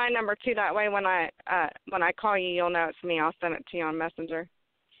give you my number too. That way, when I call you, you'll know it's me. I'll send it to you on Messenger.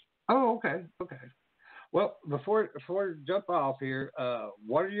 Oh, okay. Well, before I jump off here,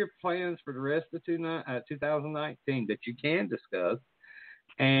 what are your plans for the rest of 2019 that you can discuss?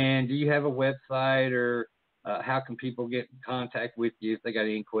 And do you have a website, or how can people get in contact with you if they got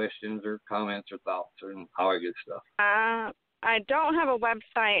any questions or comments or thoughts and all that good stuff? I don't have a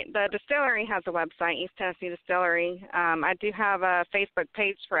website. The distillery has a website, East Tennessee Distillery. I do have a Facebook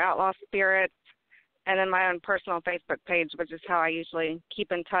page for Outlaw Spirits, and then my own personal Facebook page, which is how I usually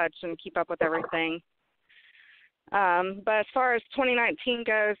keep in touch and keep up with everything. But as far as 2019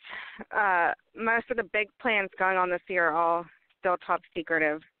 goes, most of the big plans going on this year are all still top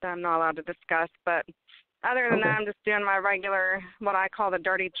secretive that I'm not allowed to discuss. But other than that, I'm just doing my regular, what I call the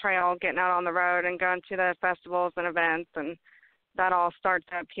dirty trail, getting out on the road and going to the festivals and events, and that all starts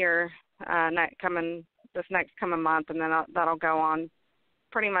up here this next coming month, and then that'll go on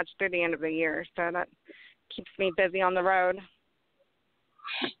pretty much through the end of the year. So that keeps me busy on the road.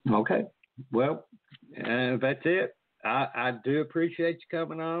 Okay. Well, that's it. I do appreciate you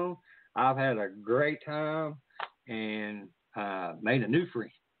coming on. I've had a great time and made a new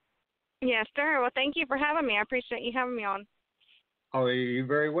friend. Yes, sir. Well, thank you for having me. I appreciate you having me on. Oh, you're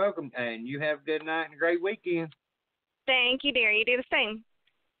very welcome. And you have a good night and a great weekend. Thank you, dear. You do the same.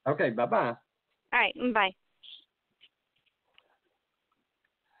 Okay, bye-bye. All right, bye.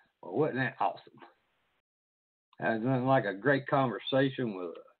 Well, wasn't that awesome? That was nothing like a great conversation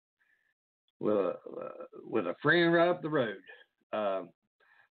with a friend right up the road.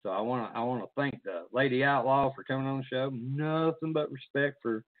 So I want to thank the Lady Outlaw for coming on the show. Nothing but respect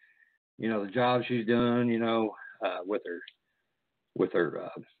for the job she's done. With her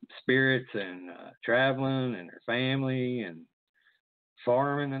spirits and traveling and her family and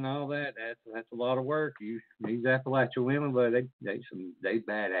farming and all that. That's a lot of work. These Appalachian women, but they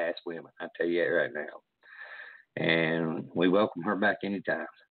badass women. I tell you that right now. And we welcome her back anytime.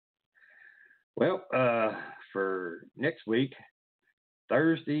 Well, for next week,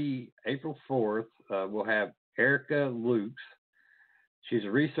 Thursday, April 4th, we'll have Erica Lukes. She's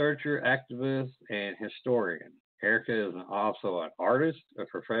a researcher, activist, and historian. Erica is also an artist, a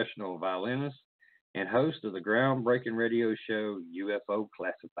professional violinist, and host of the groundbreaking radio show UFO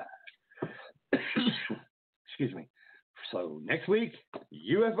Classified. Excuse me. So next week,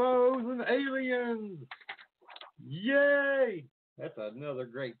 UFOs and aliens. Yay! That's another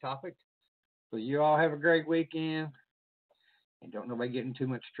great topic. So you all have a great weekend, and don't nobody get in too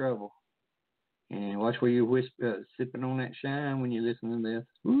much trouble. And watch where you're sipping on that shine when you listen to this.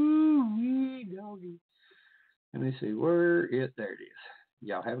 Ooh, doggy. Let me see there it is.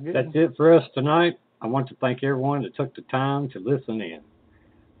 Y'all have a good one. That's it for us tonight. I want to thank everyone that took the time to listen in.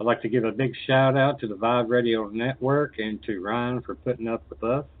 I'd like to give a big shout out to the Vibe Radio Network and to Ryan for putting up with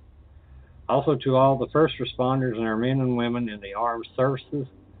us. Also to all the first responders and our men and women in the armed services.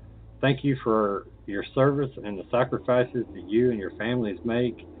 Thank you for your service and the sacrifices that you and your families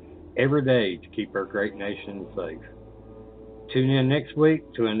make every day to keep our great nation safe. Tune in next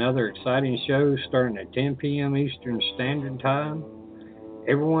week to another exciting show starting at 10 p.m. Eastern Standard Time.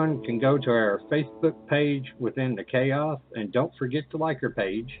 Everyone can go to our Facebook page Within the Chaos, and don't forget to like our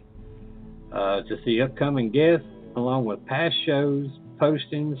page to see upcoming guests along with past shows,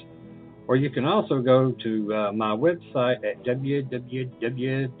 postings, or you can also go to my website at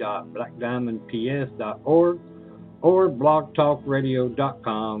www.blackdiamondps.org or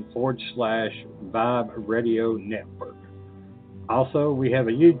blogtalkradio.com/Vibe Radio Network. Also, we have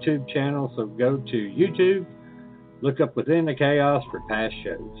a YouTube channel, so go to YouTube, look up Within the Chaos for past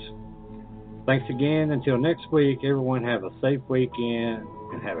shows. Thanks again. Until next week, everyone have a safe weekend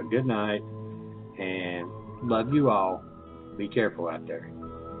and have a good night. And love you all. Be careful out there.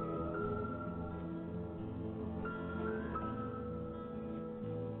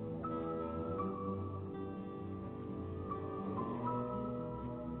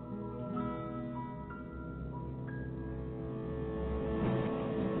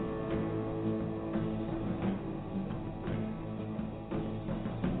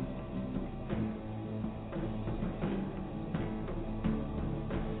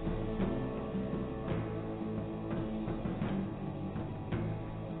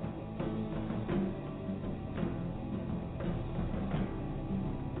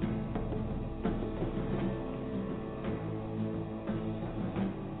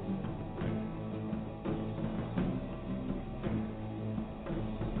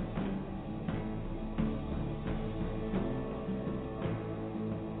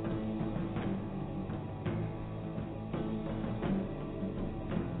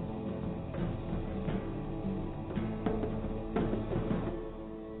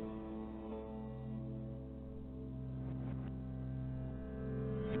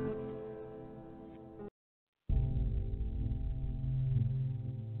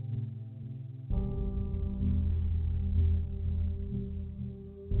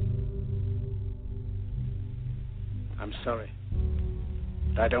 I'm sorry,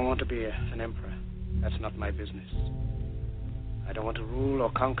 but I don't want to be an emperor. That's not my business. I don't want to rule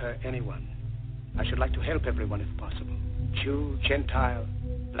or conquer anyone. I should like to help everyone if possible. Jew, Gentile,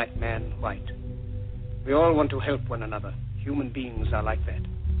 black man, white. We all want to help one another. Human beings are like that.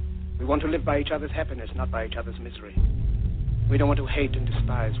 We want to live by each other's happiness, not by each other's misery. We don't want to hate and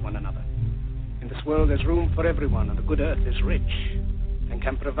despise one another. In this world, there's room for everyone, and the good earth is rich and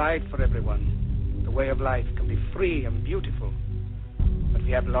can provide for everyone. The way of life can be free and beautiful, but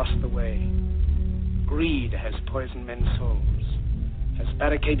we have lost the way. Greed has poisoned men's souls, has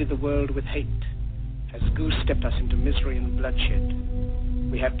barricaded the world with hate, has goose-stepped us into misery and bloodshed.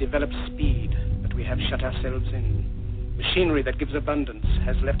 We have developed speed, but we have shut ourselves in. Machinery that gives abundance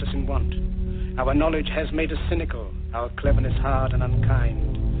has left us in want. Our knowledge has made us cynical, our cleverness hard and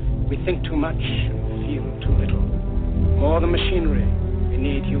unkind. We think too much and feel too little. More than machinery, we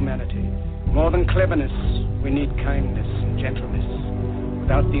need humanity. More than cleverness, we need kindness and gentleness.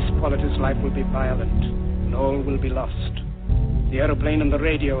 Without these qualities, life will be violent, and all will be lost. The aeroplane and the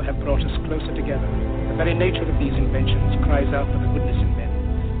radio have brought us closer together. The very nature of these inventions cries out for the goodness in men,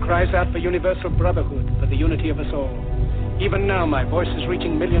 cries out for universal brotherhood, for the unity of us all. Even now, my voice is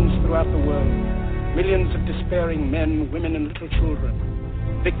reaching millions throughout the world, millions of despairing men, women, and little children,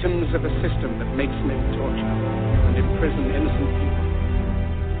 victims of a system that makes men torture and imprison innocent people.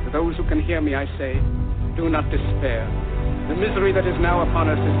 Those who can hear me, I say, do not despair. The misery that is now upon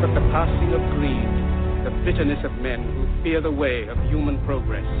us is but the passing of greed, the bitterness of men who fear the way of human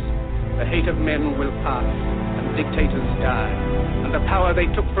progress. The hate of men will pass, and dictators die, and the power they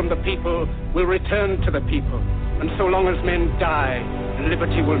took from the people will return to the people. And so long as men die,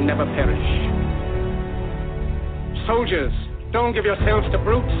 liberty will never perish. Soldiers, don't give yourselves to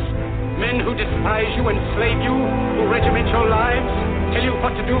brutes, men who despise you, enslave you, who regiment your lives, tell you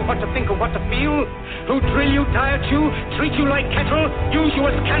what to do, what to think, or what to feel, who drill you, diet you, treat you like cattle, use you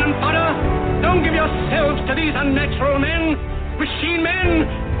as cannon fodder. Don't give yourselves to these unnatural men, machine men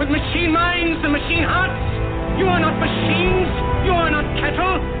with machine minds and machine hearts. You are not machines, you are not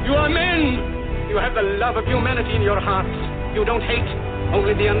cattle, you are men. You have the love of humanity in your hearts. You don't hate,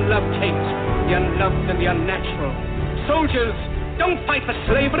 only the unloved hate, the unloved and the unnatural. Soldiers, don't fight for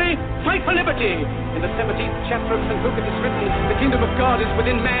slavery, fight for liberty. In the 17th chapter of St. Luke it is written, the kingdom of God is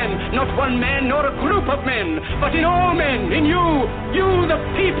within man, not one man nor a group of men, but in all men, in you. You, the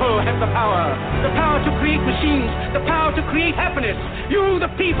people, have the power to create machines, the power to create happiness. You, the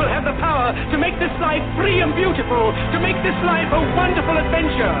people, have the power to make this life free and beautiful, to make this life a wonderful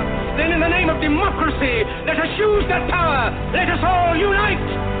adventure. Then in the name of democracy, let us use that power. Let us all unite.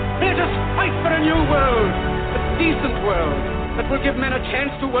 Let us fight for a new world, a decent world, a that will give men a chance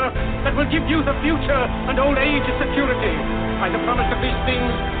to work, that will give youth a future and old age a security. By the promise of these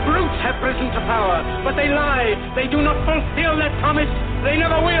things, brutes have risen to power, but they lie. They do not fulfill that promise. They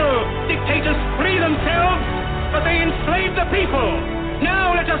never will. Dictators free themselves, but they enslave the people.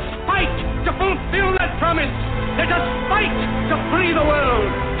 Now let us fight to fulfill that promise. Let us fight to free the world,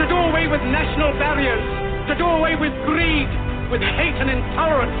 to do away with national barriers, to do away with greed, with hate and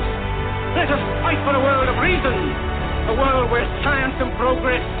intolerance. Let us fight for a world of reason, a world where science and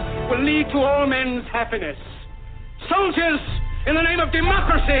progress will lead to all men's happiness. Soldiers, in the name of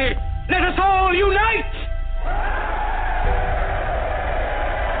democracy, let us all unite!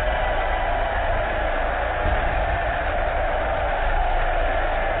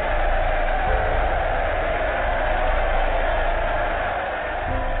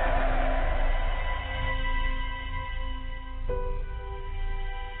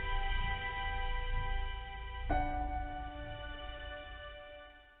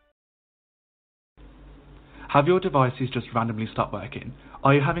 Have your devices just randomly stopped working?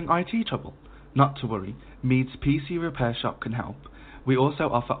 Are you having IT trouble? Not to worry, Mead's PC Repair Shop can help. We also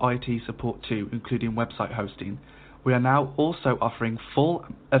offer IT support too, including website hosting. We are now also offering full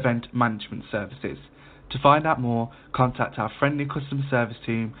event management services. To find out more, contact our friendly customer service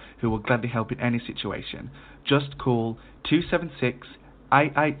team who will gladly help in any situation. Just call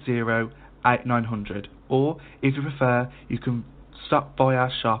 276-880-8900, or if you prefer, you can stop by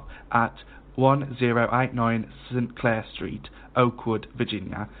our shop at 1089 St. Clair Street, Oakwood,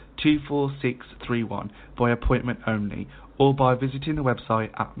 Virginia, 24631 by appointment only, or by visiting the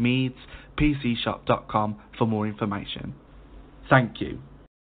website at meadspcshop.com for more information. Thank you.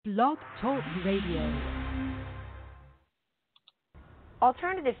 Blog Talk Radio.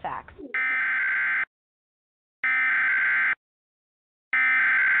 Alternative facts.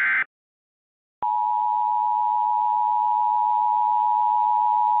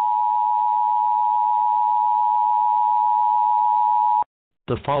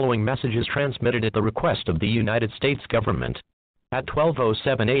 The following message is transmitted at the request of the United States government. At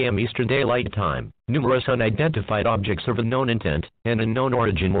 12:07 a.m. Eastern Daylight Time, numerous unidentified objects of unknown intent and unknown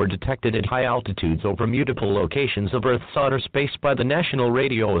origin were detected at high altitudes over multiple locations of Earth's outer space by the National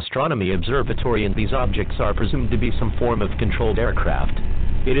Radio Astronomy Observatory, and these objects are presumed to be some form of controlled aircraft.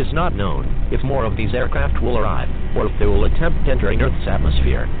 It is not known if more of these aircraft will arrive, or if they will attempt entering Earth's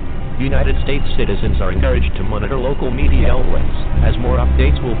atmosphere. United States citizens are encouraged to monitor local media outlets, as more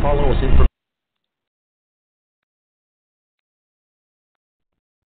updates will follow us in